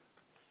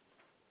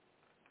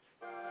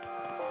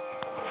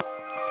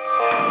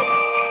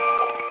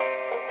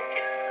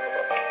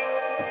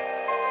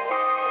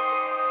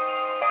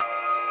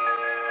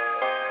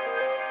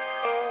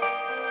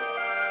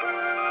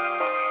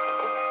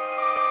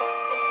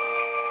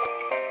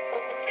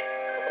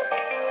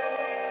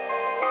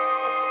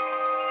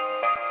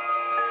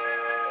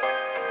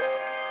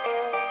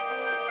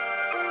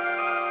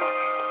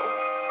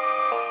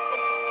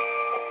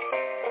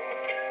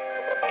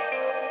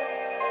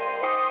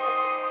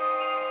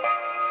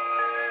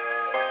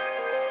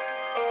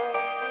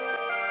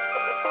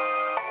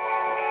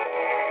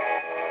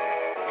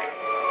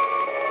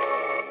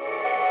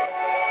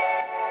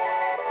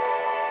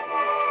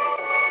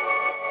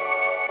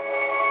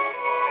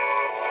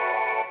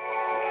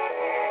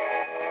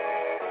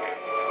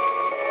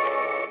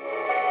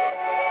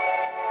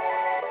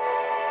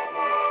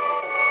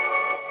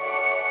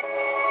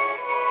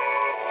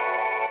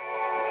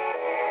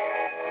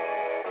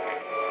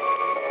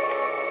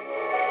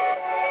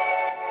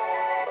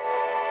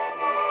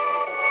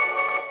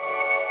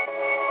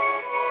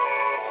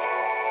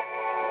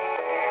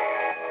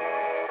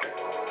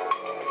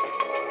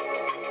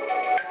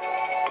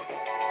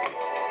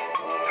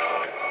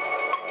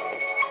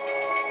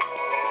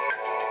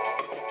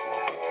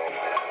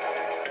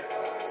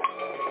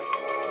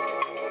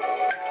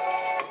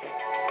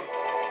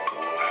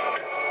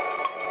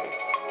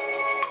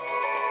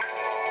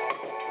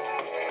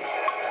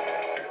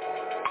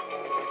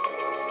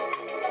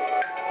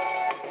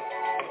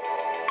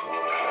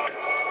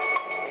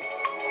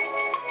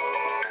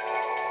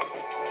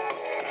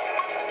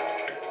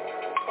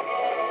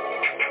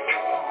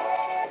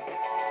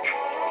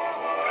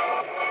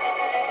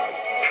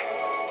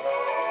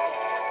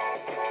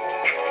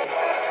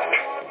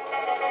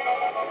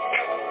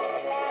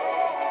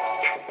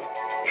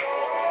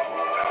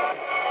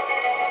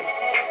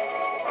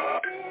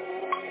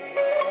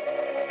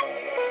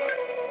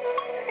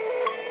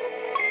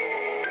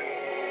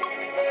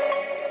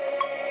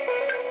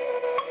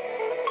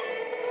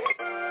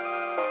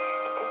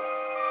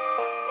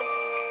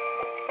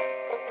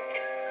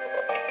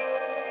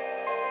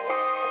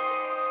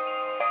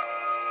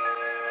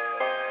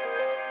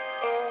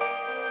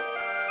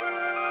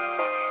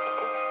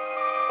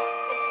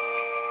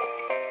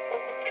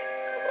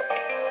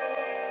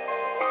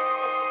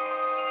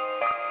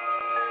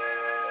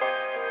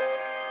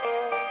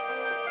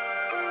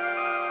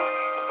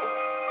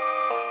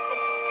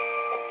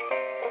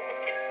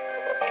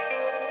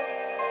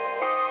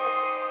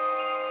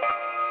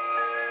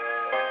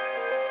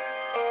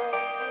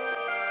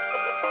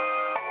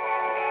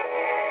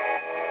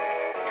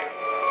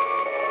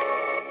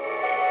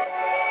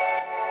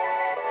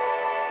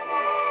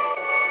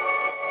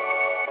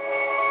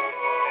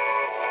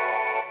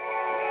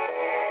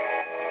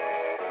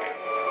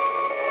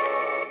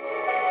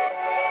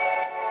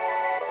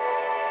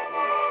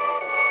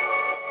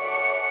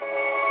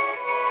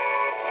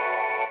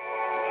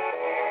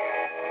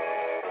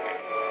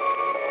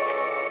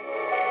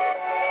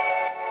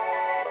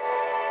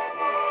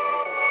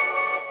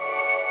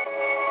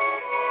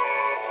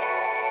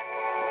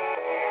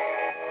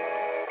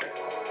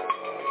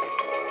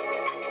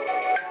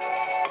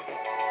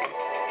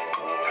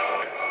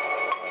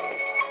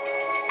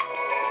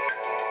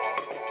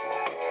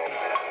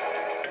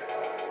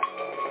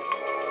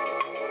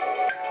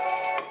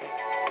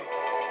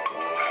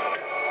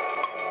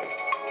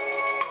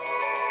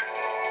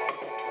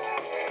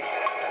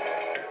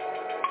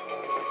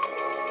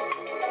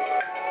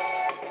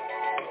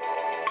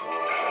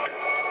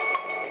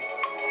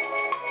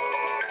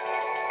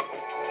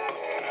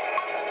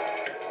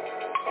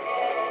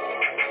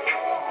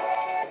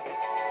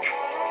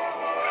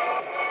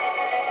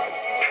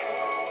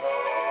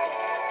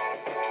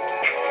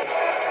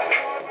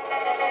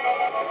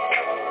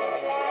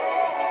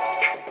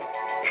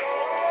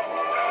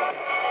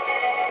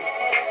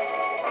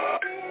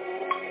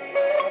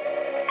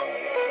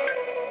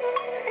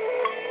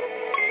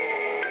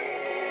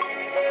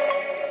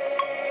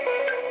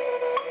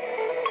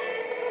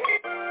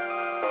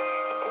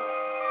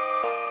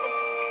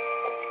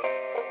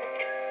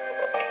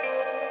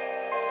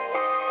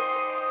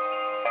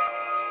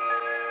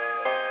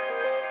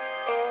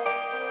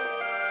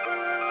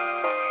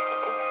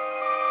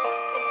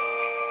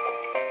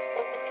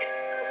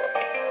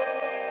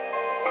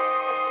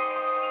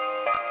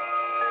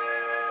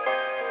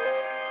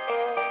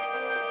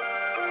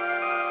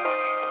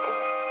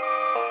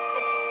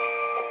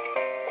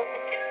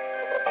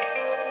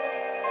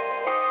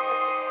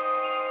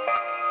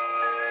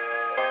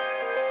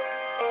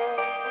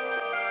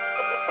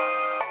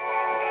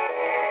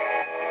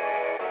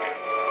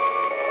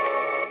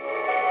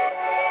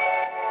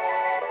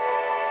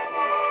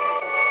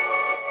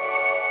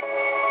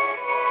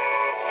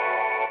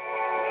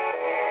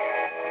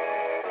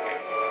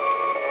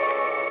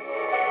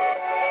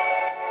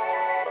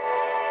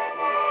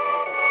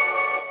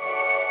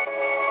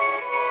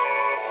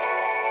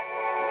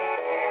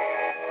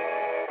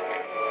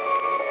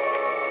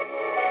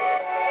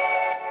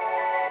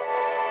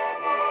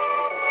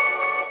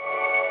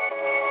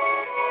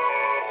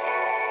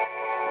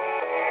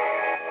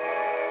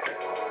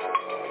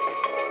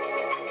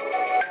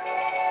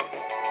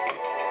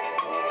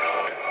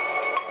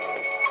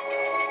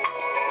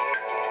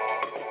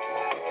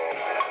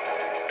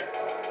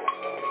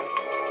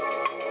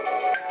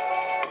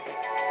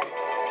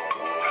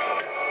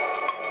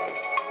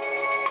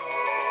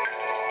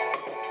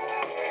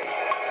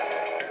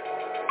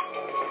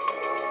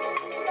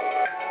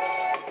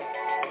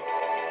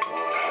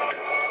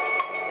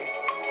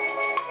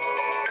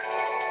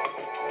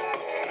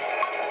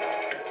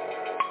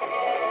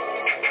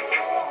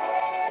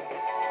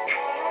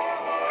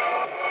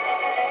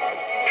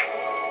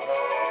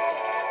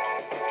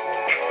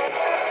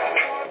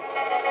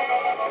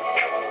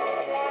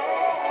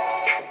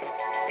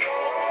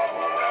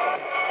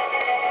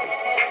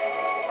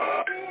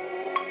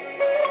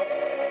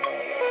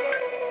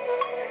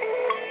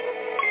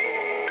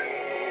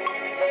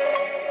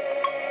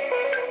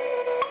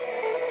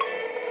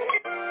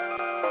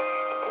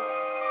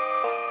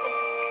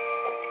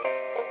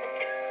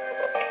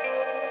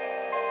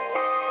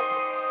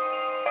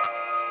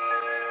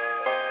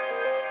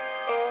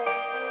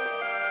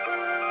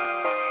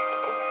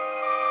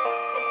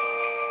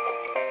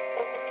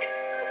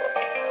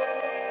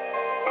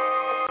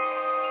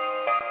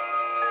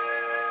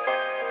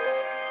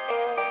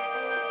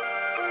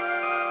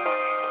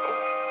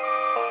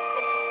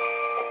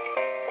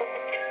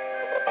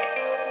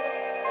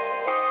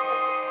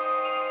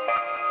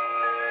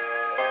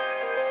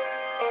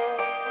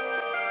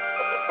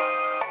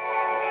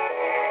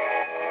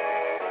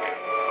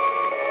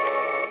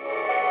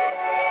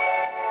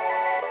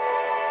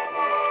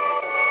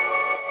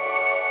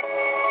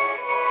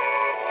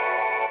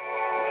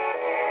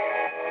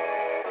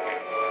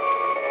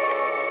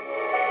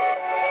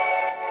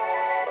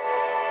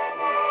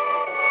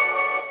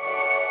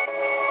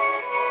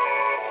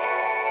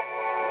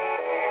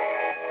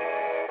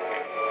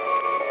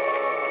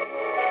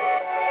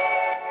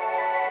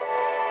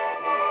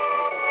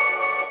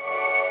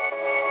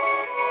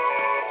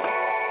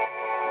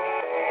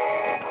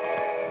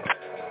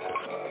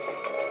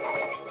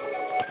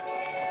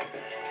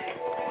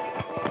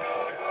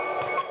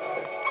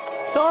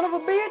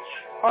 bitch.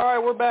 All right,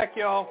 we're back,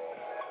 y'all.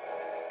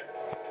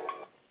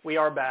 We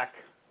are back.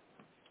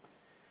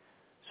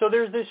 So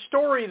there's this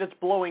story that's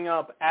blowing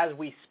up as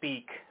we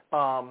speak.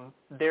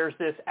 There's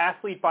this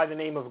athlete by the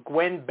name of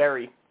Gwen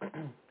Berry,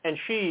 and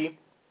she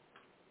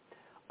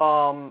is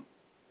going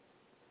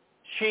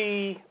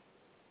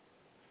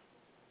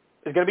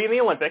to be in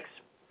the Olympics,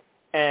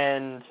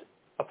 and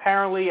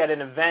apparently at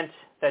an event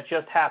that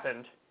just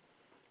happened,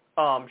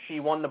 she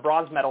won the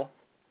bronze medal,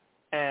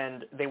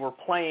 and they were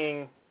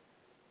playing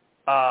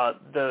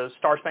the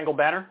Star-Spangled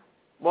Banner,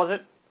 was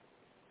it?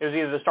 It was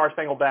either the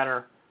Star-Spangled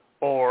Banner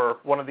or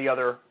one of the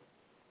other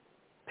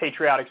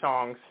patriotic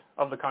songs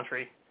of the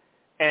country.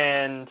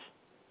 And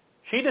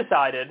she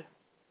decided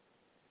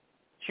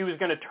she was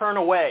going to turn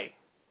away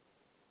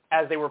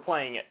as they were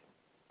playing it.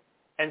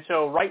 And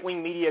so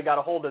right-wing media got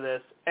a hold of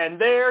this, and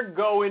they're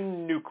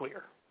going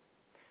nuclear.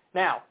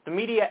 Now, the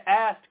media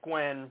asked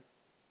Gwen,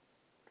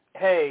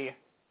 hey,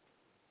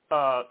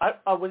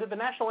 was it the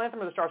national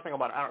anthem or the Star-Spangled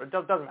Banner? I don't know.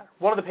 It doesn't matter.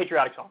 One of the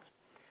patriotic songs.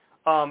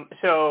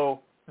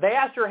 So they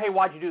asked her, hey,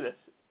 why'd you do this?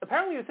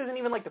 Apparently this isn't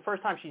even like the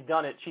first time she's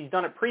done it. She's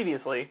done it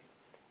previously.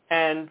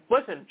 And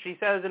listen, she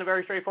says in a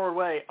very straightforward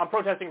way, I'm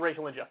protesting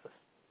racial injustice.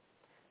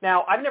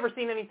 Now, I've never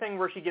seen anything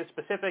where she gives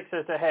specifics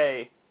as to,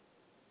 hey,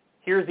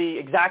 here's the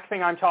exact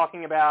thing I'm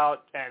talking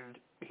about, and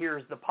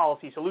here's the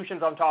policy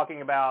solutions I'm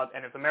talking about,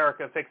 and if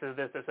America fixes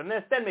this, this, and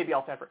this, then maybe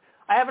I'll stand for it.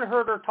 I haven't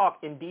heard her talk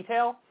in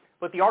detail,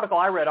 but the article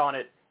I read on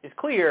it is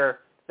clear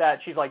that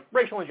she's like,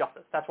 racial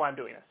injustice, that's why I'm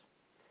doing this.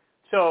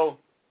 So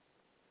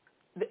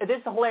this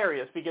is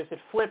hilarious because it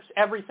flips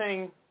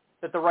everything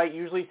that the right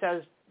usually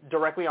says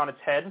directly on its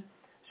head.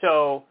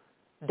 So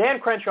Dan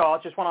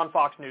Crenshaw just went on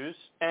Fox News,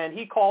 and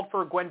he called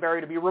for Gwen Berry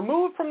to be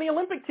removed from the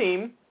Olympic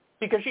team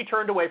because she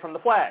turned away from the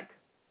flag.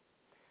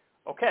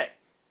 Okay.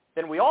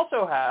 Then we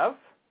also have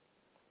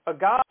a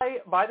guy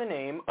by the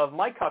name of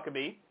Mike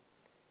Huckabee.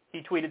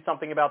 He tweeted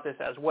something about this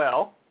as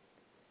well.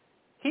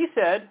 He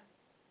said,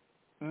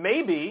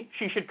 maybe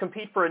she should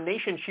compete for a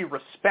nation she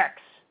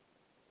respects.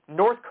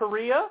 North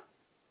Korea?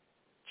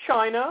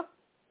 China?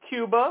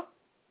 Cuba?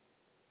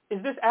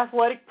 Is this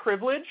athletic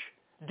privilege?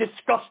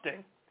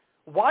 Disgusting.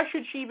 Why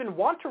should she even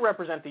want to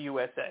represent the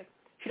USA?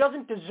 She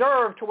doesn't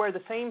deserve to wear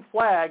the same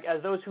flag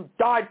as those who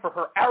died for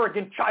her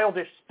arrogant,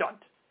 childish stunt.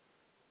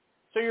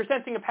 So you're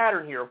sensing a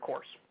pattern here, of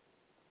course.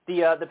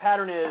 The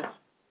pattern is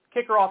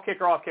kick her off, kick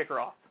her off, kick her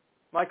off.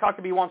 Mike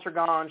Huckabee wants her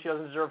gone. She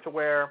doesn't deserve to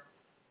wear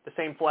the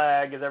same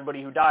flag as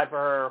everybody who died for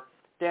her.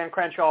 Dan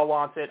Crenshaw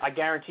wants it. I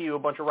guarantee you a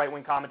bunch of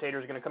right-wing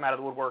commentators are going to come out of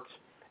the woodworks,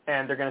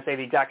 and they're going to say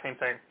the exact same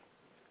thing.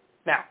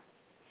 Now,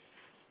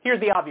 here's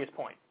the obvious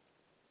point.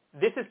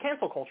 This is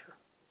cancel culture.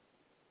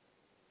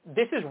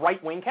 This is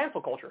right-wing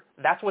cancel culture.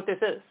 That's what this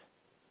is.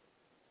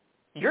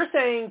 You're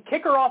saying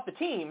kick her off the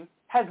team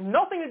has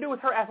nothing to do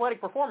with her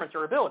athletic performance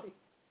or ability.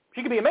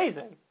 She could be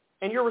amazing.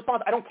 And your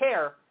response, I don't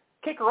care,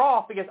 kick her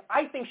off because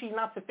I think she's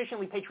not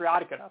sufficiently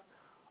patriotic enough.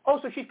 Oh,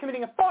 so she's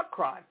committing a thought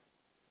crime.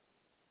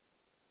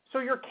 So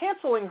you're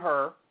canceling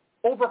her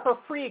over her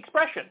free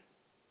expression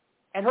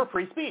and her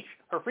free speech.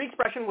 Her free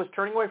expression was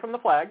turning away from the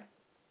flag,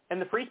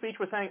 and the free speech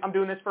was saying, I'm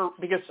doing this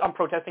because I'm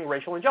protesting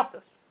racial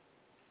injustice.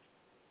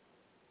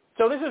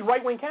 So this is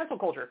right-wing cancel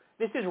culture.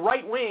 This is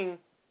right-wing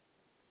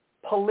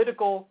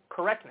political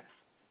correctness.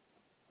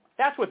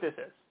 That's what this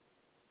is.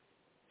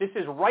 This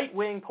is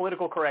right-wing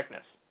political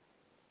correctness.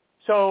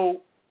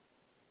 So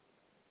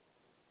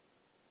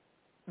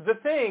the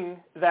thing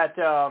that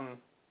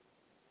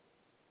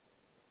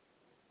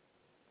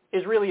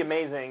is really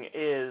amazing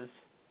is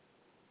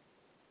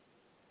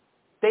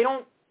they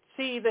don't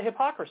see the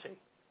hypocrisy.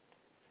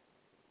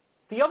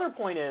 The other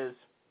point is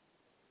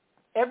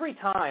every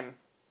time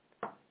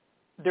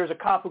there's a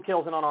cop who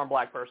kills an unarmed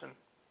black person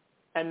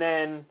and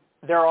then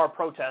there are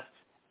protests,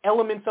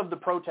 elements of the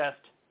protest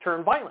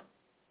turn violent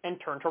and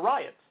turn to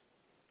riots.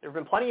 There have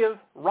been plenty of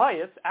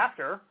riots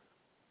after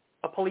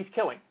a police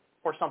killing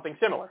or something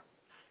similar.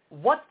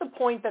 What's the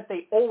point that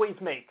they always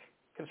make,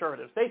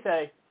 conservatives? They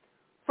say,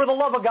 for the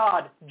love of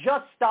God,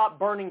 just stop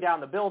burning down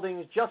the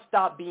buildings, just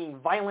stop being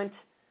violent.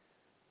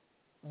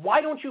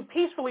 Why don't you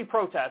peacefully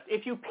protest?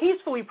 If you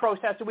peacefully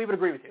protested, we would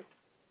agree with you.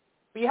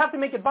 But you have to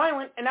make it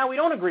violent, and now we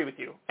don't agree with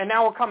you, and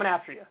now we're coming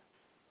after you.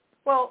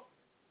 Well,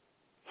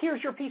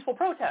 here's your peaceful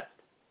protest,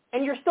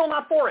 and you're still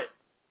not for it.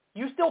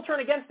 You still turn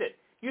against it.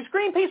 You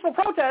scream peaceful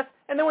protest,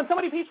 and then when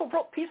somebody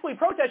peacefully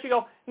protests, you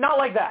go, not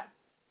like that.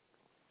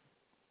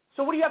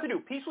 So what do you have to do?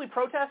 Peacefully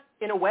protest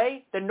in a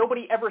way that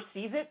nobody ever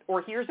sees it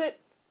or hears it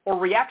or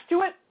reacts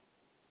to it?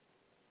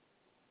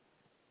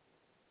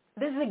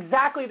 This is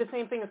exactly the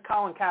same thing as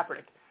Colin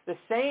Kaepernick. The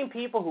same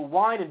people who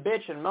whine and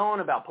bitch and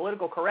moan about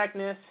political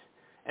correctness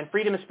and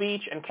freedom of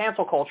speech and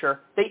cancel culture,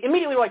 they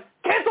immediately were like,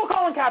 cancel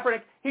Colin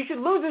Kaepernick. He should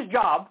lose his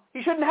job.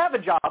 He shouldn't have a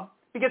job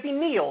because he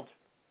kneeled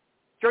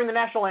during the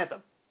national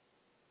anthem.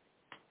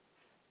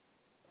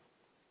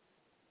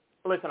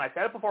 Listen, I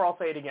said it before, I'll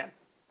say it again.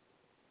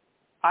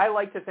 I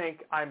like to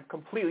think I'm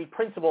completely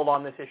principled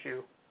on this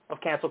issue of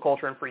cancel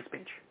culture and free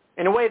speech.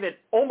 in a way that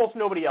almost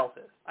nobody else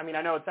is. I mean,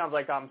 I know it sounds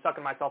like I'm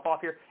sucking myself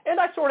off here, and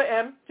I sort of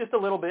am, just a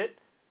little bit.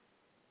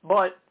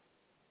 But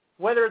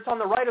whether it's on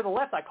the right or the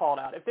left, I call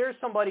it out. If there's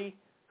somebody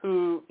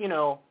who,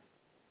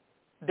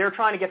 they're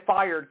trying to get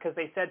fired because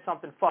they said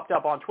something fucked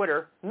up on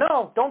Twitter,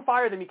 no, don't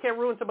fire them. You can't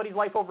ruin somebody's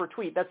life over a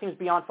tweet. That seems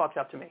beyond fucked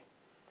up to me.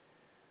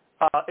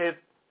 If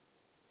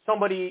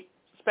somebody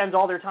spends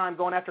all their time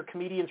going after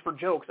comedians for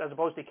jokes as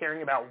opposed to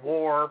caring about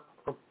war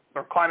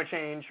or climate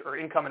change or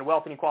income and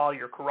wealth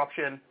inequality or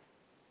corruption,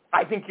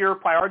 I think your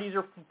priorities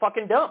are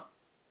fucking dumb.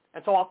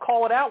 And so I'll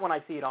call it out when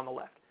I see it on the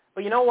left.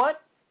 But you know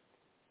what?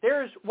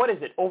 There's,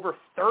 over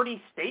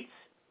 30 states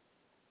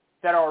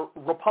that are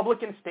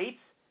Republican states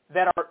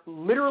that are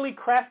literally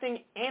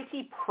crafting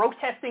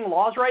anti-protesting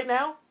laws right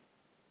now.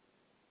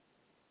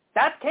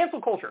 That's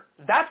cancel culture.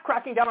 That's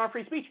cracking down on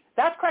free speech.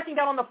 That's cracking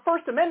down on the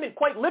First Amendment,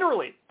 quite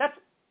literally. That's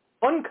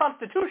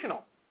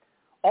unconstitutional.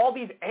 All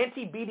these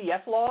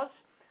anti-BDS laws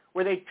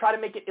where they try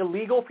to make it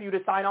illegal for you to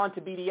sign on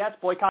to BDS,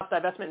 boycotts,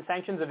 divestment, and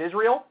sanctions of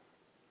Israel,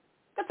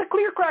 that's a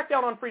clear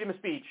crackdown on freedom of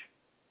speech.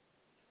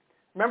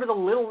 Remember the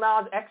Lil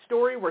Nas X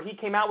story where he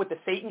came out with the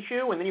Satan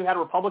shoe and then you had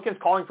Republicans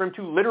calling for him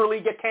to literally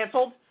get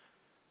canceled?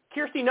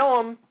 Kirsty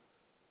Noem,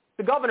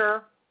 the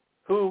governor,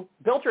 who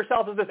built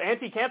herself as this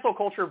anti-cancel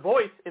culture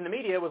voice in the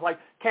media, was like,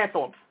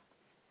 cancel him.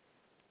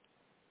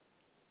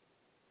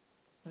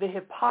 The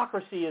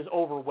hypocrisy is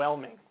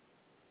overwhelming.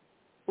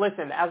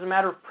 Listen, as a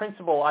matter of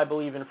principle, I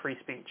believe in free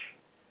speech.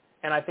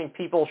 And I think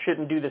people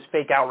shouldn't do this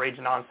fake outrage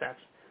nonsense.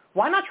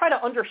 Why not try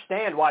to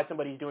understand why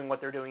somebody's doing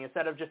what they're doing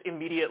instead of just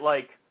immediate,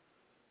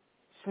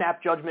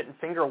 snap judgment and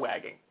finger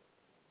wagging?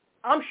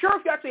 I'm sure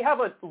if you actually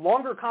have a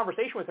longer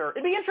conversation with her,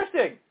 it'd be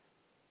interesting.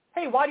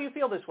 Hey, why do you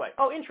feel this way?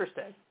 Oh,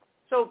 interesting.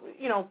 So,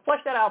 flesh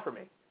that out for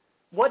me.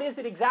 What is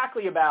it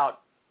exactly about,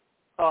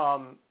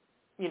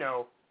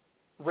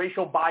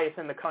 racial bias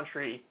in the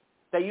country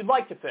that you'd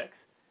like to fix?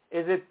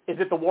 Is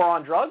it the war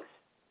on drugs?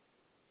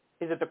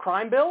 Is it the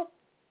crime bill?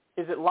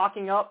 Is it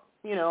locking up,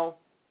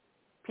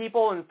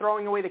 people and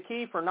throwing away the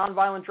key for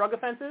nonviolent drug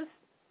offenses?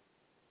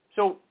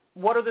 So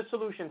what are the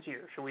solutions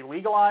here? Should we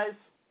legalize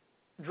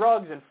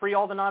drugs and free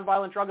all the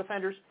nonviolent drug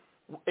offenders?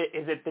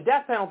 Is it the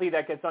death penalty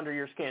that gets under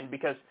your skin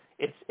because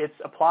it's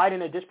applied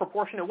in a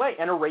disproportionate way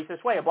and a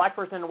racist way? A black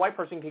person and a white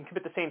person can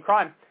commit the same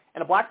crime,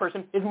 and a black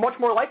person is much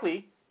more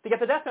likely to get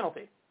the death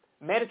penalty.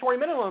 Mandatory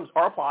minimums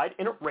are applied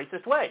in a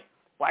racist way.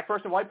 Black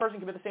person, white person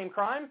commit the same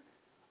crime.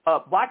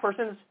 Black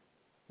person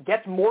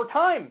gets more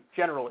time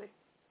generally.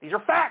 These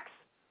are facts.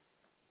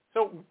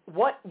 So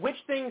which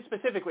thing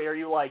specifically are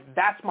you like,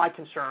 that's my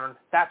concern,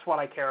 that's what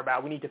I care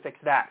about, we need to fix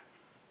that?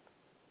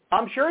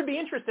 I'm sure it'd be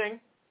interesting.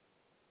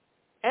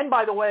 And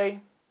by the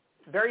way,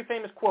 very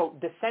famous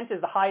quote, dissent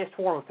is the highest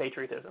form of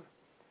patriotism.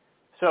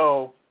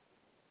 So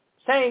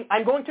saying,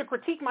 I'm going to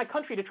critique my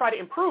country to try to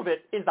improve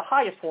it is the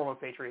highest form of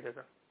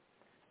patriotism.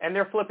 And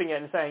they're flipping it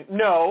and saying,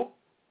 no,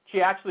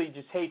 she actually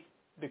just hates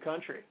the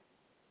country.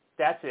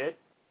 That's it.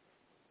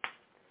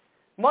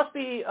 Must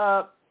be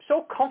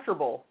so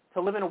comfortable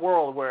to live in a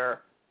world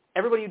where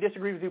everybody who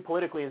disagrees with you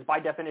politically is by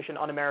definition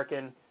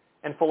un-American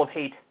and full of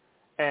hate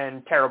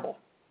and terrible.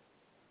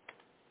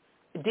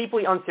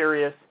 Deeply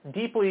unserious,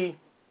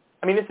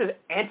 this is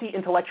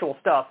anti-intellectual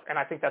stuff, and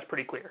I think that's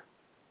pretty clear.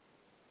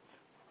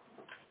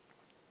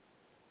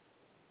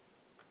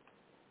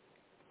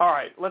 All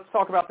right, let's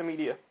talk about the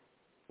media.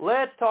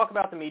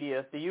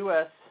 The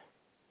U.S.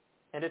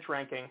 and its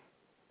ranking.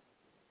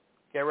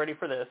 Get ready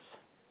for this.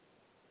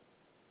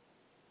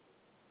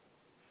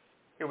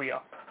 Here we go.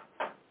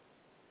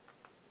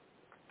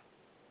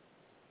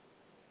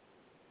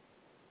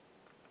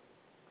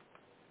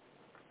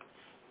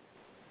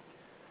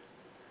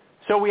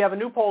 So we have a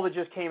new poll that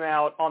just came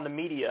out on the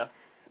media,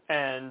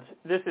 and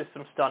this is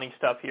some stunning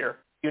stuff here.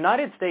 The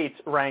United States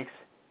ranks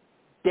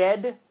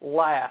dead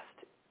last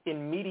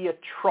in media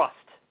trust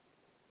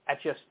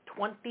at just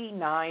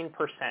 29%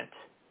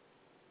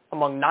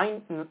 among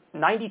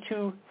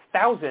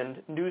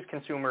 92,000 news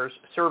consumers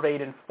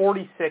surveyed in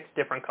 46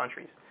 different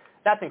countries.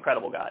 That's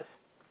incredible, guys.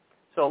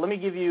 So let me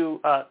give you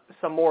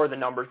some more of the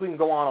numbers. We can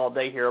go on all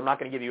day here. I'm not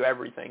going to give you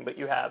everything, but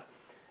you have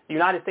the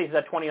United States is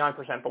at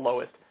 29%, the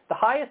lowest. The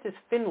highest is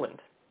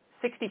Finland,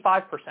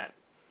 65%.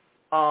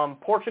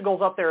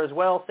 Portugal's up there as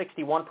well,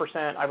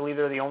 61%. I believe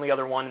they're the only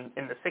other one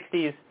in the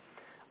 60s.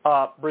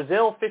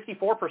 Brazil,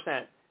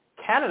 54%.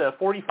 Canada,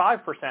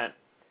 45%.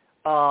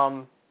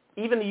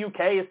 Even the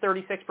UK is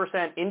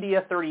 36%.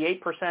 India,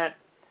 38%.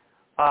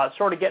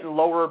 Sort of getting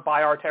lower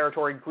by our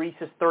territory. Greece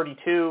is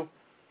 32%.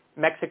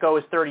 Mexico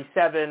is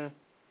 37%.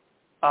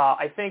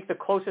 I think the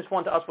closest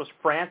one to us was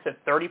France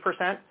at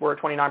 30%. We're at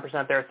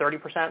 29%. They're at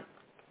 30%.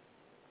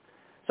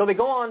 So they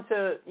go on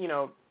to,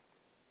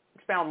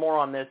 expound more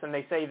on this, and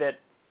they say that,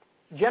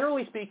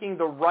 generally speaking,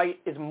 the right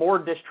is more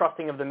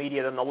distrusting of the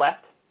media than the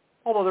left,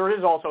 although there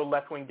is also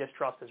left-wing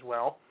distrust as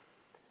well.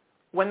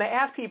 When they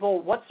ask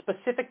people what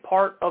specific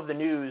part of the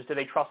news do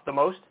they trust the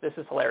most, this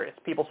is hilarious.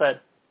 People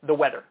said, the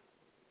weather.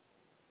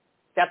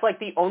 That's like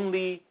the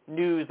only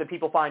news that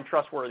people find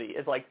trustworthy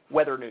is like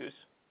weather news,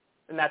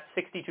 and that's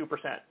 62%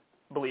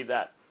 believe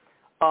that.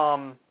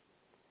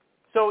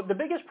 So the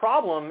biggest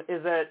problem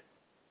is that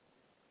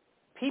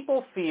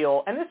people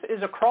feel, and this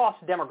is across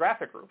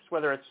demographic groups,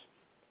 whether it's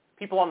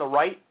people on the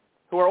right,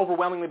 who are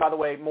overwhelmingly, by the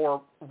way,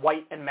 more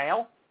white and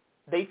male,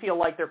 they feel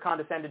like they're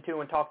condescended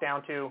to and talked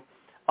down to.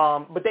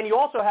 But then you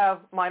also have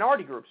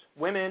minority groups,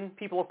 women,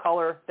 people of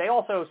color. They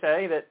also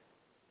say that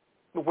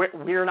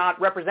we're not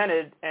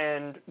represented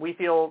and we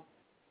feel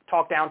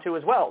talked down to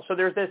as well. So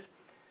there's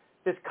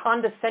this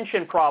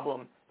condescension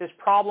problem, this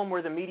problem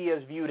where the media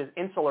is viewed as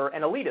insular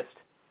and elitist.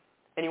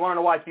 And you want to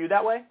know why it's viewed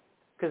that way?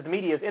 Because the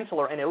media is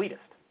insular and elitist.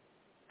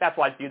 That's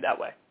why it's viewed that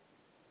way.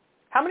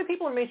 How many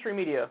people in mainstream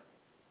media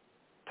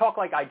talk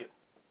like I do?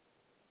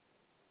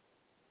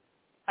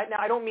 Now,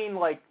 I don't mean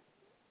like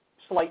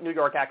slight New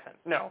York accent.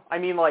 No. I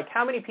mean like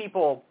how many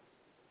people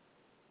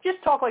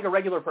just talk like a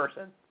regular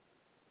person?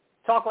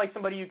 Talk like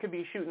somebody you could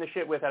be shooting the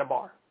shit with at a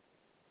bar.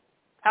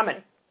 How many?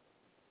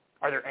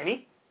 Are there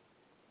any?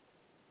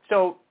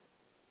 So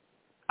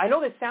I know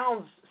this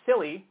sounds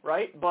silly,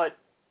 right? But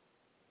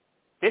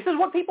this is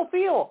what people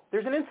feel.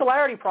 There's an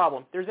insularity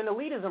problem. There's an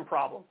elitism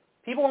problem.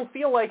 People don't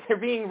feel like they're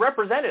being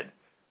represented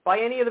by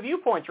any of the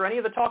viewpoints or any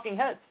of the talking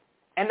heads.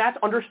 And that's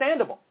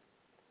understandable.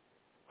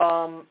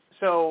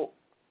 So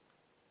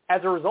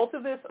as a result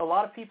of this, a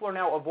lot of people are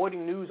now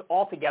avoiding news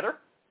altogether.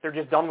 They're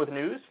just done with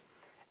news.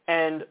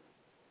 And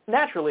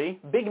naturally,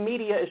 big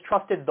media is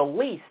trusted the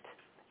least,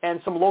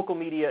 and some local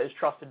media is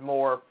trusted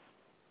more,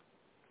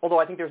 although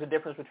I think there's a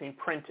difference between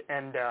print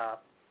and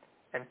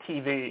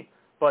TV.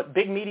 But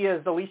big media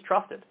is the least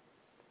trusted.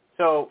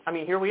 So, I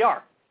mean, here we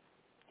are.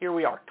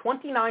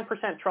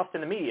 29% trust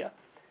in the media.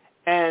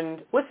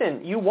 And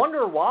listen, you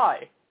wonder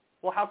why.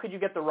 Well, how could you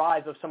get the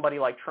rise of somebody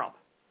like Trump?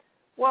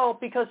 Well,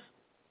 because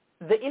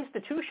the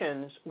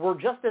institutions were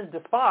just as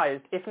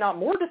despised, if not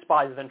more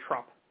despised than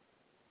Trump.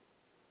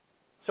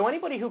 So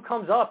anybody who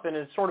comes up and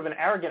is sort of an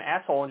arrogant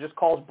asshole and just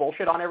calls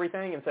bullshit on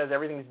everything and says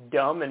everything's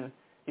dumb and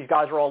these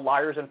guys are all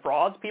liars and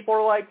frauds, people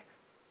are like,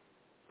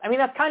 I mean,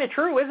 that's kind of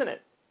true, isn't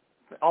it?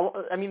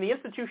 I mean, the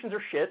institutions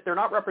are shit. They're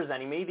not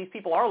representing me. These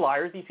people are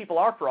liars. These people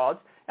are frauds.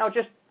 Now, it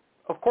just,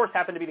 of course,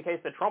 happened to be the case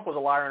that Trump was a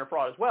liar and a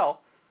fraud as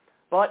well,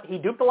 but he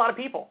duped a lot of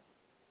people.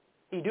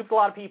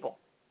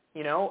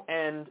 You know,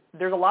 and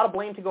there's a lot of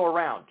blame to go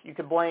around. You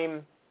could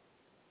blame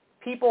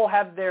people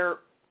have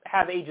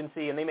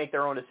agency and they make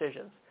their own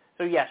decisions.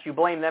 So yes, you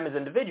blame them as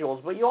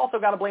individuals, but you also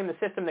got to blame the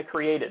system that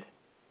created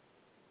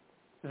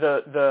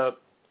the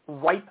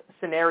ripe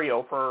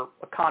scenario for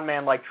a con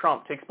man like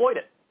Trump to exploit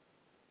it.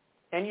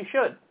 And you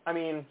should. I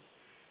mean,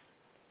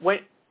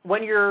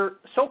 when your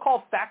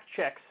so-called fact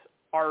checks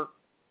are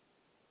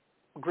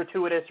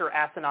gratuitous or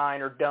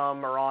asinine or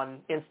dumb or on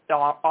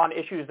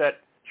issues that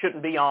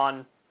shouldn't be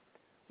on,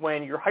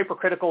 when you're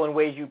hypercritical in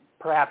ways you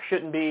perhaps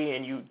shouldn't be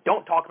and you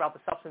don't talk about the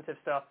substantive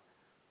stuff,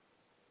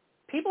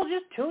 people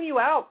just tune you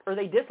out or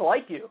they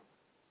dislike you.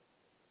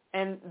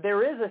 And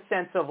there is a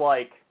sense of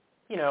like,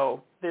 you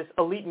know, this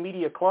elite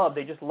media club,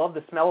 they just love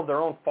the smell of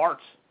their own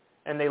farts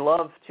and they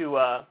love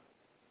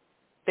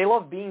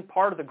being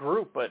part of the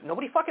group, but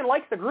nobody fucking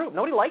likes the group.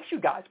 Nobody likes you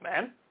guys,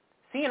 man.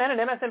 CNN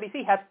and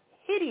MSNBC have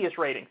hideous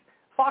ratings.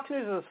 Fox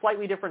News is a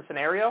slightly different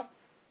scenario.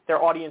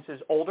 Their audience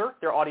is older.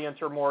 Their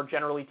audience are more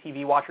generally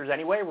TV watchers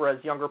anyway,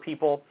 whereas younger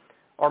people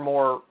are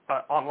more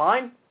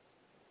online.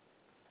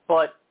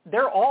 But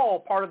they're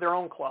all part of their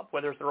own club,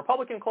 whether it's the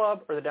Republican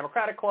club or the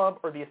Democratic club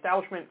or the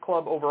establishment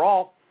club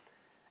overall.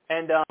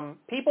 And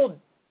people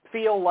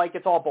feel like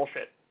it's all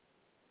bullshit.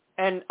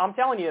 And I'm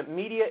telling you,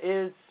 media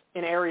is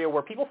an area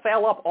where people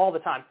fail up all the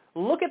time.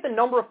 Look at the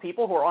number of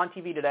people who are on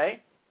TV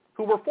today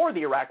who were for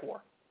the Iraq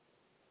War.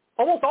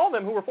 Almost all of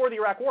them who were for the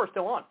Iraq War are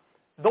still on.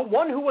 The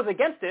one who was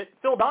against it,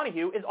 Phil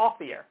Donahue, is off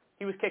the air.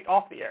 He was kicked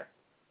off the air.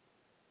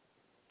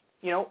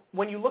 You know,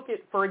 when you look at,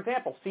 for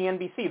example,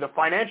 CNBC, the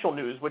financial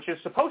news, which is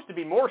supposed to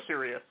be more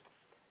serious,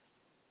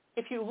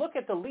 if you look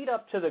at the lead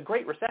up to the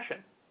Great Recession,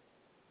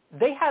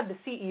 they had the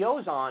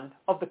CEOs on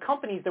of the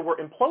companies that were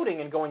imploding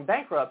and going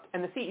bankrupt,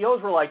 and the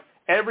CEOs were like,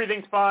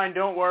 everything's fine,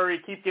 don't worry,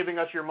 keep giving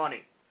us your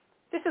money.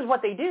 This is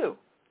what they do.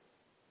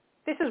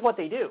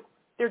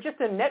 They're just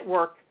a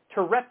network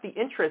to rep the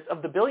interests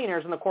of the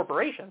billionaires and the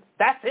corporations.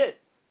 That's it.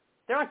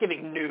 They're not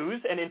giving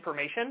news and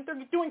information.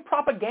 They're doing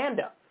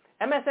propaganda.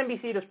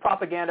 MSNBC does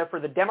propaganda for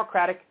the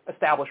Democratic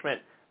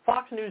establishment.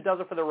 Fox News does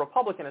it for the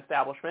Republican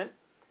establishment.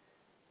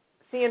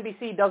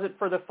 CNBC does it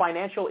for the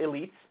financial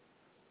elites.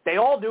 They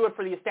all do it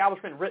for the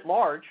establishment writ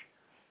large.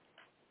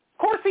 Of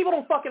course people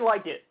don't fucking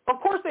like it.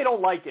 Of course they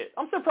don't like it.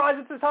 I'm surprised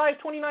it's as high as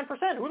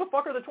 29%. Who the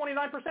fuck are the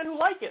 29% who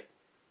like it?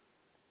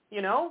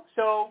 You know?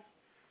 So,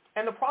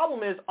 and the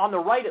problem is, on the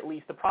right at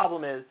least, the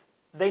problem is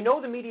they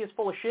know the media is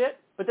full of shit,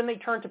 but then they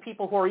turn to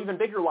people who are even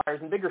bigger liars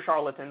and bigger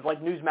charlatans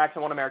like Newsmax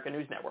and One America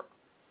News Network.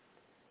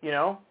 You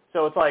know?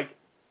 So it's like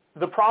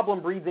the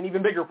problem breeds an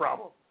even bigger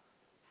problem.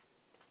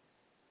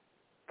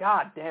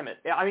 God damn it.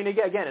 I mean,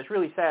 again, it's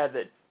really sad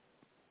that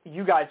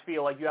you guys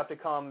feel like you have to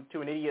come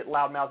to an idiot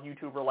loudmouth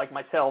YouTuber like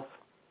myself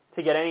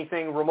to get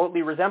anything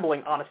remotely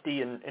resembling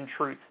honesty and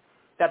truth.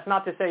 That's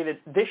not to say that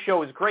this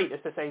show is great.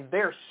 It's to say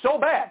they're so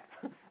bad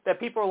that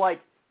people are like,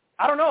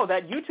 I don't know.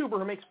 That YouTuber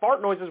who makes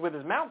fart noises with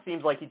his mouth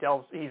seems like he's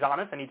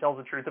honest and he tells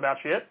the truth about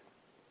shit.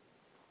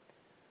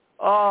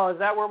 Oh, is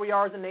that where we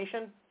are as a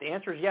nation? The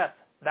answer is yes.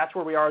 That's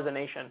where we are as a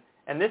nation.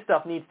 And this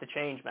stuff needs to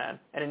change, man.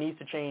 And it needs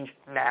to change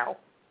now.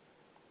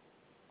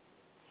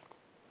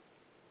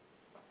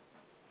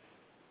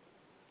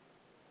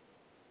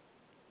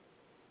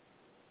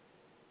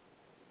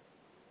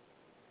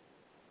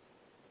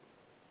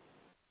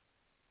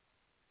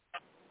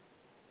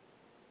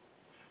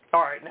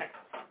 All right, next.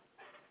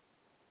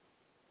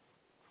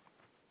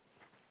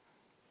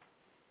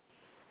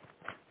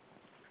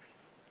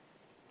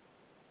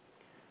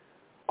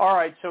 All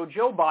right, so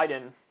Joe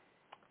Biden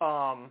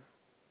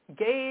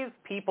gave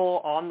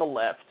people on the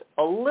left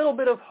a little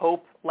bit of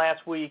hope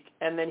last week,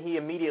 and then he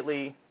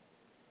immediately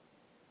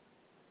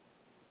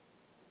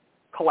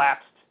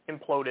collapsed,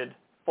 imploded,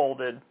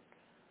 folded,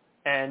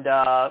 and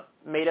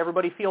made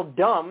everybody feel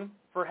dumb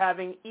for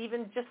having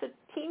even just a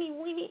teeny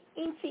weeny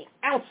incy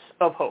ounce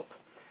of hope.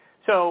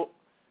 So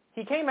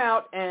he came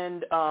out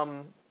and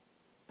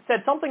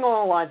said something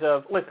along the lines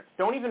of, listen,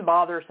 don't even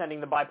bother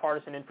sending the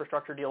bipartisan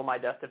infrastructure deal to my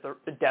desk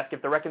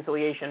if the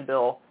reconciliation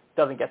bill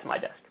doesn't get to my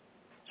desk.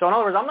 So in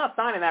other words, I'm not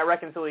signing that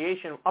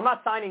reconciliation. I'm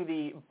not signing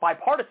the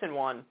bipartisan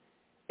one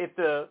if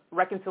the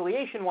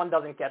reconciliation one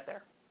doesn't get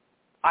there.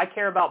 I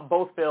care about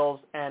both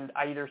bills, and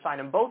I either sign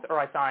them both or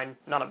I sign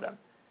none of them.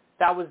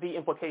 That was the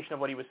implication of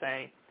what he was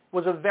saying. It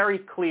was a very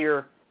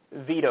clear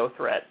veto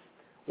threat.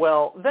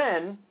 Well,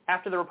 then,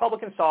 after the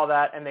Republicans saw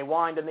that, and they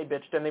whined and they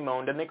bitched and they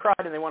moaned and they cried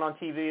and they went on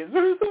TV,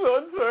 this is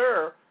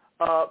unfair,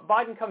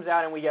 Biden comes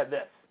out and we get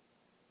this.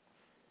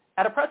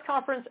 At a press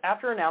conference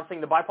after announcing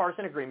the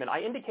bipartisan agreement,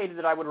 I indicated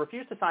that I would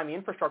refuse to sign the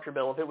infrastructure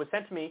bill if it was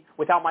sent to me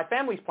without my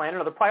family's plan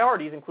and other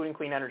priorities, including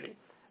clean energy.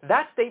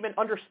 That statement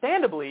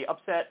understandably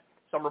upset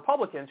some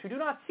Republicans who do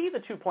not see the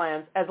two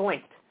plans as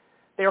linked.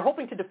 They are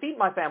hoping to defeat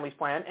my family's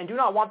plan and do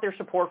not want their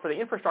support for the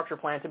infrastructure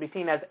plan to be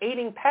seen as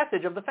aiding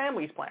passage of the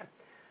family's plan.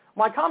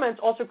 My comments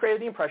also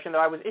created the impression that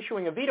I was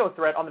issuing a veto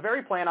threat on the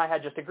very plan I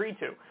had just agreed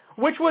to,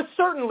 which was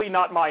certainly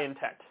not my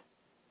intent.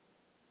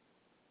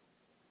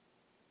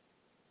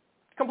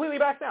 Completely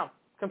backs down,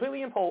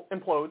 completely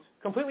implodes,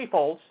 completely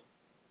folds.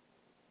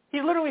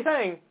 He's literally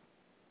saying,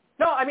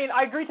 no, I mean,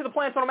 I agree to the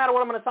plan, so no matter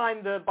what, I'm going to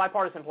sign the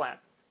bipartisan plan.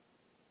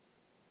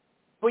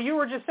 But you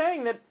were just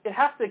saying that it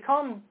has to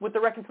come with the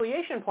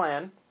reconciliation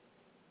plan,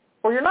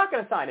 or you're not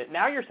going to sign it.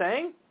 Now you're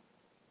saying,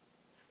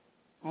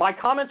 my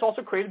comments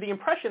also created the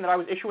impression that I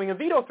was issuing a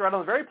veto threat on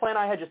the very plan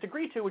I had just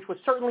agreed to, which was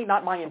certainly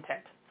not my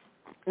intent.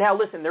 Now,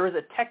 listen, there is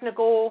a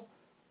technical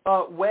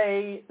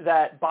way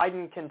that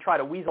Biden can try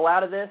to weasel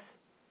out of this,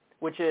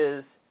 which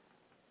is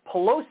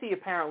Pelosi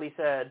apparently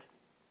said,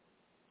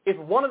 if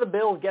one of the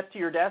bills gets to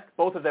your desk,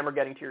 both of them are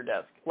getting to your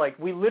desk. Like,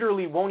 we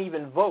literally won't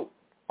even vote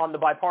on the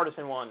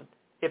bipartisan one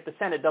if the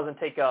Senate doesn't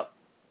take up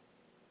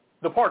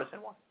the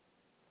partisan one.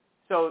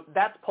 So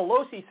that's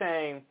Pelosi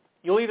saying,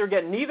 you'll either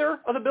get neither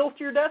of the bills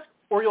to your desk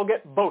or you'll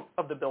get both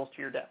of the bills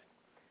to your desk.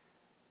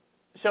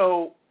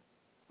 So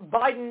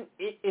Biden,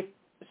 if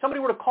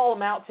somebody were to call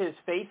him out to his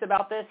face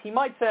about this, he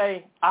might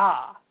say,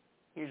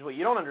 here's what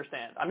you don't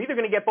understand. I'm either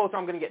going to get both or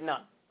I'm going to get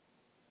none.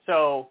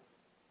 So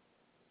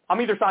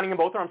I'm either signing them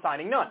both or I'm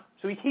signing none.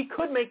 So he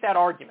could make that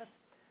argument.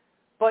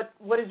 But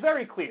what is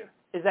very clear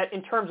is that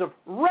in terms of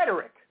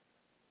rhetoric,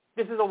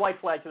 this is a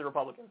white flag to the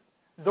Republicans.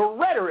 The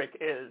rhetoric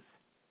is,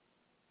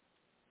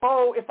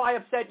 oh, if I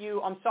upset you,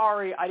 I'm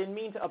sorry, I didn't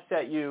mean to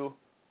upset you.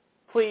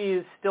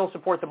 Please still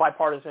support the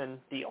bipartisan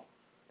deal.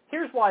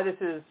 Here's why this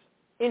is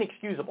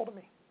inexcusable to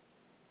me.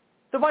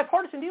 The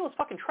bipartisan deal is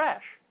fucking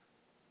trash.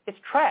 It's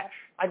trash.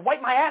 I'd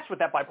wipe my ass with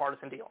that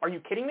bipartisan deal. Are you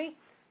kidding me?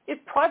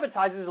 It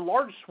privatizes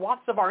large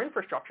swaths of our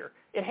infrastructure.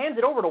 It hands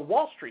it over to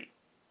Wall Street.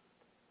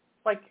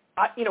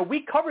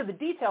 We covered the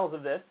details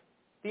of this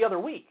the other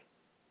week.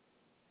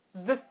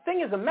 The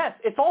thing is a mess.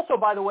 It's also,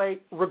 by the way,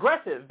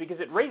 regressive because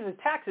it raises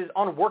taxes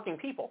on working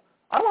people.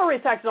 I don't want to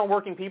raise taxes on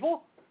working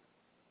people.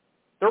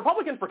 The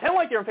Republicans pretend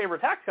like they're in favor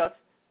of tax cuts,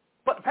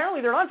 but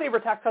apparently they're not in favor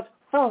of tax cuts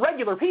for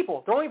regular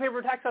people. They're only in favor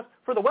of tax cuts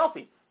for the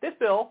wealthy. This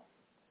bill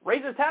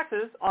raises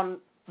taxes on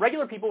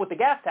regular people with the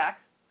gas tax,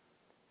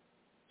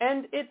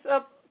 and it's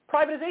a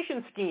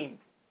privatization scheme.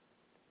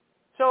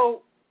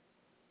 So,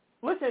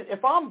 listen,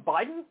 if I'm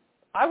Biden,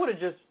 I would have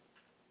just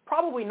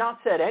probably not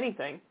said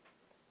anything,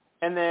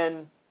 and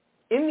then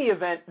in the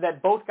event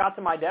that both got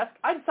to my desk,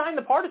 I'd sign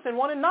the partisan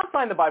one and not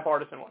sign the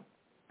bipartisan one.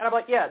 And I'm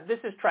like, yeah, this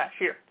is trash.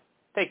 Here,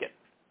 take it.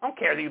 I don't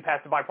care that you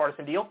passed the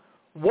bipartisan deal.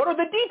 What are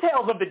the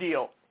details of the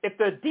deal? If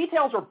the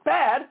details are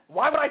bad,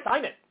 why would I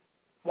sign it?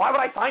 Why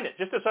would I sign it?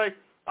 Just to say,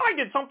 I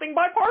did something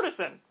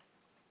bipartisan.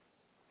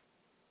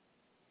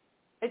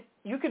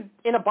 You could,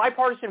 in a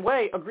bipartisan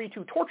way, agree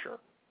to torture.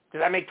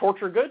 Does that make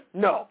torture good?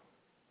 No.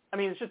 I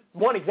mean, it's just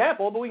one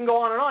example, but we can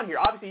go on and on here.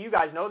 Obviously, you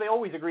guys know they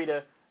always agree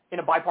to, in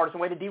a bipartisan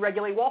way, to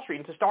deregulate Wall Street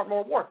and to start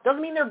more war.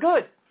 Doesn't mean they're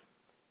good.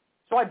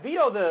 So I'd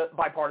veto the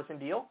bipartisan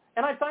deal,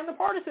 and I'd sign the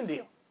partisan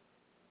deal.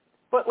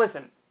 But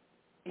listen,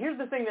 here's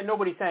the thing that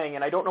nobody's saying,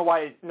 and I don't know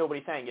why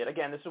nobody's saying it.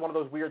 Again, this is one of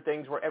those weird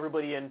things where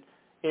everybody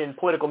in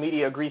political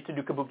media agrees to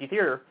do kabuki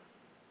theater.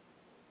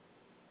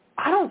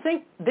 I don't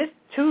think this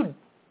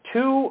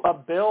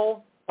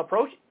two-bill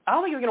approach, I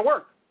don't think it's going to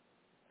work.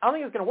 I don't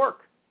think it's going to work.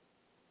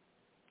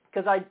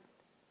 Because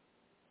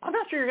I'm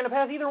not sure you're going to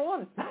pass either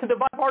one, the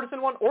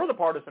bipartisan one or the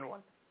partisan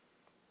one.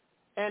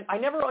 And I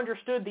never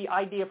understood the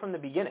idea from the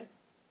beginning.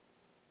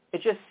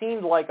 It just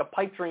seemed like a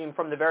pipe dream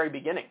from the very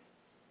beginning.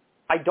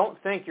 I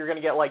don't think you're going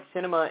to get like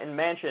Sinema and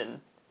Manchin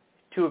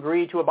to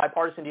agree to a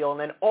bipartisan deal and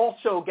then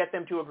also get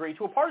them to agree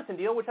to a partisan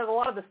deal, which has a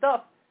lot of the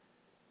stuff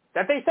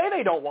that they say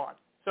they don't want.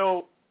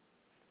 So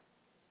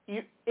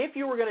if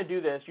you were going to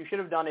do this, you should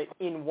have done it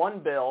in one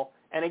bill.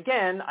 And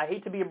again, I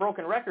hate to be a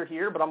broken record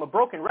here, but I'm a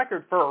broken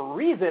record for a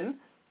reason.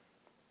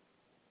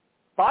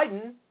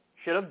 Biden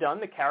should have done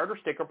the carrot or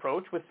stick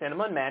approach with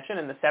Sinema and Manchin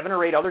and the 7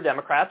 or 8 other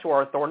Democrats who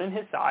are a thorn in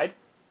his side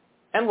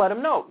and let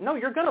them know, no,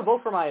 you're going to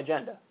vote for my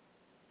agenda.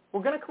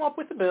 We're going to come up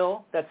with a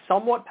bill that's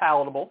somewhat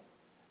palatable,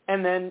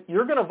 and then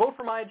you're going to vote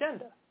for my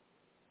agenda.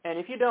 And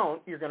if you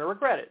don't, you're going to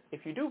regret it.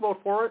 If you do vote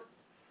for it,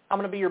 I'm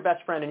going to be your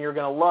best friend, and you're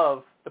going to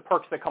love the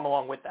perks that come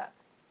along with that.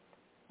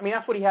 I mean,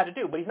 that's what he had to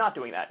do, but he's not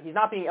doing that. He's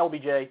not being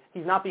LBJ.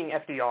 He's not being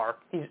FDR.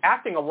 He's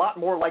acting a lot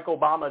more like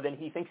Obama than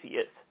he thinks he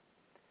is.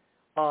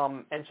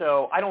 And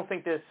so I don't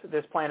think this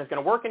plan is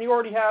going to work, and you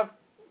already have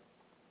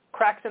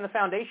cracks in the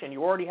foundation.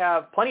 You already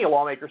have plenty of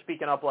lawmakers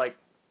speaking up like,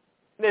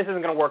 this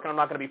isn't going to work, and I'm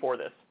not going to be for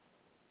this.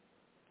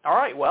 All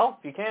right, well,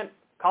 if you can't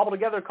cobble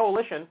together a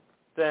coalition,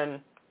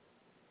 then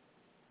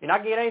you're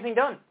not getting anything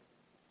done.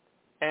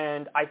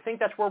 And I think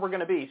that's where we're going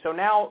to be. So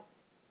now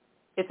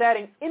it's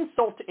adding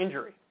insult to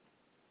injury.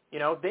 You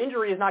know, the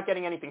injury is not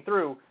getting anything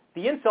through.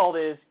 The insult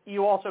is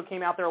you also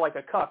came out there like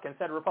a cuck and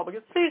said to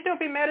Republicans, please don't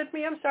be mad at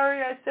me. I'm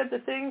sorry I said the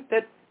thing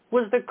that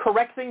was the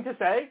correct thing to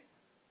say.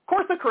 Of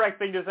course the correct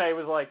thing to say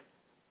was like,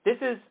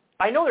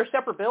 I know they're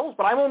separate bills,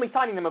 but I'm only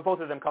signing them if both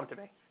of them come to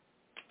me.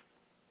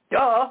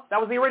 Duh, that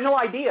was the original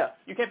idea.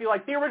 You can't be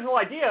like, the original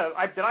idea,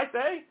 did I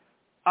say?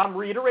 I'm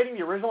reiterating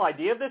the original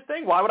idea of this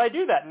thing? Why would I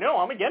do that? No,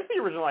 I'm against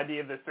the original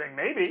idea of this thing,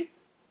 maybe.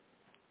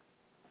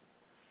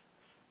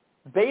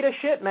 Beta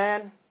shit,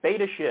 man.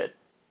 Beta shit.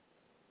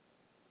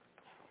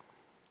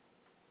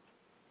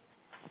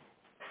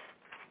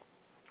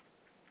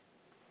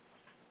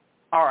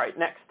 All right,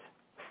 next.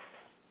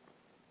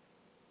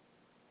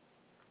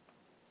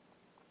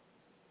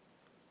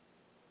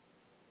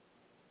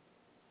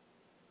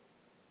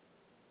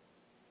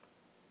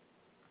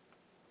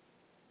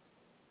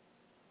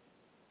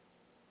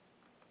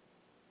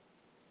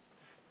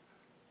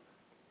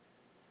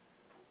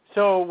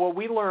 So what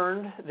we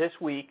learned this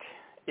week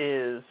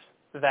is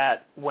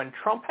that when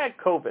Trump had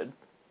COVID,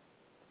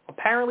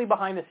 apparently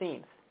behind the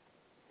scenes,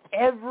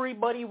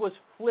 everybody was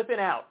flipping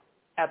out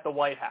at the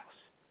White House.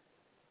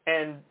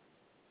 And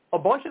a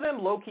bunch of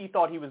them low-key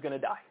thought he was going to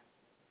die.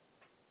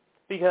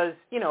 Because,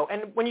 you know,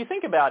 and when you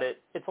think about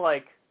it, it's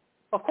like,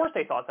 of course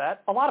they thought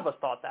that. A lot of us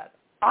thought that.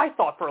 I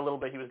thought for a little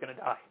bit he was going to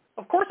die.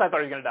 Of course I thought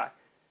he was going to die.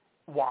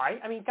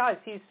 Why? I mean, guys,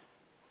 he's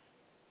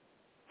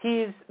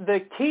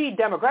the key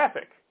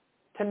demographic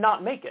to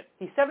not make it.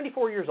 He's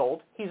 74 years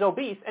old, he's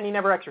obese, and he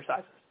never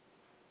exercises.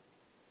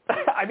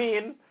 I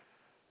mean,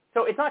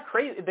 so it's not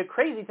crazy. The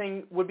crazy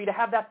thing would be to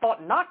have that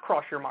thought not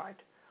cross your mind.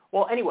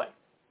 Well, anyway,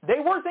 they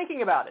were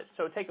thinking about it.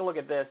 So take a look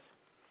at this.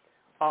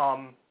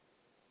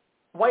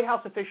 White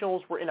House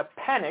officials were in a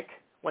panic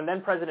when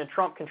then President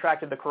Trump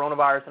contracted the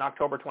coronavirus in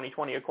October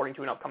 2020, according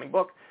to an upcoming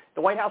book.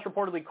 The White House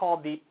reportedly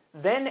called the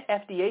then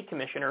FDA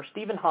Commissioner,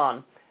 Stephen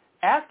Hahn,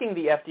 asking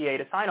the FDA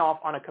to sign off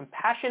on a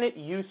compassionate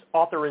use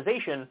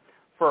authorization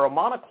for a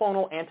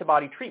monoclonal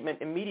antibody treatment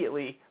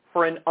immediately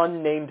for an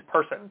unnamed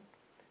person.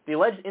 The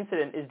alleged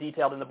incident is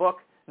detailed in the book,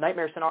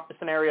 Nightmare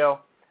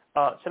Scenario.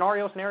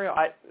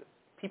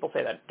 People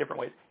say that different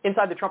ways.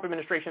 Inside the Trump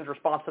administration's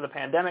response to the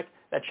pandemic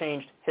that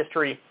changed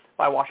history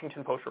by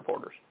Washington Post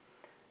reporters.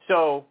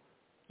 So,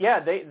 yeah,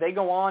 they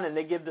go on and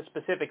they give the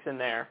specifics in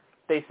there.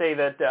 They say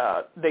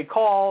that they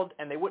called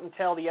and they wouldn't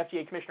tell the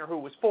FDA commissioner who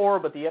it was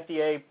for, but the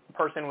FDA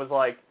person was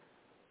like,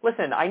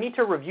 listen, I need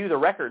to review the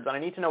records and I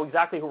need to know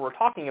exactly who we're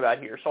talking about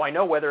here so I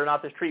know whether or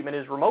not this treatment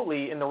is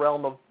remotely in the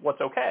realm of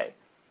what's okay.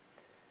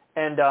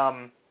 And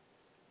I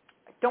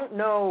don't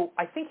know.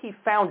 I think he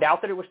found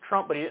out that it was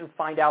Trump, but he didn't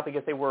find out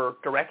because they were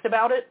direct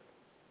about it.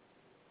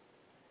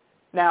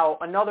 Now,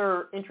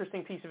 another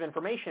interesting piece of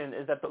information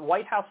is that the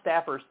White House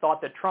staffers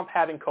thought that Trump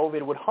having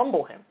COVID would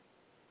humble him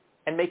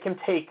and make him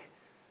take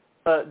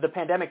the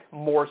pandemic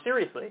more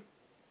seriously.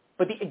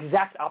 But the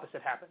exact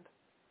opposite happened.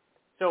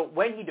 So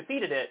when he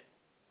defeated it,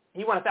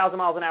 he went 1,000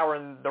 miles an hour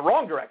in the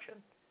wrong direction.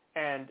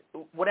 And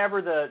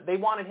they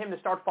wanted him to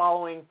start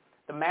following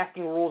the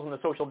masking rules and the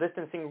social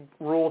distancing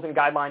rules and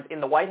guidelines in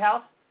the White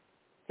House.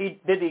 He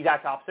did the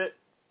exact opposite.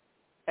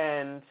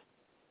 And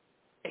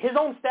his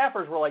own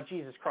staffers were like,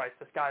 Jesus Christ,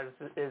 this guy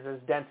is as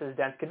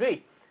dense could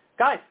be.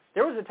 Guys,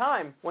 there was a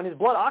time when his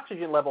blood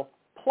oxygen level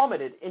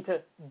plummeted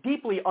into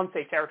deeply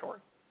unsafe territory.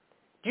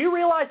 Do you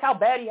realize how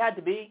bad he had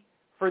to be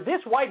for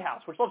this White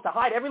House, which loves to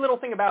hide every little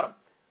thing about him,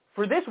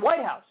 for this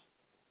White House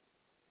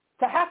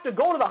to have to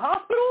go to the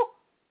hospital?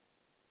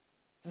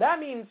 That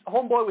means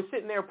homeboy was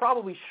sitting there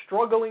probably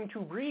struggling to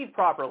breathe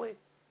properly.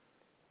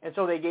 And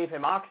so they gave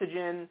him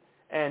oxygen,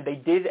 and they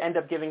did end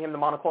up giving him the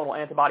monoclonal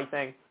antibody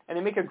thing. And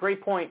they make a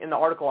great point in the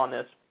article on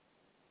this.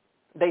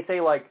 They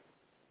say, like,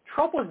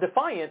 Trump was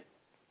defiant,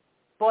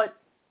 but,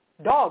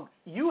 dog,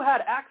 you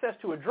had access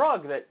to a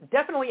drug that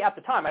definitely at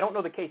the time, I don't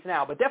know the case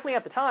now, but definitely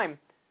at the time,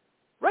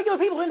 regular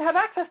people didn't have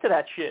access to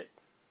that shit.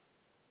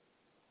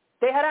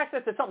 They had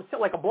access to something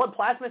like a blood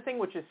plasma thing,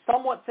 which is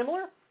somewhat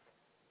similar,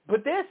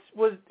 but this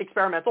was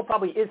experimental,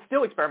 probably is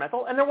still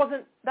experimental, and there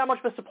wasn't that much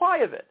of a supply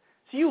of it.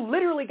 So you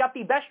literally got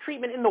the best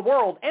treatment in the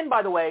world, and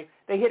by the way,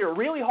 they hit it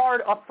really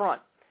hard up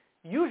front.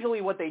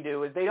 Usually what they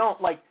do is they don't,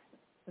 like,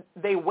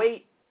 they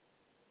wait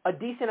a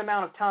decent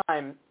amount of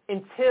time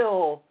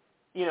until,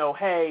 you know,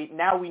 hey,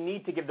 now we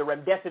need to give the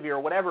remdesivir or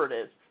whatever it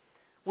is.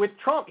 With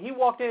Trump, he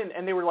walked in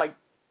and they were like,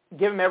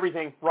 give him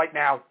everything right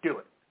now, do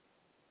it.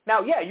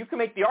 Now, yeah, you can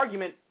make the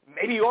argument,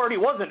 maybe he already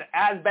wasn't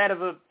as bad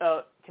of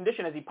a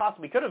condition as he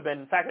possibly could have been.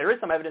 In fact, there is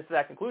some evidence to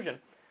that conclusion.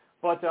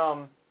 But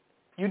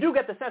you do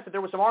get the sense that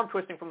there was some arm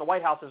twisting from the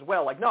White House as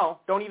well. Like, no,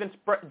 don't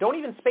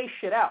even space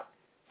shit out.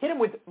 Hit him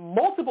with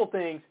multiple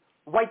things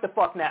right the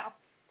fuck now.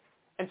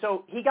 And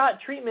so he got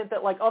treatment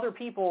that, like, other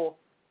people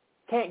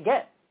can't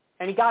get.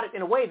 And he got it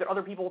in a way that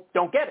other people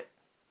don't get it.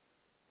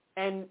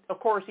 And, of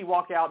course, he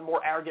walked out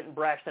more arrogant and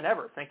brash than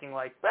ever, thinking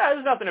like,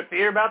 there's nothing to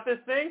fear about this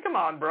thing. Come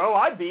on, bro.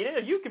 I beat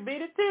it. You can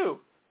beat it, too.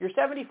 You're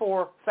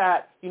 74,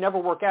 fat, you never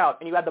work out,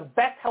 and you had the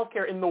best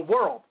healthcare in the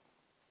world.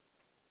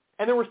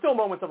 And there were still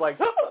moments of like,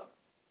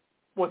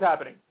 what's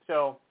happening?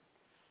 So,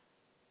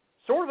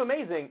 sort of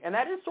amazing, and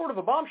that is sort of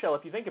a bombshell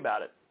if you think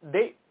about it.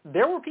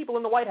 There were people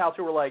in the White House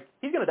who were like,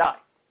 he's going to die.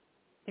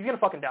 He's going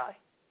to fucking die.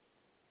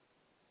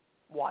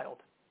 Wild.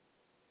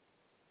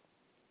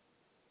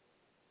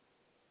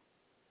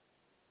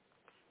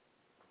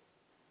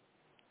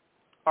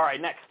 All right,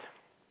 next.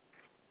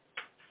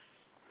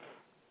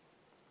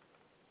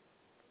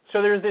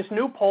 So there's this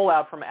new poll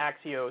out from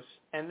Axios,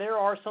 and there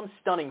are some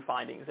stunning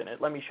findings in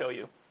it. Let me show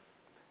you.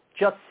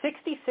 Just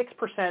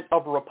 66%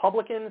 of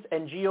Republicans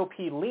and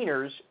GOP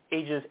leaners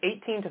ages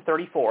 18 to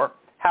 34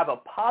 have a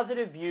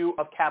positive view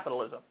of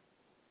capitalism.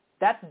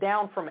 That's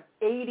down from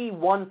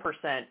 81%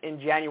 in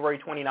January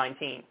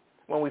 2019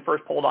 when we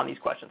first polled on these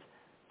questions.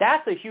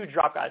 That's a huge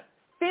drop, guys.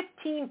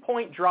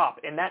 15-point drop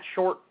in that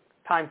short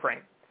time frame.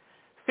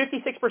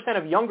 56%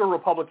 of younger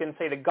Republicans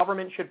say the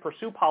government should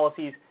pursue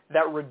policies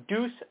that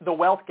reduce the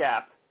wealth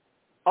gap,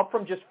 up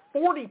from just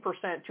 40%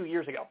 2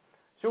 years ago.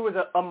 So it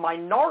was a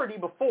minority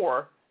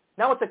before.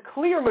 Now it's a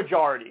clear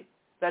majority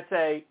that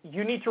say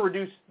you need to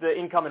reduce the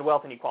income and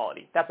wealth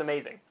inequality. That's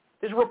amazing.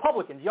 This is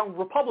Republicans, young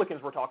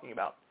Republicans we're talking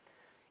about.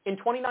 In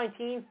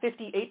 2019,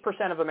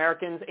 58% of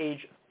Americans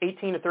aged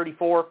 18 to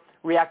 34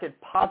 reacted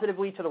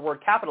positively to the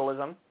word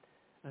capitalism.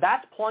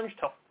 That's plunged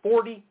to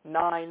 49%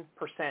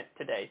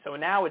 today. So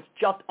now it's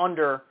just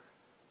under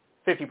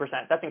 50%.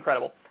 That's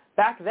incredible.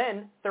 Back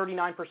then,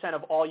 39%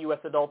 of all U.S.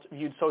 adults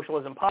viewed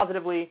socialism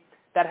positively.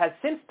 That has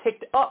since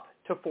ticked up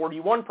to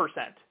 41%.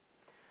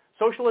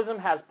 Socialism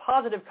has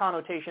positive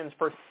connotations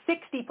for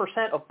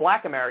 60% of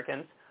black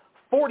Americans,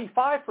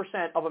 45%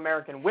 of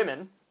American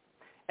women,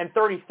 and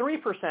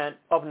 33%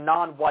 of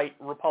non-white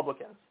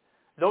Republicans.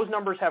 Those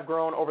numbers have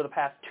grown over the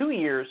past 2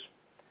 years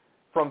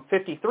from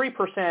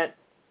 53%,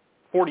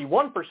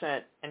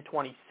 41%, and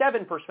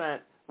 27%,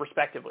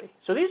 respectively.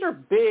 So these are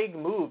big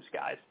moves,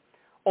 guys.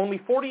 Only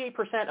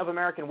 48% of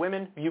American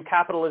women view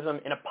capitalism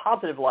in a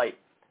positive light,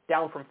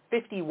 down from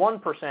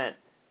 51%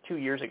 2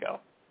 years ago.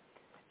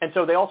 And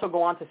so they also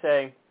go on to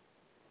say,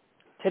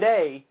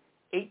 today,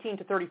 18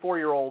 to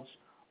 34-year-olds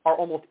are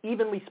almost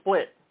evenly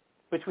split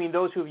between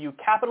those who view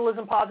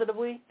capitalism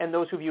positively and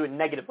those who view it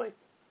negatively.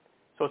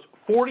 So it's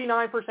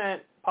 49%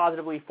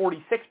 positively,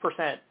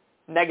 46%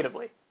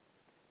 negatively.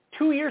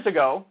 2 years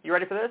ago, you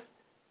ready for this?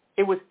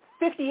 It was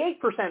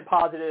 58%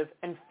 positive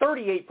and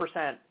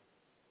 38%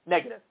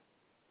 negative.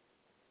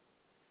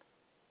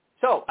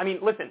 So, I mean,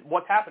 listen,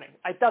 what's happening?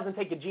 It doesn't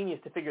take a genius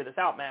to figure this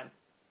out, man.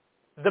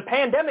 The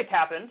pandemic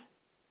happened,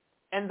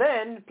 and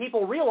then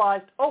people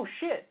realized, oh,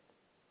 shit,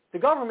 the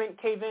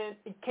government came in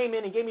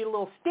and gave me a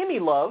little stimmy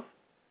love,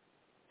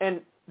 and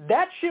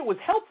that shit was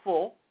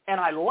helpful, and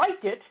I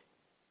liked it,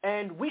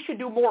 and we should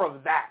do more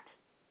of that.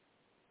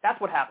 That's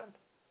what happened.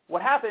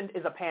 What happened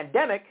is a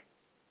pandemic,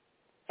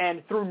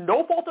 and through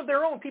no fault of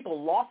their own,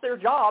 people lost their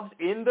jobs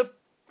in the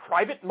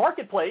private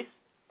marketplace,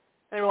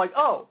 and they were like,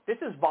 oh, this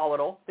is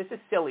volatile, this is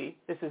silly,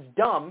 this is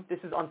dumb, this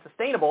is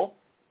unsustainable,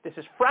 this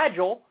is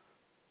fragile,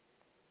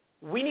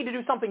 we need to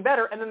do something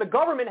better, and then the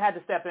government had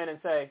to step in and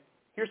say,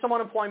 here's some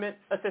unemployment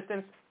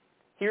assistance,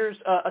 here's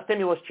a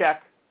stimulus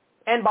check,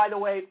 and by the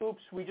way,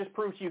 oops, we just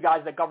proved to you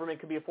guys that government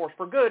could be a force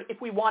for good if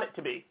we want it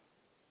to be.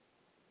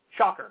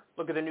 Shocker.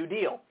 Look at the New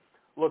Deal.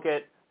 Look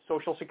at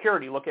Social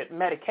Security. Look at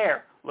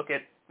Medicare. Look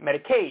at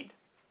Medicaid.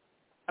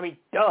 I mean,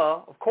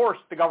 duh, of course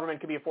the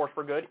government could be a force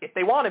for good if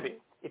they want to be.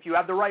 If you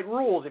have the right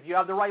rules, if you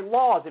have the right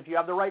laws, if you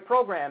have the right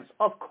programs,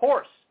 of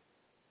course.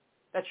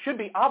 That should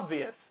be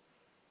obvious.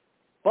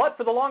 But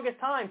for the longest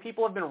time,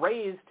 people have been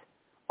raised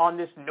on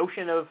this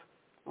notion of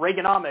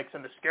Reaganomics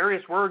and the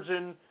scariest words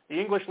in the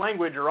English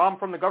language are I'm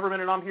from the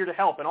government and I'm here to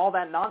help and all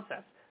that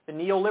nonsense. The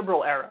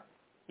neoliberal era.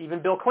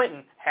 Even Bill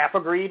Clinton half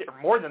agreed,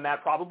 or more than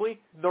that probably,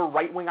 the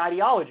right-wing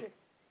ideology.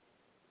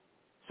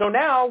 So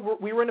now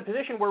we were in a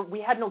position where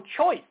we had no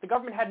choice. The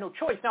government had no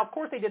choice. Now, of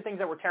course, they did things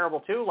that were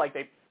terrible too, like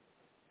they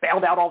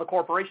bailed out all the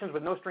corporations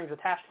with no strings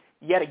attached.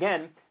 Yet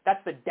again,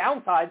 that's the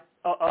downside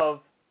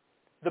of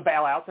the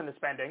bailouts and the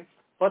spending.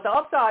 But the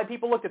upside,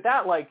 people looked at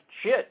that like,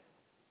 shit,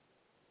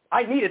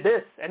 I needed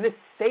this, and this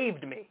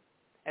saved me.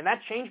 And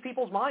that changed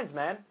people's minds,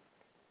 man.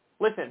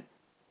 Listen,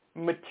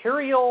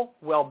 material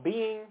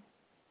well-being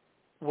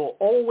will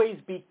always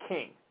be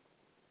king.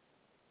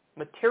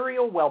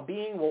 Material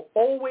well-being will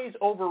always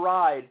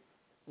override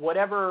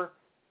whatever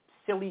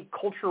silly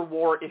culture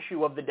war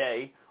issue of the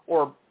day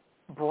or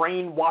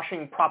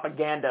brainwashing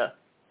propaganda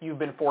you've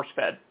been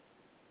force-fed.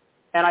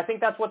 And I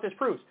think that's what this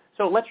proves.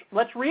 So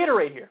let's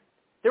reiterate here.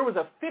 There was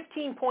a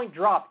 15-point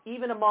drop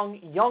even among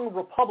young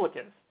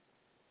Republicans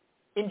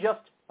in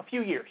just a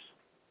few years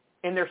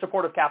in their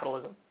support of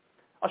capitalism.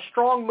 A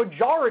strong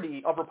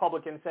majority of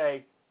Republicans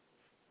say,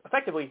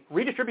 effectively,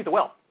 redistribute the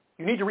wealth.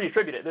 You need to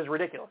redistribute it. This is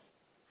ridiculous.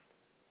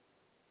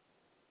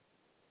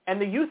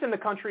 And the youth in the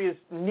country is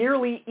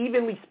nearly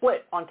evenly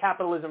split on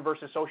capitalism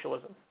versus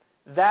socialism.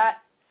 That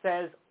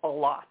says a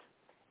lot.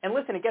 And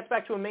listen, it gets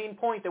back to a main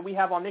point that we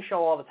have on this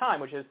show all the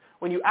time, which is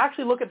when you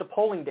actually look at the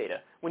polling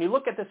data, when you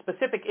look at the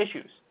specific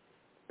issues,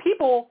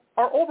 people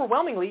are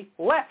overwhelmingly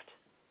left.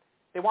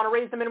 They want to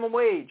raise the minimum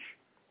wage.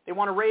 They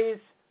want to raise,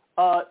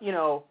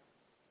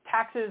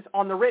 taxes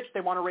on the rich.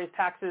 They want to raise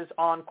taxes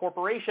on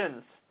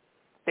corporations.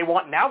 They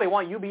want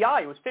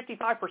UBI. It was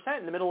 55%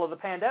 in the middle of the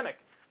pandemic.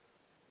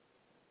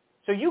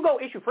 So you go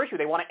issue for issue.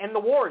 They want to end the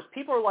wars.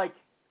 People are like,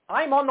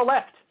 I'm on the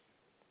left.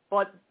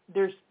 But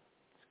there's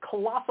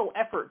colossal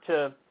effort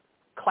to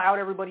cloud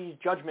everybody's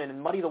judgment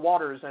and muddy the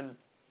waters and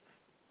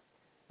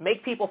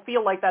make people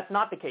feel like that's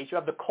not the case. You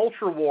have the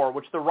culture war,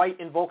 which the right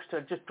invokes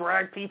to just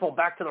drag people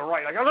back to the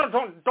right. Like,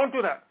 oh, don't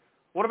do that.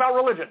 What about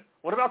religion?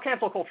 What about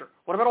cancel culture?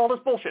 What about all this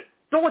bullshit?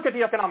 Don't look at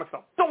the economic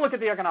stuff. Don't look at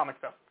the economic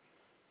stuff.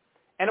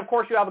 And of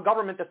course, you have a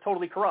government that's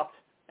totally corrupt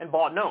and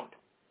bought and owned.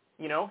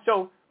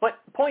 But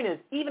the point is,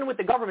 even with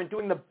the government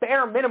doing the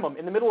bare minimum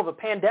in the middle of a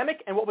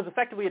pandemic and what was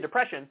effectively a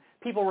depression,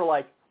 people were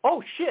like,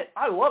 oh shit,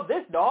 I love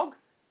this, dog.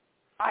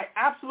 I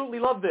absolutely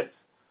love this.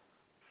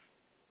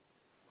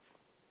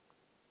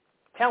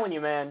 Telling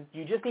you, man,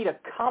 you just need a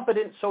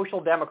competent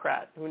social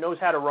democrat who knows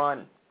how to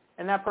run.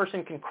 And that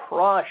person can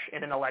crush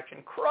in an election.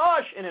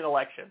 Crush in an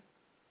election.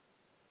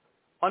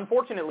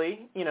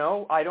 Unfortunately,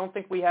 I don't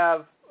think we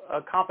have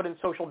a competent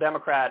social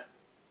democrat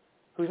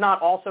who's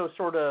not also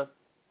sort of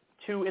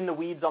too in the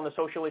weeds on the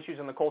social issues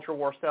and the culture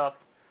war stuff,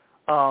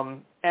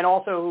 and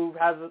also who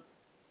has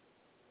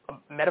a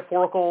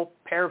metaphorical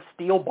pair of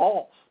steel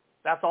balls.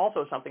 That's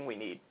also something we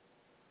need.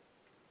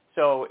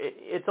 So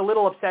it's a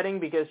little upsetting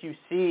because you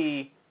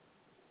see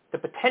the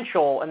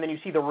potential and then you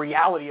see the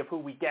reality of who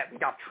we get. We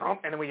got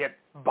Trump and then we get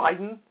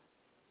Biden.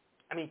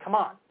 I mean, come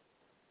on.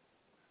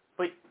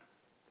 But,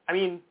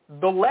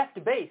 the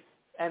left base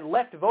and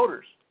left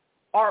voters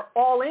are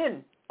all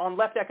in on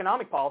left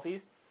economic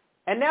policies,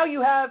 and now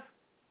you have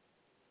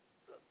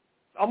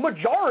a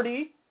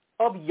majority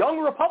of young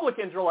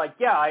Republicans are like,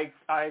 yeah,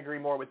 I agree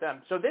more with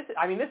them. So this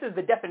is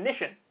the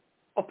definition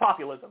of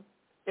populism.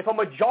 If a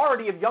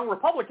majority of young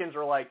Republicans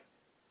are like,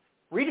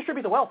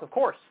 redistribute the wealth, of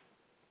course.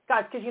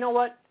 Guys, because you know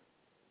what?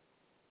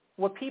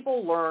 What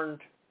people learned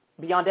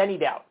beyond any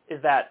doubt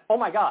is that, oh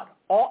my God,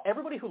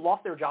 everybody who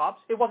lost their jobs,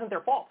 it wasn't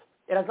their fault.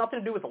 It has nothing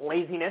to do with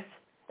laziness.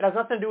 It has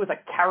nothing to do with a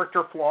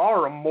character flaw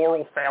or a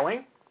moral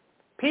failing.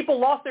 People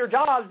lost their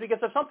jobs because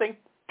of something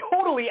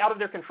totally out of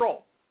their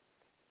control.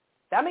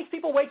 That makes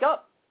people wake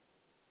up.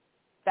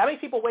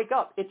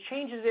 It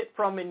changes it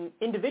from an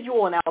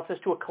individual analysis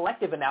to a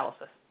collective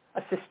analysis,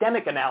 a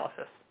systemic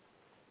analysis.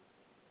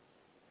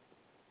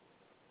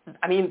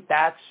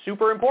 That's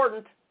super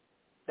important.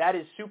 That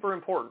is super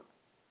important.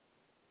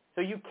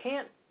 So you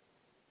can't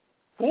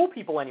fool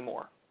people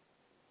anymore.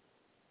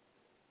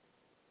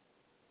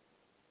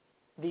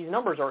 These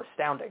numbers are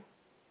astounding.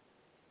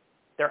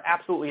 They're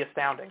absolutely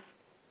astounding.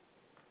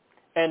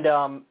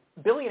 And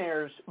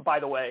billionaires, by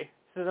the way,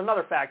 this is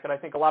another fact that I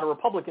think a lot of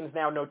Republicans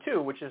now know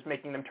too, which is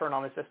making them turn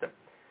on the system.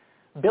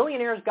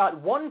 Billionaires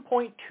got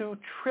 $1.2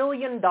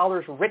 trillion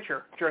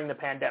richer during the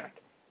pandemic.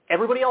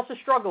 Everybody else is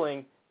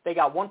struggling. They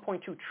got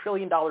 $1.2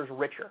 trillion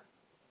richer.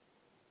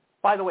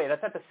 By the way,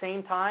 that's at the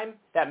same time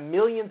that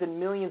millions and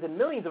millions and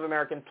millions of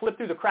Americans slipped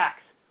through the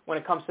cracks when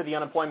it comes to the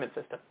unemployment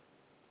system.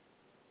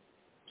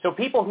 So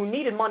people who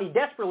needed money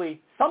desperately,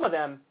 some of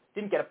them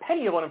didn't get a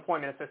penny of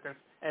unemployment assistance,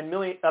 and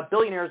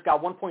billionaires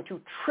got $1.2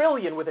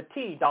 trillion with a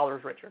T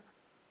dollars richer.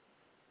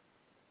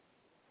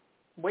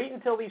 Wait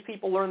until these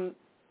people learn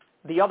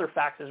the other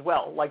facts as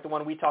well, like the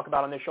one we talk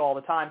about on this show all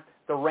the time,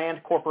 the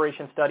Rand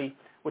Corporation study,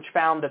 which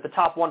found that the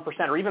top 1%,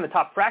 or even the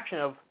top fraction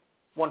of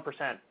 1%,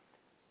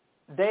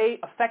 they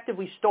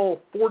effectively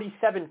stole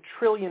 $47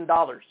 trillion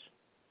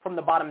from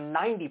the bottom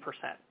 90%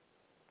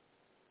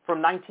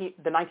 from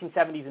the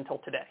 1970s until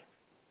today.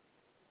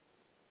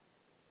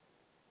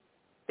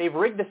 they've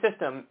rigged the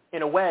system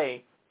in a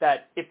way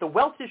that if the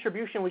wealth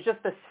distribution was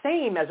just the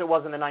same as it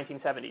was in the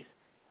 1970s,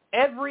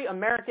 every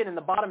American in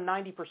the bottom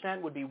 90%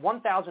 would be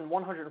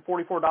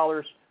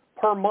 $1,144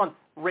 per month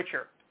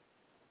richer.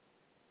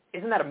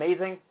 Isn't that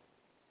amazing?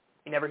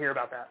 You never hear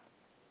about that.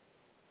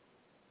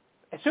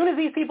 As soon as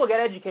these people get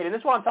educated, this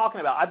is what I'm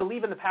talking about. I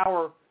believe in the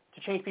power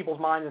to change people's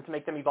minds and to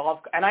make them evolve.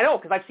 And I know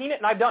because I've seen it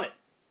and I've done it.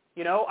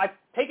 You know, I've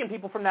taken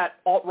people from that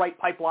alt-right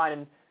pipeline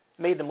and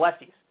made them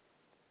lefties.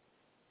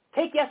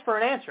 Take yes for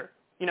an answer.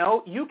 You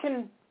know, you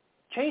can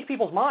change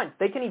people's minds.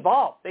 They can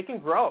evolve. They can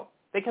grow.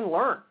 They can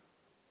learn.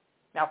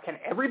 Now, can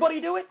everybody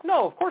do it?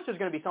 No, of course there's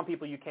going to be some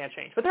people you can't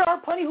change. But there are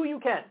plenty who you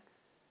can.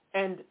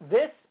 And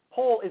this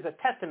poll is a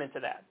testament to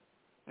that.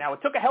 Now,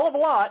 it took a hell of a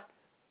lot,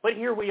 but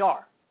here we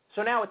are.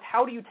 So now it's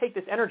how do you take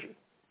this energy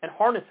and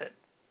harness it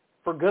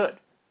for good?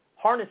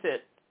 Harness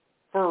it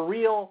for a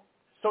real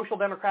social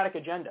democratic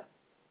agenda.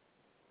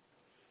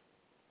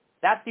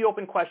 That's the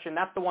open question.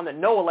 That's the one that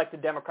no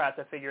elected Democrats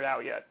have figured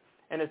out yet.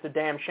 And it's a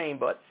damn shame.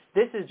 But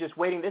this is just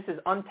waiting. This is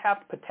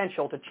untapped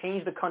potential to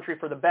change the country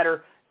for the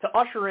better, to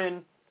usher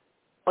in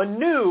a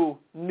new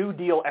New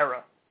Deal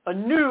era, a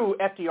new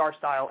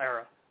FDR-style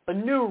era, a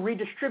new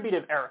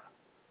redistributive era.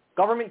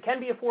 Government can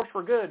be a force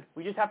for good.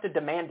 We just have to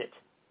demand it.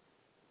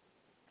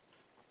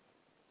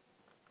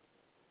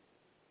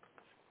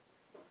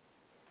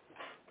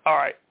 All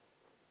right.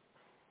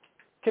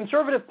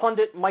 Conservative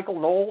pundit Michael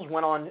Knowles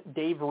went on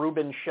Dave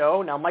Rubin's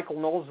show. Now, Michael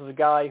Knowles is a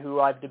guy who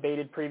I've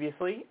debated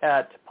previously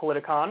at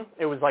Politicon.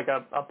 It was like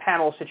a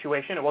panel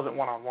situation. It wasn't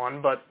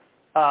one-on-one, but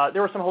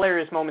there were some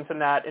hilarious moments in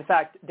that. In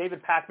fact,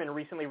 David Pakman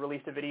recently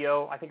released a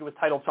video. I think it was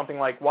titled something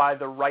like Why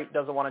the Right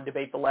Doesn't Want to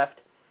Debate the Left.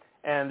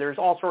 And there's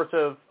all sorts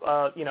of,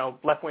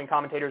 left-wing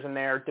commentators in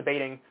there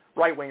debating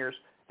right-wingers.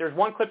 There's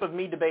one clip of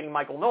me debating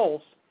Michael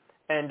Knowles,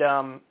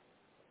 and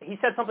he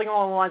said something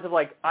along the lines of,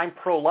 like, I'm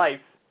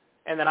pro-life.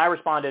 And then I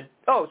responded,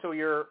 oh, so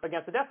you're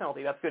against the death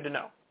penalty. That's good to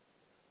know.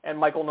 And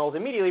Michael Knowles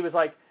immediately was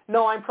like,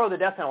 no, I'm pro the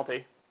death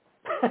penalty.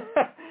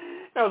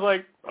 I was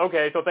like,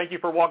 okay, so thank you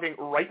for walking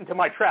right into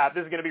my trap.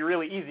 This is going to be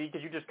really easy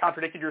because you just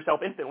contradicted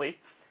yourself instantly.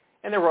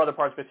 And there were other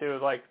parts of it too. It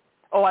was like,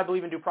 oh, I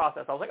believe in due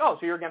process. I was like, oh,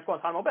 so you're against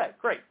Guantanamo Bay.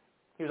 Great.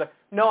 He was like,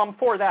 no, I'm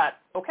for that.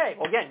 Okay,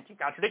 well, again, you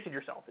contradicted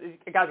yourself.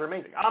 You guys are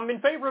amazing. I'm in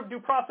favor of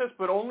due process,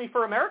 but only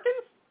for Americans?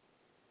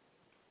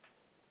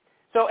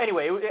 So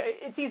anyway,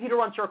 it's easy to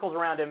run circles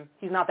around him.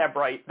 He's not that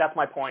bright. That's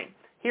my point.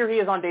 Here he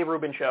is on Dave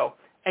Rubin's show.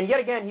 And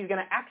yet again, he's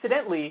going to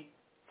accidentally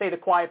say the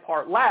quiet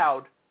part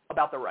loud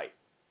about the right.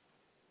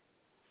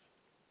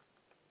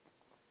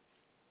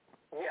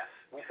 Yes,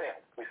 we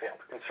failed. We failed.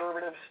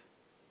 Conservatives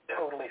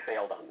totally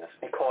failed on this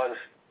because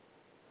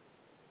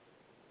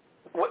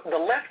what the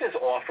left is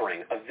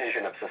offering a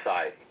vision of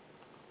society.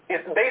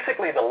 It's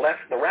basically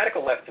the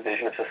radical left's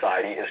vision of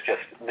society is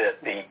just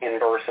the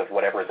inverse of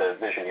whatever the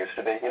vision used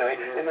to be. You know,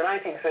 in the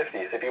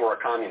 1950s, if you were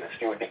a communist,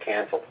 you would be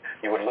canceled.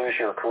 You would lose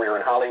your career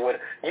in Hollywood.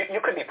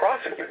 You could be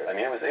prosecuted. I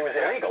mean, it was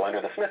illegal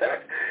under the Smith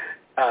Act.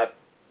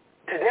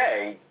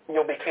 Today,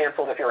 you'll be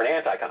canceled if you're an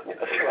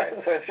anti-communist. Right?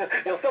 So it's just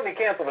you'll still be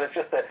canceled, but it's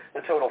just the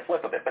total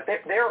flip of it. But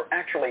they're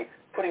actually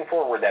putting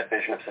forward that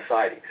vision of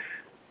society.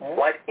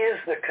 What is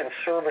the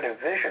conservative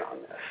vision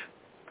on this?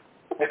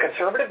 The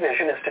conservative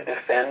vision is to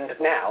defend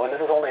now, and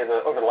this is only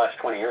over the last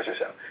 20 years or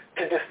so,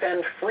 to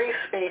defend free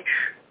speech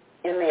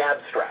in the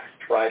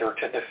abstract, right, or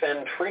to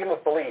defend freedom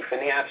of belief in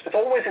the abstract. It's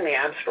always in the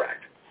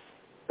abstract.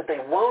 But they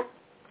won't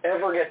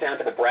ever get down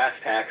to the brass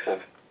tacks of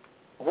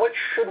what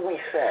should we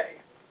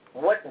say?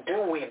 What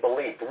do we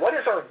believe? What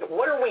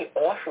are we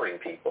offering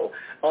people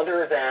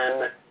other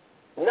than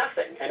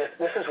nothing? And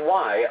this is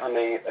why, on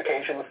the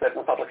occasions that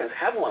Republicans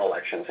have won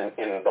elections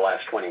in the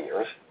last 20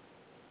 years,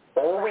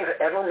 all we've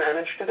ever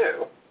managed to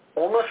do,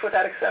 almost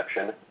without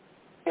exception,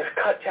 is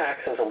cut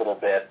taxes a little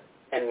bit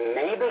and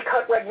maybe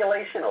cut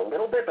regulation a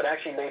little bit, but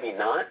actually maybe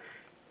not,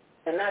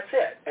 and that's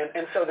it.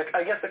 And so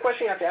I guess the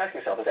question you have to ask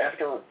yourself is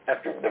after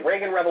the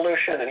Reagan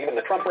Revolution and even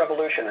the Trump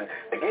Revolution and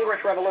the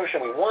Gingrich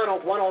Revolution, we won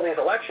all these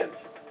elections.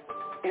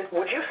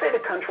 Would you say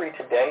the country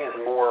today is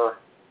more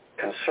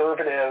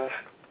conservative,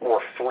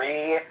 more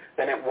free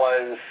than it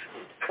was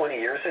 20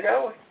 years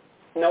ago?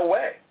 No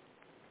way.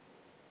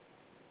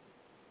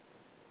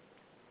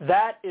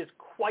 That is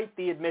quite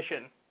the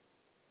admission.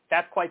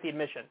 That's quite the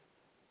admission.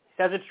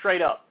 He says it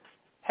straight up.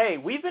 Hey,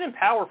 we've been in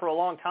power for a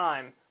long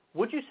time.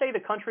 Would you say the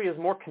country is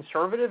more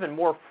conservative and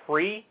more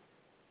free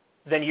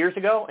than years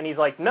ago? And he's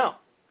like, no.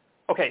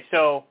 Okay,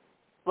 so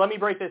let me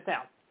break this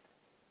down.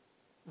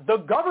 The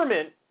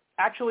government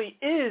actually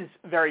is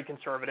very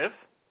conservative,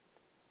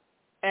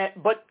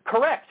 but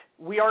correct,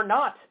 we are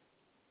not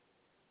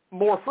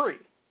more free.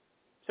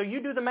 So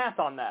you do the math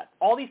on that.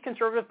 All these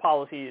conservative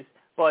policies,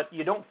 but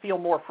you don't feel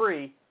more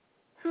free.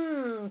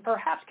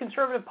 Perhaps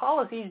conservative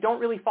policies don't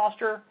really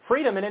foster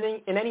freedom in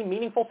any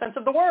meaningful sense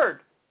of the word.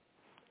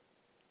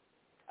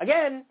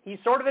 Again, he's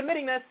sort of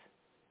admitting this.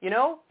 You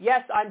know,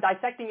 yes, I'm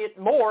dissecting it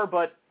more,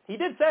 but he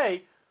did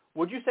say,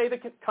 would you say the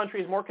country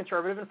is more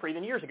conservative and free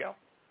than years ago?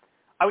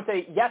 I would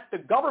say, yes, the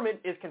government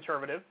is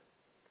conservative.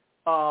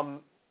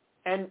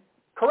 And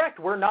correct,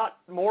 we're not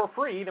more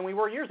free than we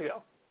were years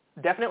ago.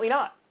 Definitely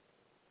not.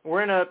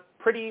 We're in a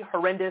pretty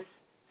horrendous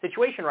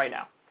situation right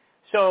now.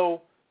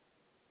 So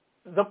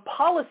the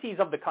policies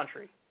of the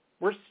country,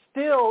 we're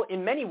still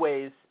in many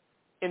ways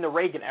in the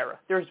Reagan era.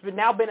 There's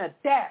now been a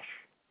dash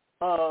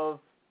of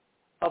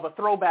a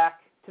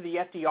throwback to the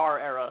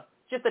FDR era,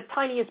 just the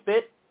tiniest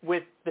bit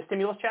with the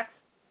stimulus checks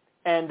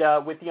and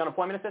with the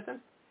unemployment assistance.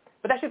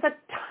 But that's just the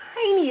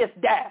tiniest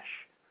dash,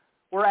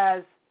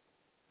 whereas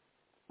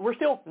we're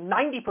still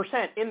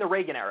 90% in the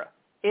Reagan era,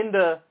 in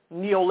the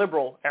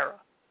neoliberal era.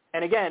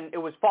 And again, it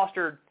was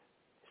started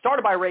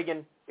by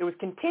Reagan. It was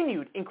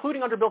continued,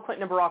 including under Bill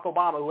Clinton and Barack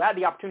Obama, who had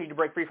the opportunity to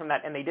break free from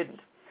that, and they didn't.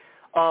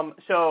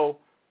 So,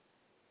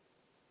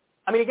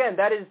 I mean, again,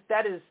 that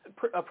is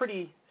a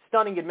pretty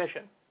stunning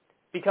admission,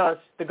 because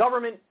the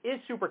government is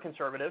super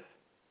conservative.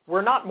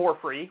 We're not more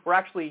free. We're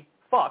actually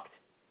fucked.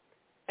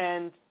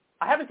 And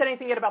I haven't said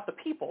anything yet about the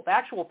people. The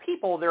actual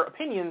people, their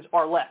opinions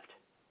are left.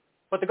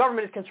 But the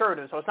government is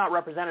conservative, so it's not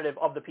representative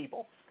of the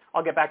people.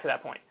 I'll get back to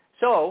that point.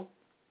 So,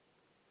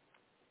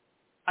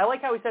 I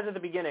like how he says at the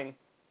beginning,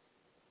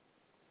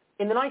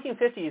 in the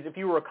 1950s, if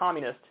you were a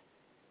communist,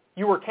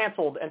 you were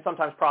canceled and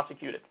sometimes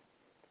prosecuted.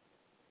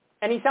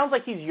 And he sounds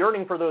like he's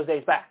yearning for those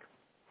days back.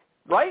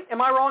 Right?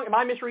 Am I wrong? Am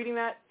I misreading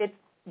that?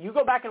 You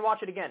go back and watch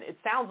it again. It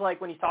sounds like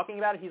when he's talking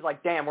about it, he's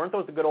like, damn, weren't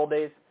those the good old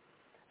days?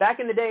 Back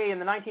in the day, in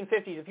the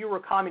 1950s, if you were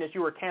a communist,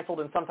 you were canceled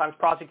and sometimes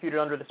prosecuted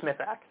under the Smith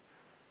Act.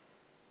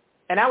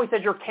 And now he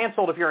says you're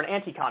canceled if you're an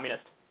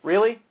anti-communist.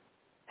 Really?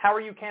 How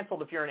are you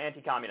canceled if you're an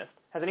anti-communist?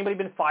 Has anybody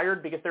been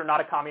fired because they're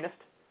not a communist?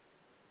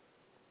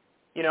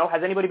 You know,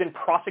 has anybody been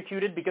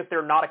prosecuted because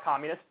they're not a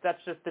communist? That's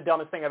just the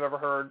dumbest thing I've ever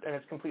heard, and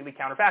it's completely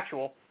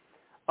counterfactual.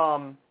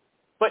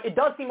 But it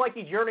does seem like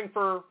he's yearning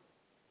for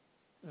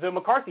the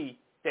McCarthy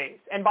days.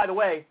 And by the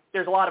way,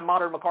 there's a lot of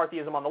modern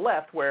McCarthyism on the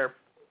left where,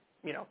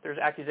 you know, there's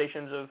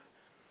accusations of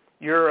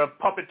you're a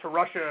puppet to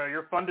Russia,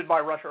 you're funded by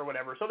Russia or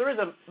whatever. So there is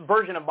a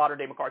version of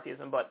modern-day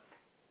McCarthyism, but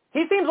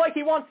he seems like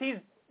he's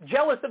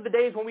jealous of the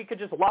days when we could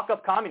just lock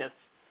up communists.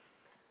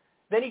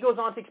 Then he goes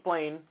on to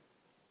explain,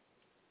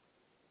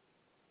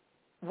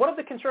 what have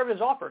the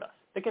conservatives offered us?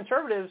 The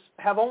conservatives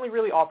have only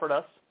really offered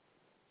us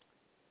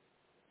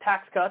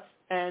tax cuts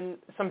and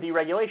some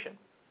deregulation.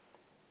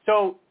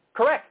 So,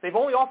 correct, they've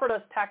only offered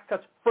us tax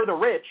cuts for the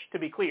rich, to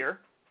be clear.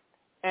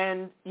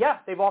 And, yeah,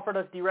 they've offered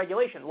us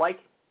deregulation, like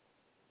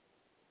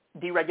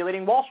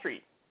deregulating Wall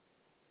Street,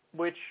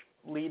 which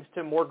leads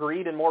to more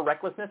greed and more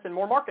recklessness and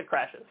more market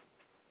crashes.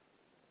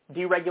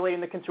 Deregulating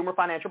the Consumer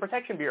Financial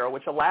Protection Bureau,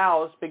 which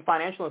allows big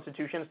financial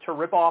institutions to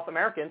rip off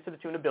Americans to the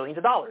tune of billions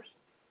of dollars.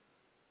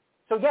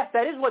 So, yes,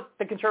 that is what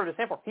the conservatives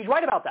stand for. He's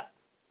right about that.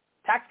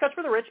 Tax cuts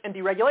for the rich and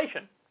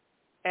deregulation.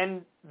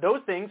 And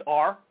those things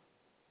are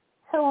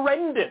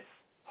horrendous.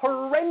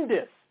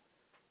 Horrendous.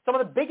 Some of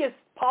the biggest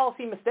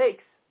policy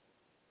mistakes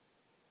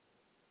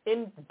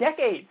in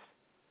decades.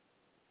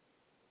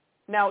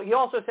 Now, he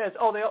also says,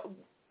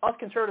 us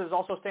conservatives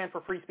also stand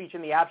for free speech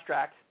in the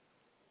abstract.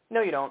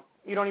 No, you don't.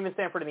 You don't even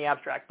stand for it in the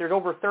abstract. There's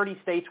over 30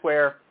 states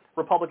where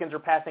Republicans are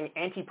passing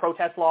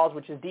anti-protest laws,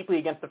 which is deeply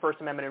against the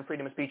First Amendment and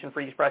freedom of speech and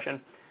free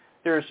expression.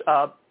 There's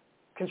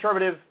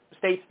conservative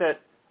states that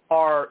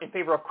are in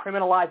favor of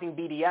criminalizing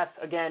BDS,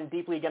 again,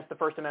 deeply against the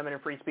First Amendment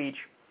and free speech.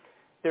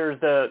 There's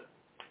the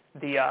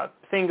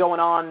thing going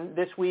on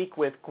this week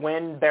with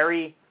Gwen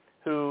Berry,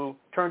 who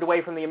turned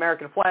away from the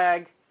American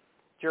flag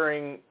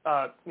during,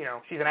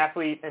 she's an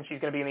athlete and she's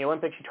going to be in the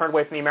Olympics. She turned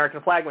away from the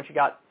American flag when she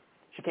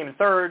came in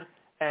third,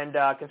 and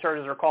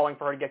conservatives are calling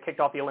for her to get kicked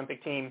off the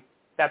Olympic team.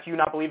 That's you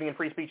not believing in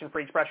free speech and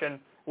free expression.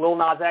 Lil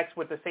Nas X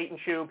with the Satan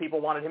shoe, people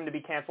wanted him to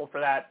be canceled for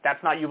that.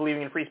 That's not you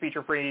believing in free speech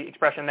or free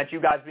expression. That's you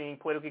guys being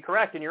politically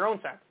correct in your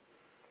own sense.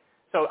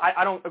 So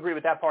I don't agree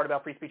with that part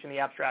about free speech in the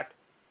abstract.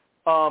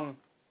 And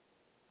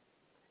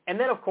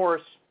then, of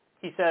course,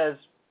 he says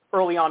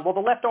early on, well, the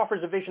left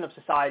offers a vision of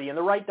society and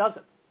the right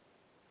doesn't.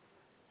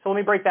 So let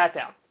me break that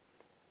down.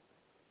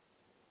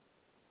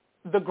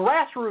 The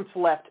grassroots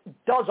left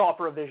does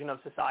offer a vision of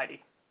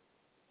society,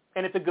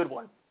 and it's a good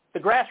one. The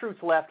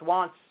grassroots left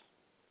wants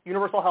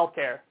universal health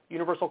care,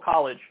 universal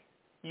college,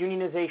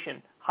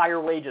 unionization, higher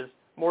wages,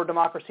 more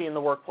democracy in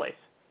the workplace,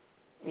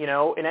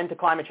 an end to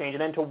climate change,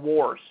 an end to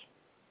wars.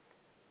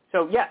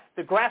 So yes,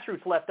 the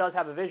grassroots left does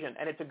have a vision,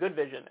 and it's a good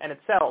vision, and it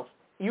sells.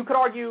 You could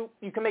argue,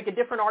 you can make a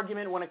different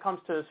argument when it comes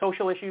to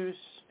social issues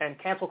and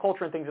cancel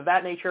culture and things of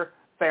that nature.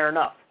 Fair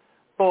enough.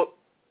 But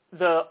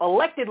the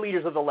elected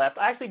leaders of the left,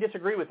 I actually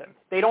disagree with him.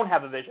 They don't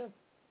have a vision.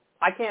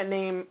 I can't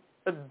name,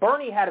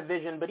 Bernie had a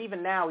vision, but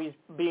even now he's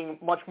being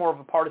much more of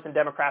a partisan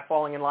Democrat,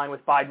 falling in line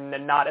with Biden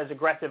and not as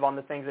aggressive on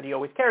the things that he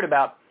always cared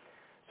about.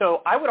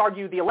 So I would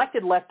argue the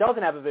elected left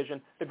doesn't have a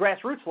vision. The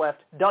grassroots left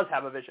does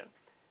have a vision.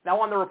 Now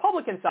on the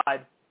Republican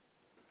side,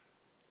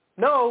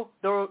 no,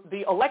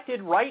 the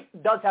elected right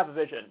does have a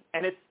vision,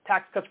 and it's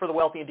tax cuts for the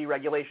wealthy and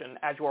deregulation,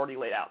 as you already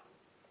laid out.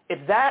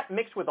 It's that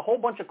mixed with a whole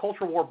bunch of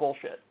culture war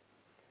bullshit.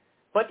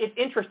 But it's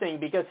interesting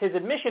because his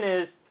admission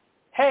is,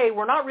 hey,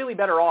 we're not really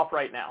better off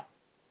right now.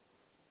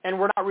 And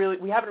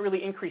we haven't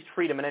really increased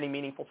freedom in any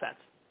meaningful sense.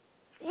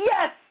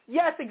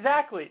 Yes,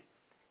 exactly.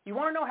 You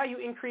want to know how you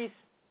increase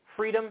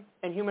freedom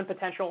and human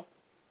potential?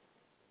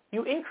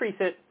 You increase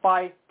it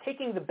by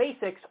taking the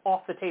basics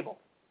off the table.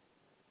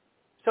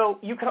 So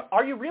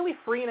are you really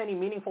free in any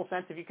meaningful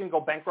sense if you can go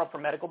bankrupt for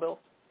medical bills?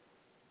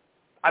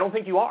 I don't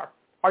think you are.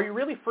 Are you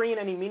really free in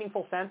any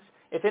meaningful sense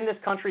if in this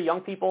country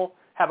young people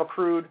have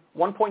accrued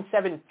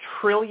 $1.7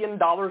 trillion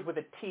with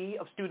a T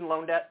of student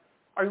loan debt?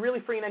 Are you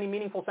really free in any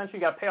meaningful sense? You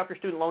got to pay off your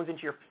student loans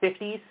into your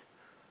 50s?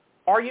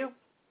 Are you?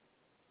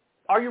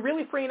 Are you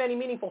really free in any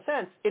meaningful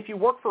sense if you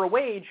work for a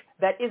wage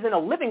that isn't a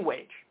living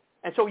wage?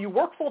 And so you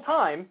work full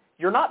time,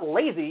 you're not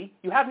lazy,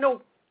 you have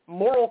no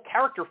moral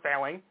character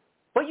failing,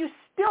 but you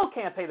still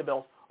can't pay the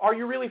bills. Are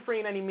you really free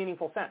in any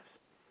meaningful sense?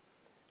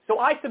 So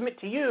I submit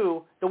to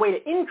you the way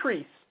to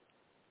increase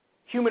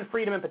human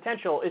freedom and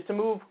potential is to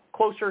move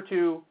closer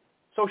to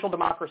social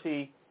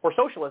democracy or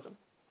socialism,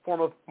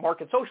 form of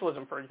market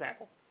socialism, for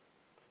example.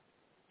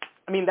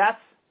 I mean,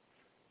 that's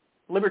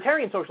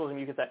libertarian socialism,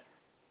 you could say.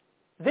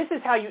 This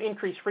is how you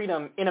increase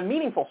freedom in a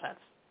meaningful sense,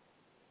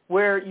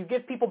 where you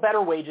give people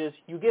better wages,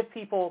 you give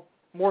people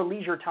more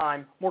leisure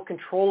time, more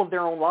control of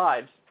their own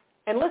lives.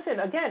 And listen,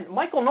 again,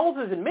 Michael Knowles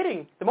is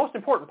admitting the most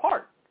important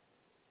part.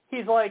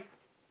 He's like,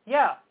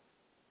 yeah,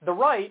 the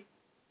right,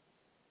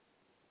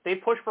 they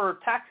push for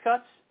tax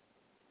cuts.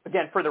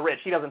 Again, for the rich.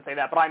 He doesn't say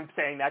that, but I'm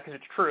saying that because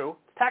it's true.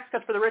 Tax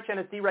cuts for the rich and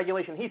it's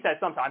deregulation. He says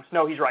sometimes.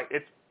 No, he's right.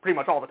 It's pretty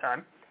much all the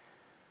time.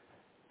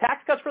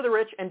 Tax cuts for the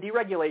rich and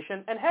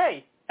deregulation. And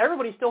hey,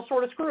 everybody's still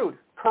sort of screwed.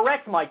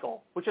 Correct,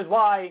 Michael, which is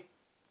why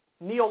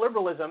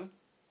neoliberalism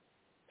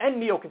and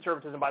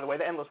neoconservatism, by the way,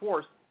 the endless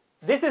wars,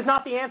 this is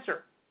not the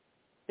answer.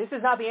 This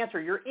is not the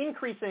answer. You're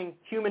increasing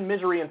human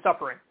misery and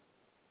suffering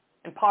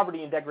and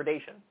poverty and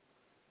degradation.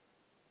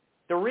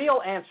 The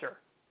real answer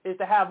is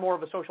to have more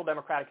of a social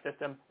democratic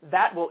system.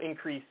 That will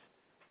increase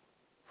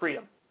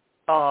freedom.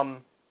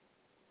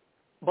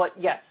 But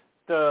yes,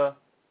 the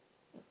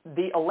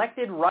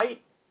elected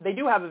right, they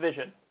do have a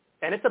vision,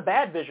 and it's a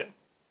bad vision.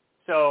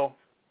 So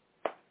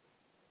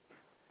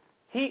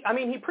he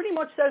pretty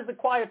much says the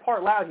quiet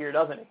part loud here,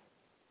 doesn't he?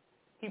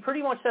 He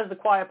pretty much says the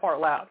quiet part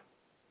loud.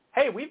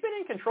 Hey, we've been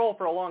in control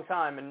for a long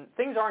time, and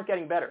things aren't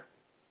getting better.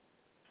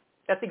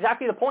 That's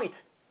exactly the point.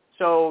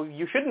 So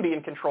you shouldn't be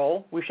in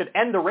control. We should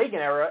end the Reagan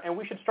era, and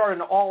we should start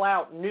an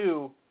all-out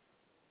new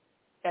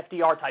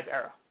FDR-type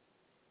era,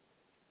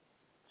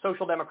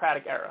 social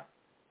democratic era.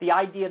 The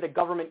idea that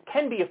government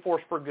can be a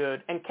force for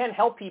good and can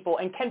help people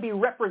and can be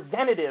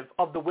representative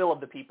of the will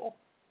of the people.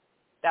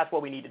 That's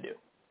what we need to do.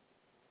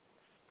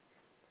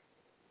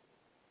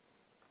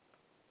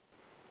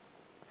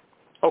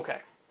 Okay.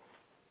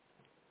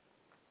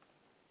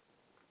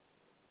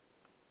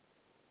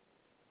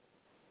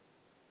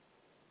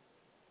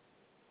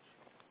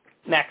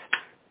 Next.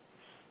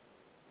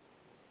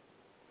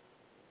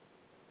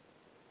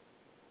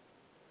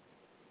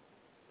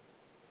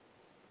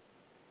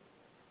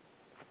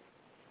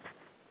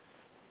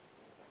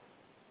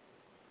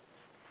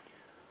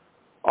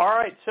 All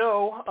right,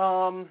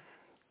 so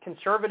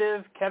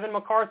conservative Kevin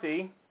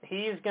McCarthy,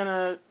 he's going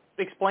to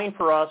explain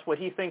for us what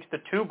he thinks the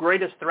two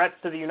greatest threats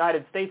to the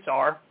United States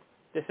are.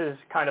 This is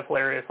kind of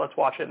hilarious. Let's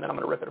watch it, and then I'm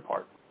going to rip it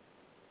apart.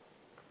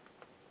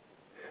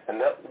 And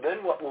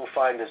then what we'll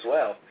find as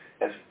well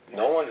is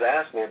no one's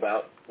asked me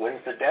about when's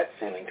the debt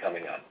ceiling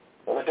coming up.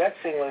 Well, the debt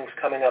ceiling's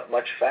coming up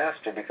much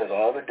faster because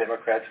all the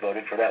Democrats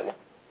voted for that one.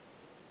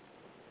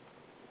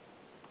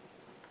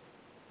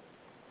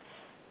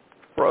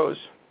 Rose.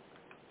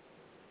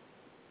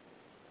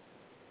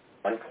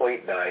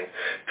 $1.9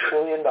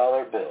 trillion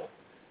bill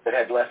that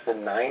had less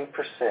than 9%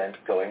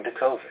 going to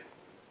COVID.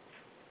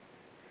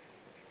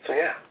 So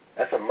yeah,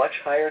 that's a much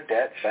higher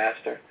debt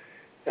faster.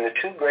 And the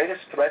two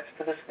greatest threats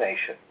to this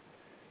nation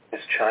is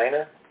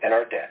China and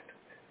our debt.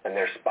 And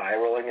they're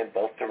spiraling in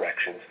both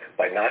directions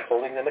by not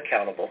holding them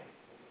accountable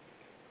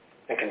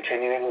and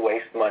continuing to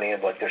waste money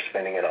on what they're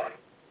spending it on.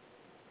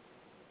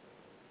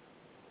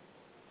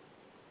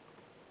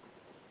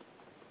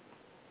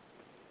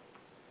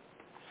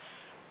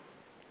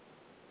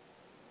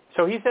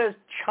 So he says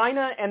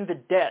China and the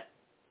debt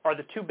are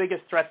the two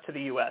biggest threats to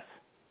the U.S.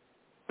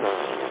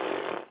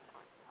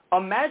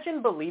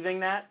 Imagine believing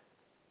that.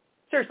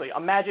 Seriously,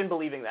 imagine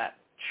believing that.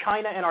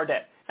 China and our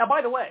debt. Now,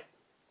 by the way,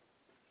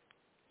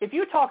 if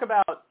you talk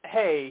about,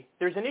 hey,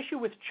 there's an issue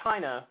with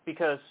China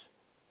because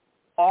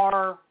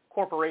our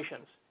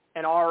corporations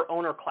and our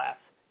owner class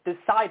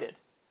decided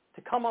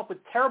to come up with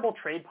terrible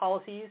trade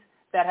policies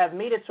that have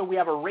made it so we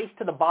have a race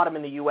to the bottom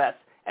in the U.S.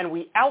 and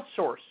we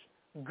outsource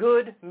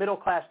good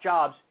middle-class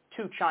jobs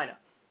to China.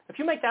 If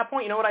you make that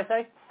point, you know what I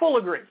say? Full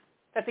agree.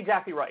 That's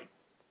exactly right.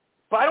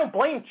 But I don't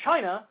blame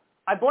China.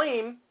 I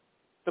blame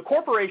the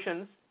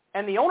corporations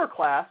and the owner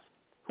class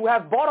who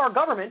have bought our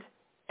government,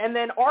 and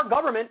then our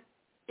government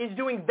is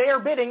doing their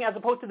bidding as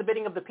opposed to the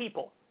bidding of the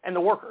people and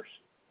the workers.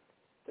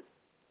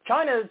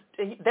 China's,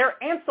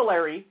 they're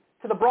ancillary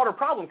to the broader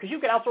problem because you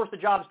could outsource the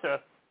jobs to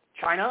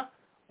China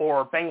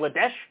or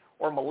Bangladesh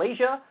or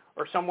Malaysia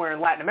or somewhere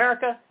in Latin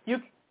America. You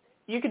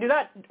could do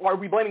that. Are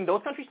we blaming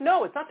those countries?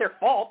 No, it's not their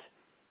fault.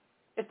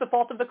 It's the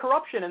fault of the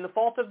corruption and the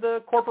fault of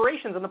the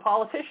corporations and the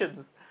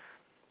politicians.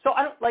 So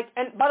I don't like,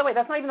 and by the way,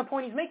 that's not even the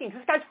point he's making,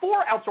 because this guy's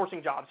for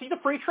outsourcing jobs. He's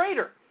a free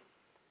trader,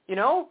 you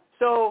know?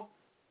 So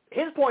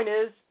his point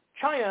is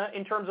China,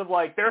 in terms of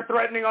like, they're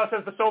threatening us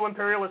as the sole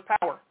imperialist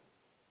power.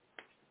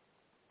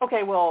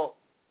 Okay, well,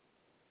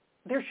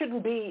 there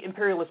shouldn't be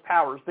imperialist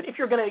powers, but if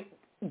you're going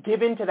to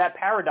give in to that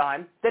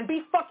paradigm, then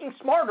be fucking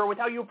smarter with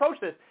how you approach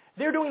this.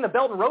 They're doing the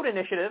Belt and Road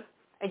Initiative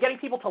and getting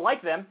people to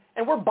like them,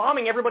 and we're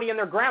bombing everybody and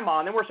their grandma,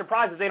 and then we're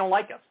surprised that they don't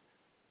like us.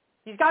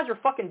 These guys are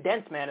fucking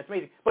dense, man. It's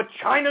amazing. But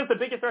China's the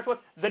biggest threat to us.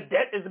 The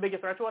debt is the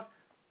biggest threat to us.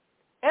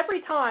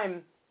 Every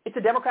time it's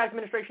a Democratic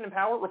administration in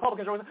power,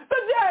 Republicans are always, the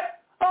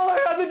debt! Oh my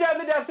God, the debt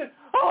and the deficit!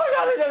 Oh my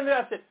God, the debt and the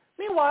deficit!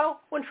 Meanwhile,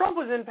 when Trump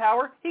was in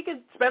power, he could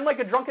spend like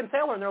a drunken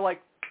sailor, and they're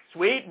like,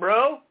 sweet,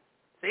 bro.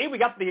 See, we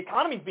got the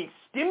economy's being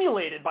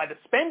stimulated by the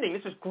spending.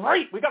 This is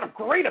great. We got a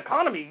great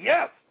economy.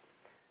 Yes.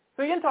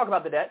 So they didn't talk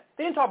about the debt.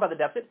 They didn't talk about the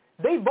deficit.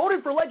 They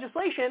voted for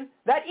legislation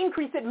that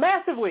increased it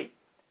massively.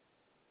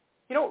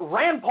 You know,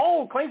 Rand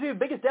Paul claims to be the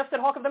biggest deficit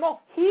hawk of them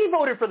all. He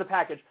voted for the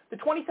package. The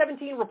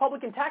 2017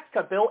 Republican tax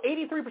cut bill,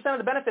 83% of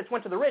the benefits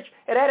went to the rich.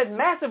 It added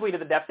massively to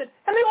the deficit,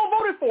 and they all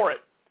voted for it.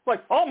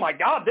 Like, oh my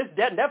God, this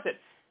debt and deficit.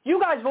 You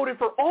guys voted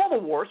for all the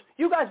wars.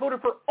 You guys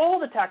voted for all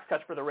the tax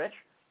cuts for the rich.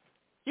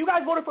 You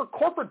guys voted for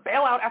corporate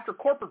bailout after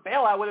corporate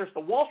bailout, whether it's the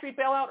Wall Street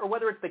bailout or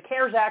whether it's the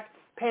CARES Act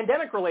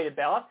pandemic-related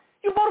bailout.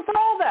 You voted for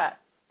all that.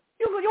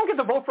 You don't get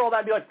to vote for all that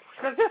and be like,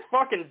 this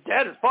fucking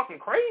debt is fucking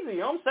crazy. You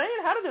know what I'm saying?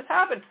 How did this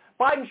happen?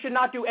 Biden should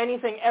not do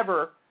anything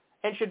ever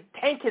and should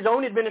tank his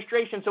own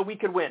administration so we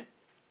could win.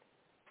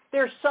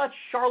 They're such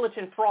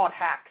charlatan fraud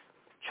hacks.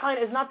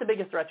 China is not the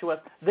biggest threat to us.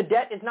 The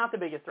debt is not the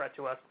biggest threat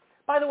to us.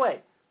 By the way,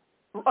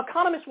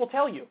 economists will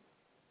tell you,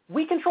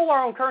 we control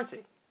our own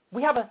currency.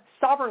 We have a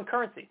sovereign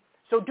currency.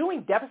 So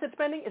doing deficit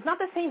spending is not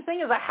the same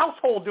thing as a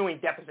household doing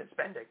deficit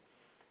spending.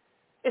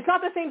 It's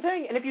not the same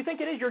thing, and if you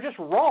think it is, you're just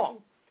wrong.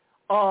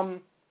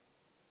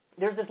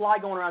 There's this lie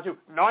going around too.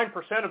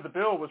 9% of the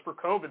bill was for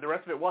COVID. The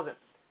rest of it wasn't.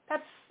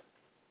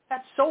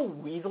 That's so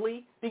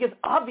weaselly, because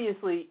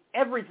obviously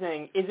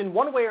everything is in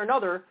one way or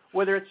another,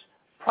 whether it's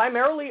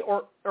primarily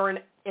or in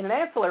an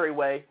ancillary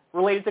way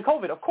related to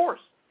COVID. Of course,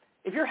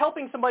 if you're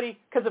helping somebody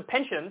because of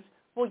pensions,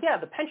 well, yeah,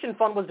 the pension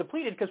fund was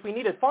depleted because we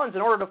needed funds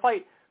in order to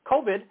fight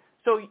COVID.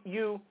 So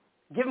you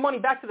give money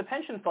back to the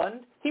pension fund.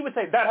 He would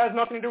say that has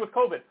nothing to do with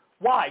COVID.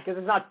 Why? Because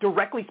it's not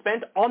directly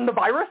spent on the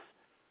virus,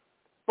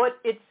 but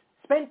it's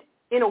spent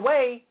in a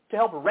way to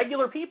help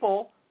regular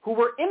people who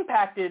were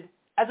impacted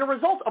as a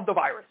result of the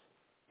virus.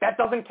 That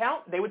doesn't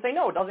count? They would say,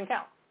 no, it doesn't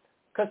count,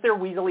 because they're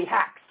weaselly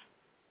hacks.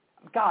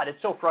 God,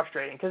 it's so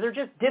frustrating, because they're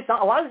just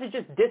a lot of this is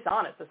just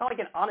dishonest. It's not like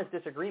an honest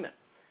disagreement.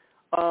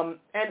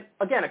 And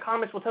again,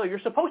 economists will tell you, you're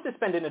supposed to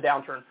spend in a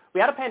downturn. We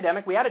had a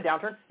pandemic, we had a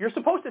downturn. You're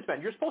supposed to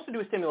spend. You're supposed to do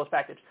a stimulus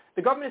package.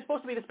 The government is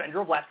supposed to be the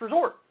spender of last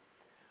resort.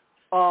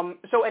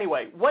 So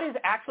anyway, what is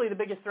actually the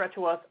biggest threat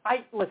to us?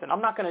 Listen,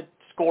 I'm not going to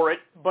score it,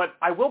 but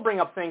I will bring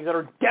up things that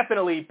are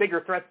definitely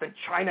bigger threats than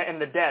China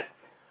and the debt.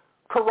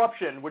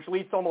 Corruption, which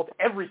leads to almost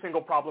every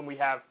single problem we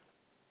have.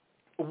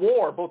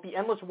 War, both the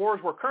endless wars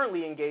we're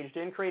currently engaged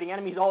in, creating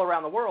enemies all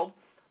around the world,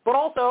 but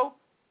also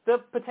the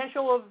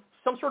potential of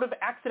some sort of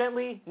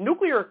accidental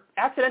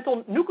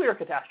nuclear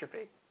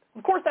catastrophe.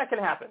 Of course that can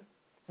happen.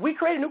 We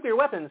created nuclear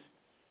weapons.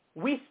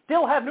 We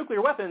still have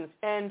nuclear weapons,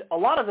 and a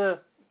lot of the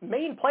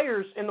main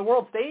players in the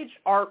world stage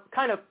are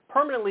kind of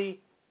permanently,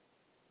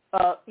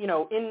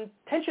 in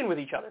tension with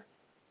each other.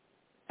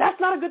 That's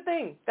not a good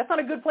thing. That's not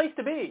a good place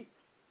to be.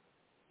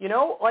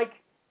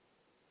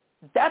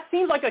 That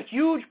seems like a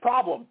huge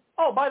problem.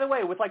 Oh, by the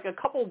way, with like a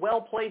couple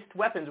well-placed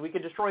weapons, we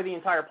could destroy the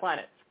entire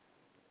planet.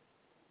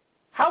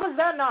 How does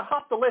that not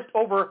hop the list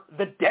over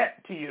the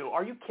debt to you?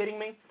 Are you kidding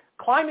me?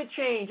 Climate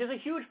change is a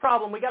huge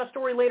problem. We got a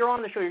story later on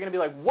in the show. You're going to be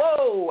like,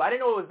 whoa, I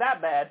didn't know it was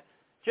that bad.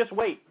 Just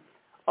wait.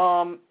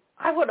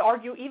 I would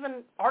argue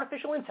even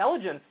artificial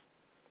intelligence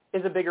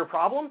is a bigger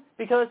problem,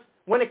 because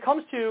when it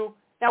comes to,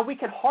 now we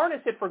can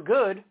harness it for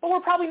good, but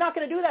we're probably not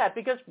going to do that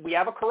because we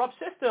have a corrupt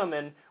system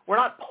and we're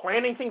not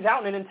planning things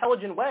out in an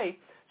intelligent way.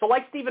 So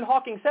like Stephen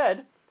Hawking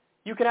said,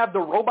 you can have the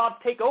robots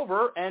take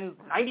over and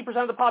 90%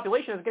 of the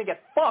population is going to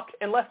get fucked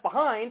and left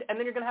behind, and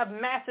then you're going to have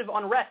massive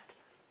unrest.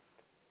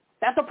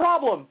 That's a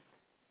problem.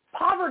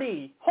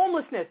 Poverty,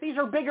 homelessness, these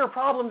are bigger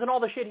problems than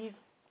all the shit he's...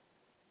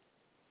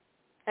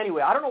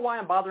 Anyway, I don't know why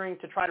I'm bothering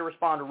to try to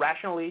respond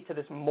rationally to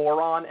this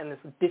moron and this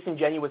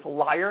disingenuous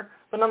liar,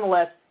 but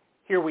nonetheless,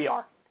 here we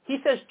are. He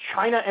says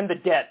China and the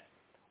debt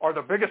are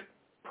the biggest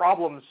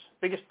problems,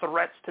 biggest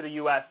threats to the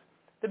U.S.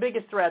 The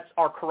biggest threats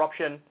are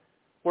corruption.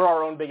 We're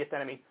our own biggest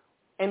enemy.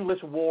 Endless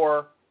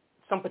war,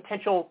 some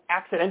potential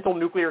accidental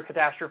nuclear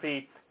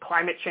catastrophe,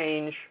 climate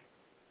change,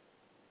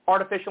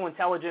 artificial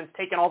intelligence,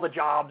 taking all the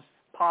jobs,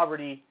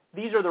 poverty.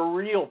 These are the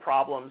real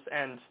problems,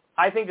 and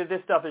I think that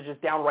this stuff is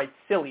just downright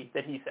silly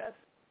that he says.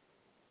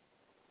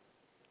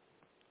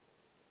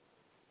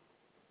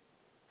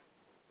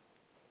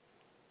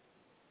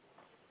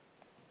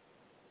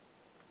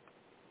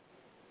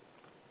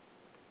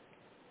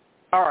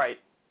 All right.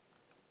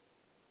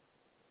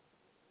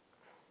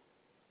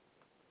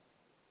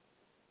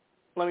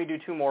 let me do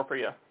two more for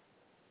you.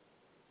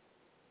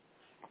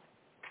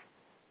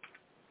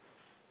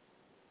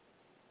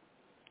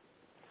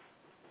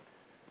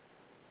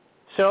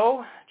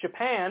 So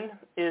Japan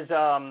is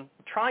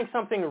trying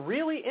something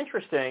really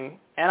interesting,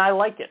 and I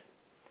like it.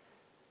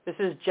 This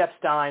is Jeff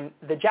Stein.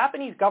 The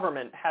Japanese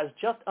government has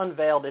just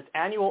unveiled its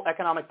annual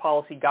economic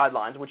policy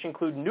guidelines, which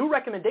include new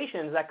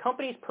recommendations that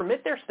companies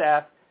permit their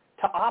staff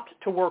to opt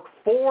to work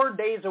 4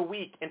 days a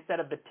week instead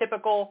of the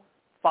typical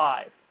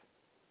 5.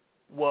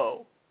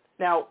 Whoa.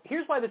 Now,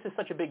 here's why this is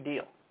such a big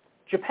deal.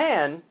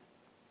 Japan,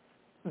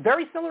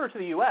 very similar to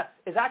the U.S.,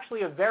 is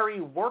actually a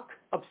very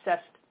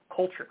work-obsessed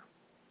culture.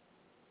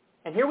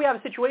 And here we have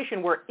a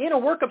situation where in a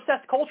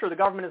work-obsessed culture, the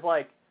government is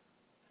like,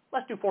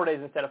 let's do 4 days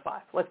instead of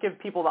 5. Let's give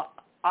people the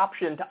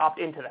option to opt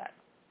into that.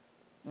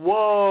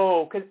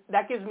 Whoa, because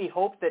that gives me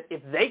hope that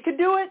if they could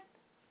do it,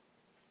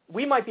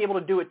 we might be able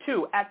to do it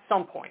too at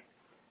some point.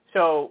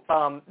 So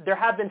there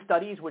have been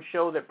studies which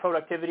show that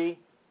productivity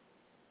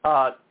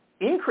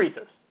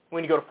increases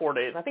when you go to 4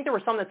 days. I think there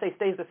were some that say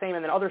stays the same,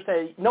 and then others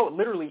say, no, it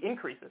literally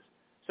increases.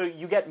 So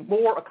you get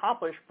more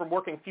accomplished from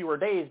working fewer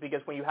days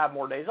because when you have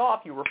more days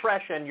off, you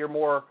refresh and you're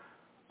more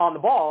on the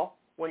ball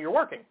when you're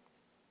working.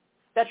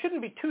 That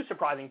shouldn't be too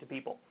surprising to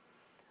people.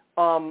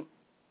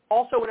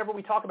 Also, whenever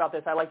we talk about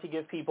this, I like to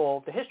give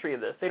people the history of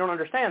this. They don't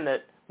understand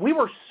that we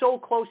were so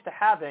close to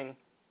having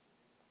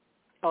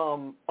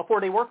a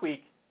 4-day work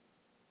week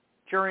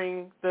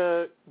during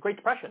the Great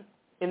Depression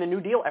in the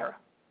New Deal era.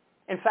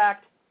 In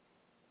fact,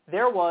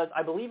 there was,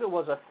 I believe it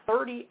was a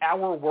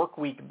 30-hour work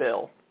week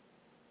bill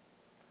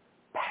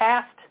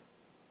passed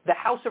the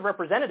House of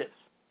Representatives.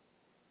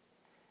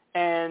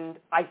 And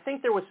I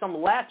think there was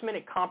some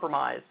last-minute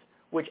compromise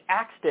which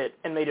axed it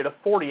and made it a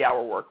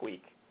 40-hour work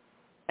week.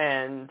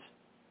 And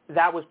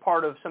that was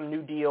part of some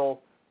New Deal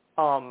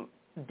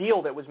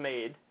deal that was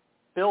made,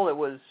 bill that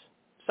was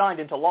signed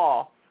into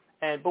law.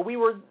 But we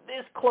were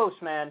this close,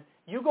 man.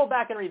 You go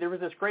back and read, there was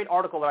this great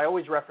article that I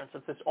always reference.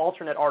 It's this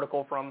alternate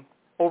article from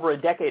over a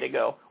decade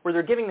ago where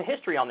they're giving the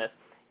history on this.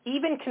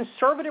 Even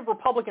conservative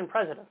Republican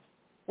presidents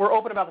were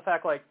open about the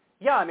fact, like,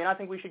 yeah, I mean, I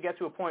think we should get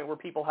to a point where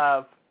people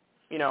have,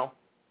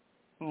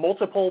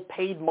 multiple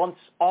paid months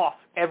off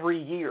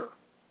every year.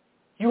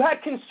 You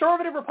had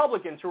conservative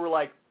Republicans who were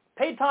like,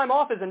 paid time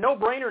off is a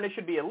no-brainer and it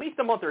should be at least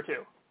a month or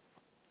two.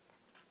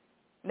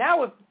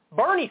 Now if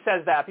Bernie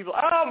says that, people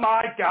are, oh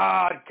my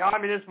God,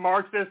 communist,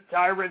 Marxist,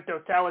 tyrant,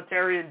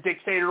 totalitarian,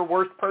 dictator,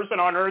 worst person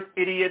on earth,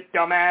 idiot,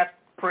 dumbass,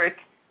 prick,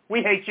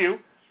 we hate you.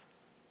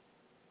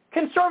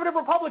 Conservative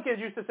Republicans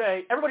used to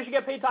say, everybody should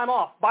get paid time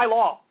off by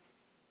law.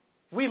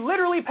 We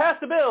literally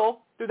passed a bill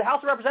through the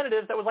House of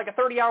Representatives that was like a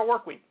 30-hour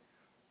work week.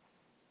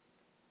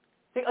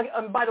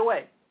 By the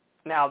way,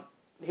 now,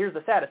 here's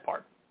the saddest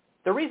part.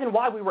 The reason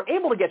why we were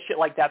able to get shit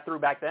like that through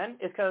back then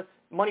is because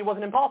money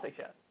wasn't in politics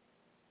yet.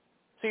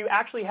 So you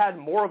actually had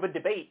more of a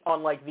debate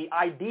on, like, the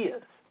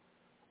ideas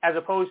as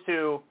opposed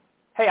to,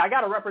 hey, I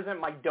got to represent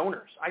my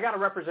donors. I got to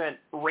represent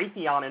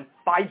Raytheon and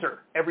Pfizer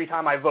every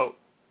time I vote.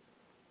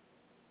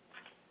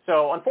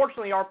 So,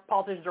 unfortunately, our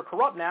politicians are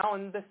corrupt now,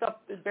 and this stuff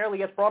barely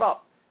gets brought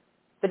up.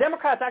 The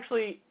Democrats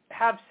actually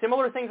have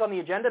similar things on the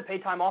agenda,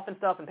 paid time off and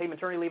stuff, and paid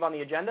maternity leave on the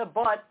agenda,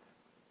 but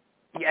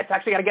yeah, it's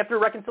actually got to get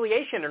through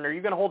reconciliation. And are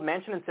you going to hold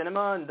Manchin and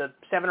Sinema and the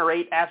 7 or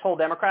 8 asshole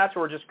Democrats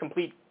who are just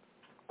complete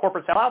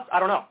corporate sellouts? I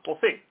don't know. We'll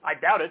see. I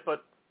doubt it,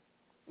 but,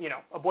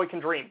 a boy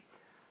can dream.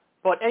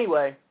 But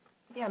anyway,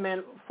 yeah,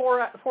 man,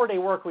 4-day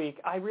work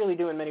week, I really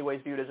do in many ways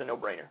view it as a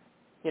no-brainer.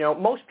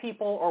 Most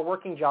people are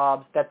working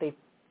jobs that they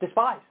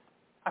despise.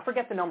 I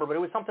forget the number, but it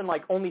was something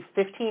like only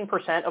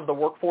 15% of the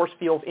workforce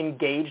feels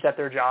engaged at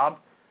their job,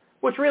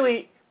 which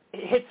really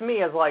hits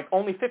me as like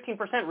only 15%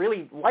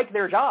 really like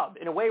their job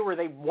in a way where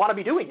they want to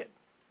be doing it.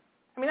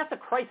 I mean, that's a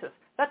crisis.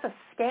 That's a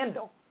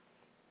scandal.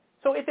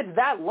 So if it's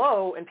that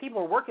low and people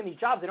are working these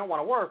jobs they don't want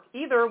to work,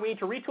 either we need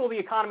to retool the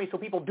economy so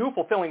people do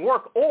fulfilling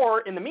work, or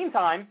in the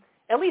meantime,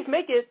 at least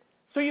make it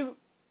so you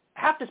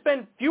have to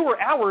spend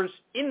fewer hours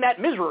in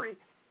that misery.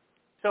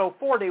 So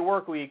 4-day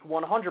work week,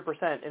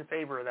 100% in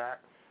favor of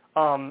that.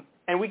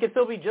 And we could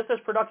still be just as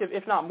productive,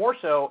 if not more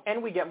so,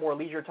 and we get more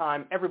leisure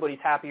time. Everybody's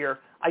happier.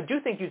 I do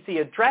think you'd see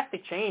a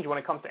drastic change when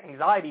it comes to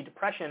anxiety,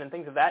 depression, and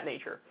things of that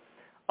nature.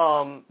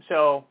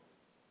 So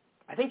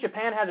I think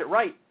Japan has it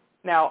right.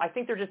 Now, I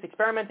think they're just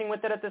experimenting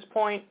with it at this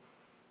point.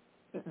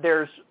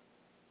 There's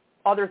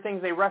other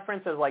things they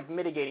reference as like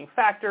mitigating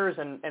factors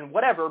and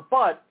whatever,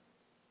 but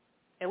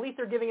at least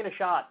they're giving it a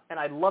shot, and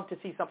I'd love to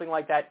see something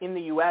like that in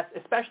the U.S.,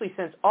 especially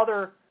since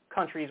other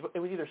countries, it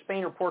was either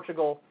Spain or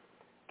Portugal,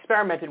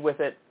 experimented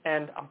with it,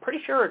 and I'm pretty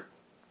sure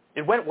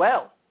it went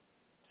well.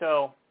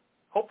 So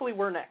hopefully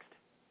we're next.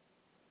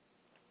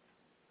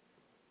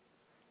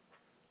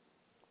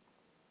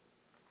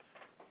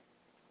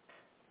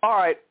 All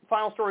right,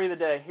 final story of the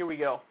day. Here we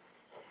go.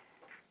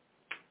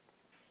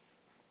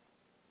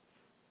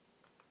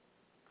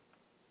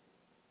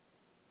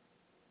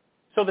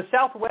 So the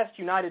Southwest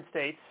United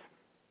States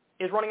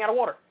is running out of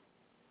water.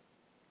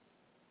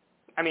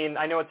 I mean,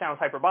 I know it sounds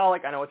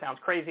hyperbolic. I know it sounds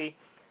crazy.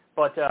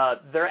 But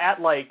they're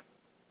at like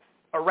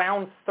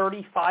around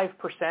 35%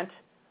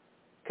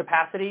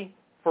 capacity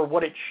for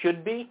what it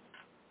should be,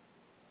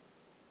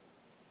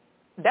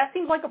 that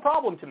seems like a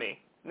problem to me.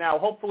 Now,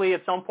 hopefully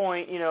at some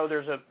point,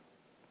 there's a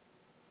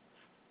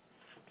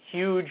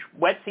huge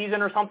wet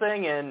season or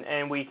something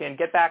and we can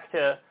get back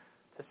to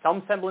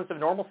some semblance of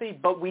normalcy,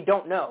 but we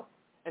don't know.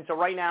 And so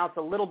right now it's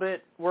a little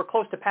bit, we're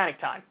close to panic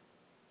time.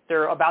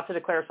 They're about to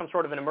declare some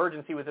sort of an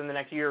emergency within the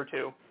next year or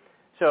two.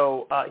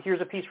 So here's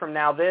a piece from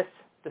Now This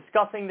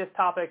discussing this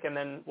topic, and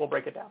then we'll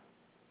break it down.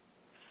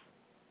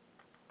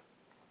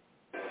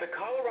 The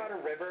Colorado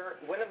River,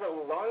 one of the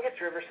longest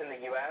rivers in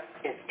the U.S.,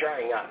 is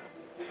drying up.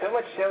 So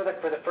much so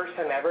that for the first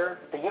time ever,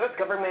 the U.S.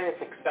 government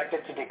is expected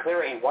to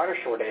declare a water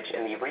shortage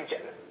in the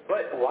region.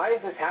 But why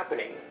is this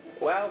happening?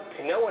 Well,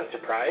 to no one's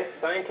surprise,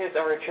 scientists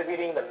are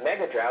attributing the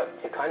mega drought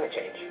to climate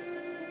change.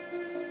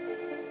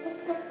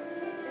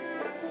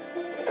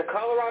 The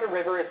Colorado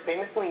River is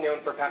famously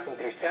known for passing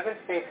through 7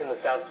 states in the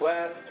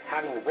Southwest,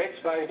 having rich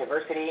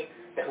biodiversity,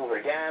 the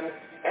Hoover Dam,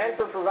 and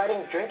for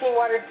providing drinking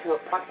water to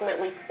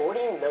approximately 40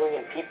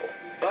 million people.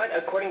 But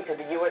according to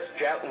the U.S.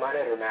 Drought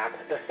Monitor map,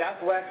 the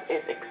Southwest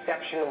is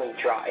exceptionally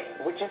dry,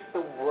 which is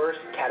the worst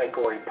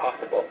category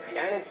possible,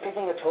 and it's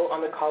taking a toll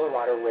on the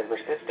Colorado River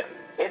system.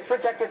 It's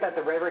projected that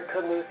the river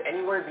could lose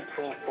anywhere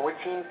between 14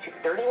 to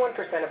 31%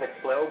 of its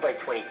flow by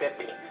 2050,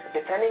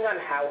 depending on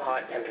how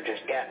hot temperatures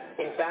get.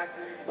 In fact,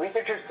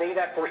 researchers say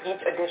that for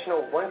each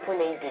additional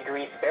 1.8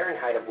 degrees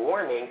Fahrenheit of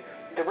warming,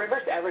 the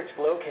river's average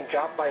flow can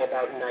drop by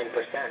about 9%.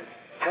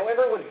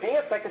 However, what's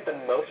being affected the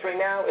most right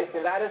now is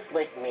Nevada's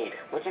Lake Mead,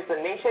 which is the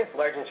nation's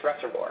largest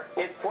reservoir.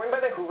 It's formed by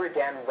the Hoover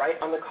Dam right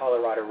on the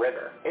Colorado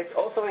River. It's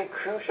also a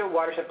crucial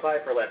water supply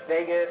for Las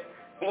Vegas,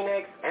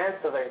 Phoenix, and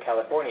Southern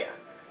California.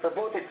 For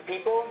both its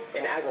people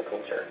and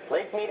agriculture,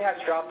 Lake Mead has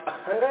dropped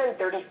 130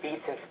 feet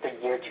since the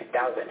year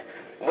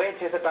 2000, which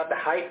is about the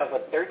height of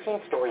a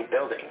 13-story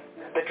building.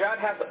 The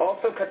drought has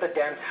also cut the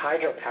dam's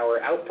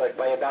hydropower output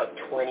by about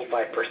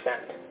 25%.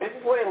 This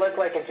is what it looked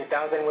like in 2000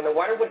 when the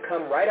water would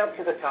come right up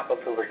to the top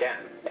of Hoover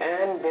Dam.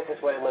 And this is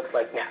what it looks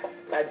like now,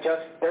 at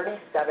just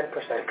 37%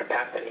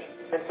 capacity.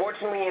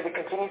 Unfortunately, if it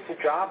continues to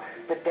drop,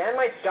 the dam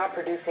might stop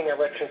producing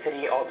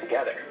electricity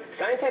altogether.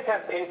 Scientists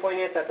have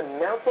pinpointed that the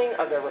melting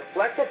of the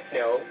reflective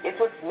snow is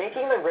what's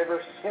making the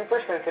river super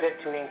sensitive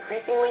to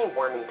increasingly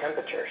warming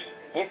temperatures.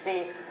 You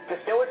see,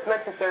 the snow is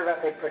meant to serve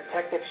as a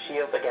protective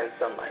shield against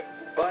sunlight.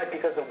 But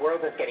because the world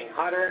is getting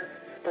hotter,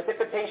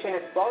 precipitation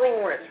is falling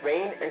more as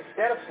rain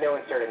instead of snow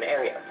in certain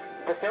areas.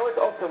 The snow is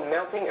also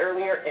melting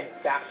earlier and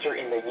faster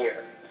in the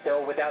year.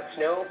 So without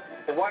snow,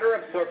 the water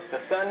absorbs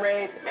the sun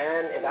rays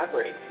and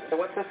evaporates. So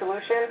what's the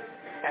solution?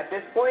 At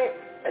this point,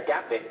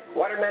 adapt it.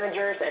 Water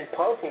managers and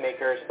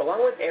policymakers,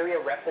 along with area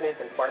residents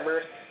and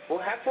farmers,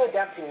 will have to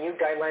adapt to new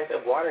guidelines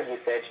of water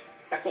usage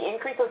as the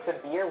increase of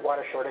severe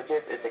water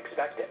shortages is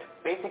expected.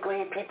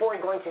 Basically, people are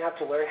going to have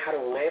to learn how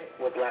to live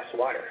with less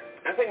water.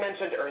 As I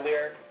mentioned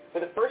earlier, for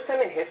the first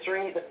time in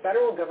history, the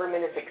federal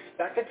government is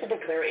expected to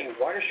declare a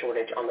water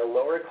shortage on the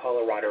lower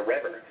Colorado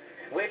River,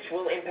 which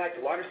will impact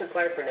water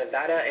supply for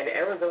Nevada and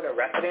Arizona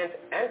residents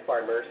and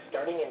farmers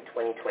starting in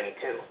 2022.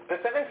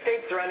 The 7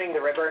 states surrounding the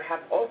river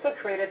have also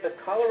created the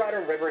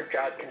Colorado River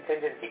Drought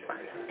Contingency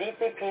Plan,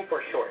 DCP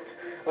for short,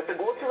 with the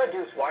goal to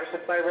reduce water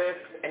supply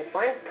risks and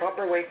find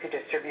proper ways to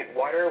distribute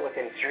water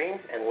within streams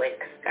and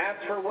lakes. As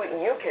for what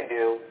you can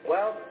do,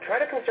 well, try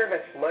to conserve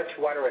as much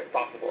water as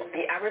possible.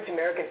 The average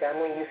American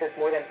family uses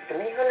more than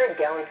 300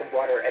 gallons of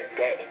water a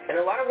day, and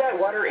a lot of that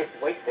water is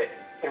wasted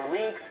through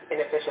leaks,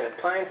 inefficient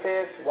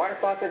appliances, water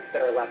faucets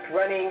that are left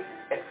running,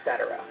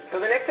 etc.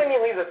 So the next time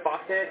you leave the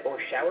faucet or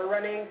shower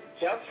running,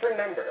 just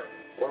remember,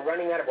 we're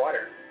running out of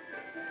water.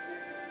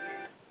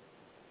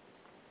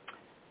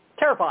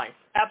 Terrifying.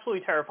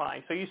 Absolutely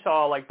terrifying. So you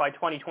saw, by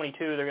 2022,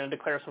 they're going to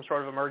declare some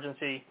sort of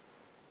emergency.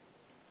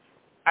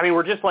 I mean,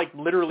 we're just,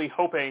 literally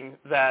hoping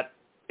that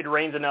it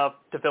rains enough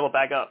to fill it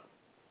back up.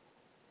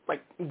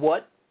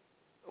 What?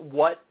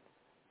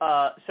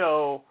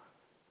 So...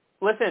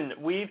 Listen,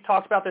 we've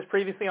talked about this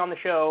previously on the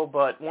show,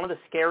 but one of the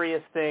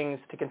scariest things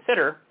to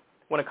consider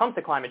when it comes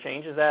to climate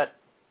change is that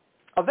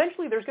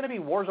eventually there's going to be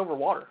wars over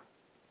water.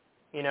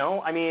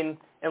 I mean,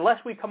 unless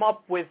we come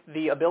up with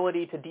the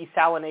ability to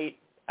desalinate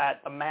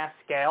at a mass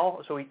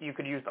scale, so you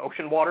could use the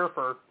ocean water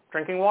for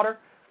drinking water,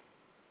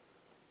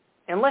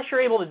 unless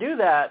you're able to do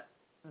that,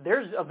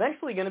 there's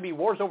eventually going to be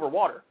wars over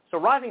water. So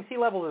rising sea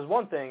levels is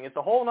one thing. It's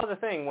a whole other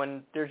thing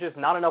when there's just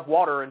not enough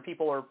water and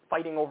people are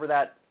fighting over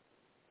that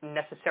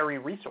necessary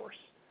resource.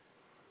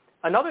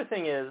 Another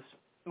thing is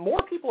more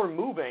people are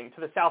moving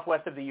to the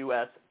southwest of the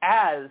U.S.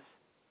 as,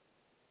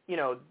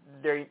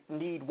 they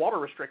need water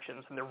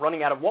restrictions and they're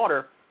running out of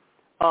water.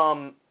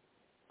 I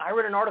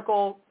read an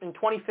article in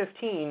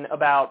 2015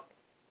 about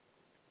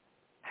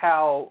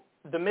how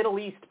the Middle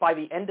East by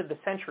the end of the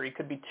century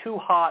could be too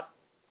hot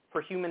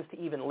for humans to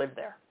even live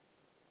there.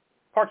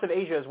 Parts of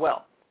Asia as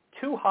well.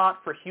 Too hot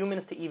for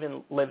humans to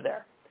even live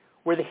there.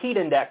 Where the heat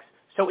index,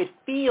 so it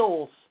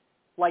feels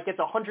like it's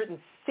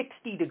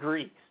 160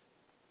 degrees.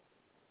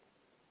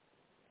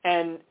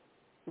 And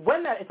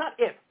when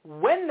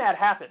that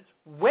happens,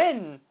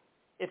 when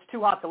it's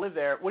too hot to live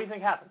there, what do you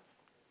think happens?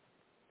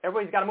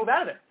 Everybody's got to move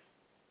out of there.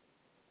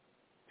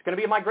 It's going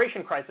to be a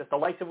migration crisis, the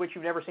likes of which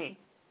you've never seen.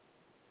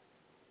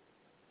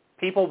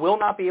 People will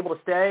not be able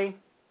to stay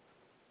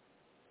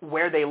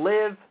where they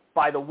live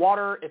by the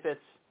water if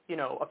it's,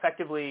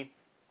 effectively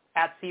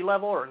at sea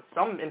level or in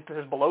some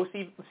instances below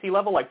sea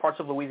level, like parts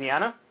of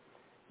Louisiana.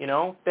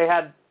 They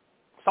had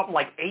something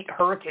like 8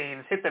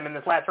 hurricanes hit them in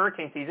this last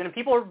hurricane season, and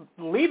people are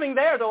leaving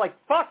there. They're like,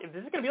 fuck, if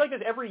this is going to be like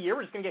this every year,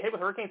 we're just going to get hit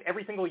with hurricanes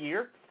every single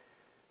year.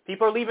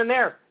 People are leaving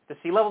there. The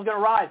sea level is going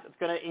to rise. It's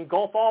going to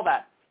engulf all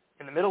that.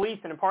 In the Middle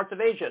East and in parts of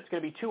Asia, it's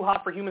going to be too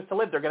hot for humans to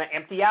live. They're going to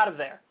empty out of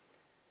there.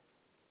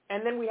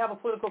 And then we have a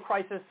political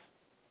crisis,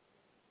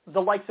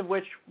 the likes of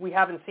which we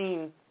haven't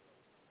seen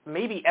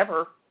maybe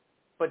ever,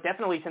 but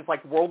definitely since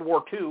like World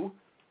War II. You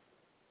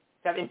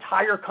have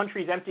entire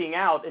countries emptying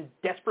out and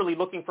desperately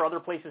looking for other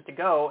places to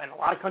go, and a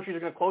lot of countries are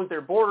going to close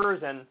their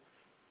borders, and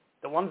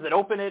the ones that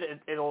open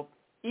it'll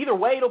either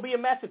way, it'll be a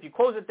mess. If you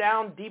close it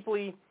down,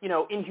 deeply,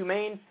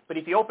 inhumane. But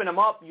if you open them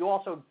up, you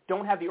also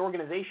don't have the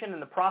organization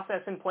and the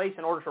process in place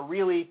in order to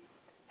really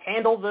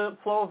handle the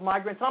flow of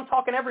migrants. And I'm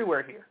talking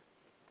everywhere here.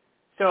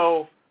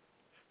 So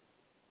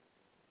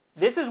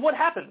this is what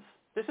happens.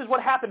 This is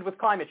what happened with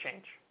climate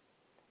change.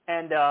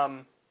 And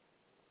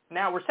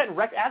now we're setting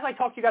as I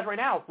talk to you guys right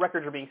now,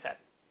 records are being set.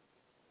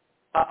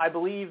 I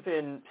believe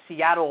in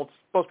Seattle, it's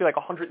supposed to be like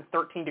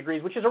 113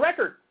 degrees, which is a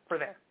record for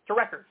there. It's a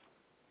record.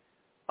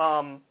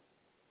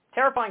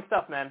 Terrifying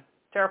stuff, man.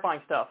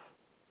 Terrifying stuff.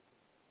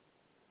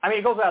 I mean,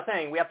 it goes without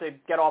saying, we have to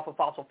get off of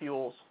fossil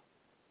fuels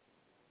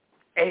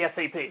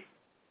ASAP.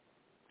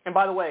 And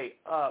by the way,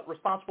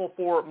 responsible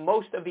for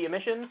most of the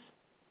emissions,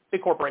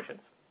 big corporations.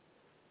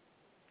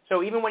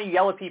 So even when you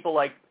yell at people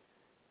like,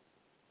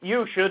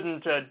 you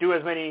shouldn't do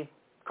as many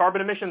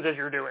carbon emissions as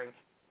you're doing,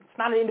 it's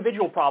not an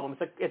individual problem.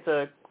 It's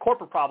a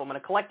corporate problem and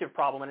a collective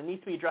problem, and it needs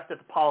to be addressed at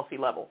the policy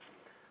level.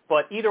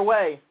 But either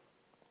way,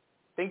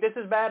 think this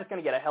is bad, it's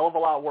going to get a hell of a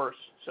lot worse,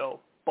 so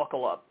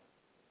buckle up.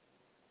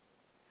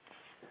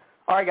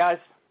 All right, guys,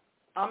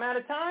 I'm out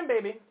of time,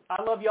 baby.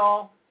 I love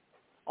y'all.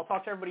 I'll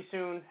talk to everybody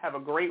soon. Have a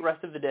great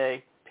rest of the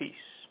day. Peace.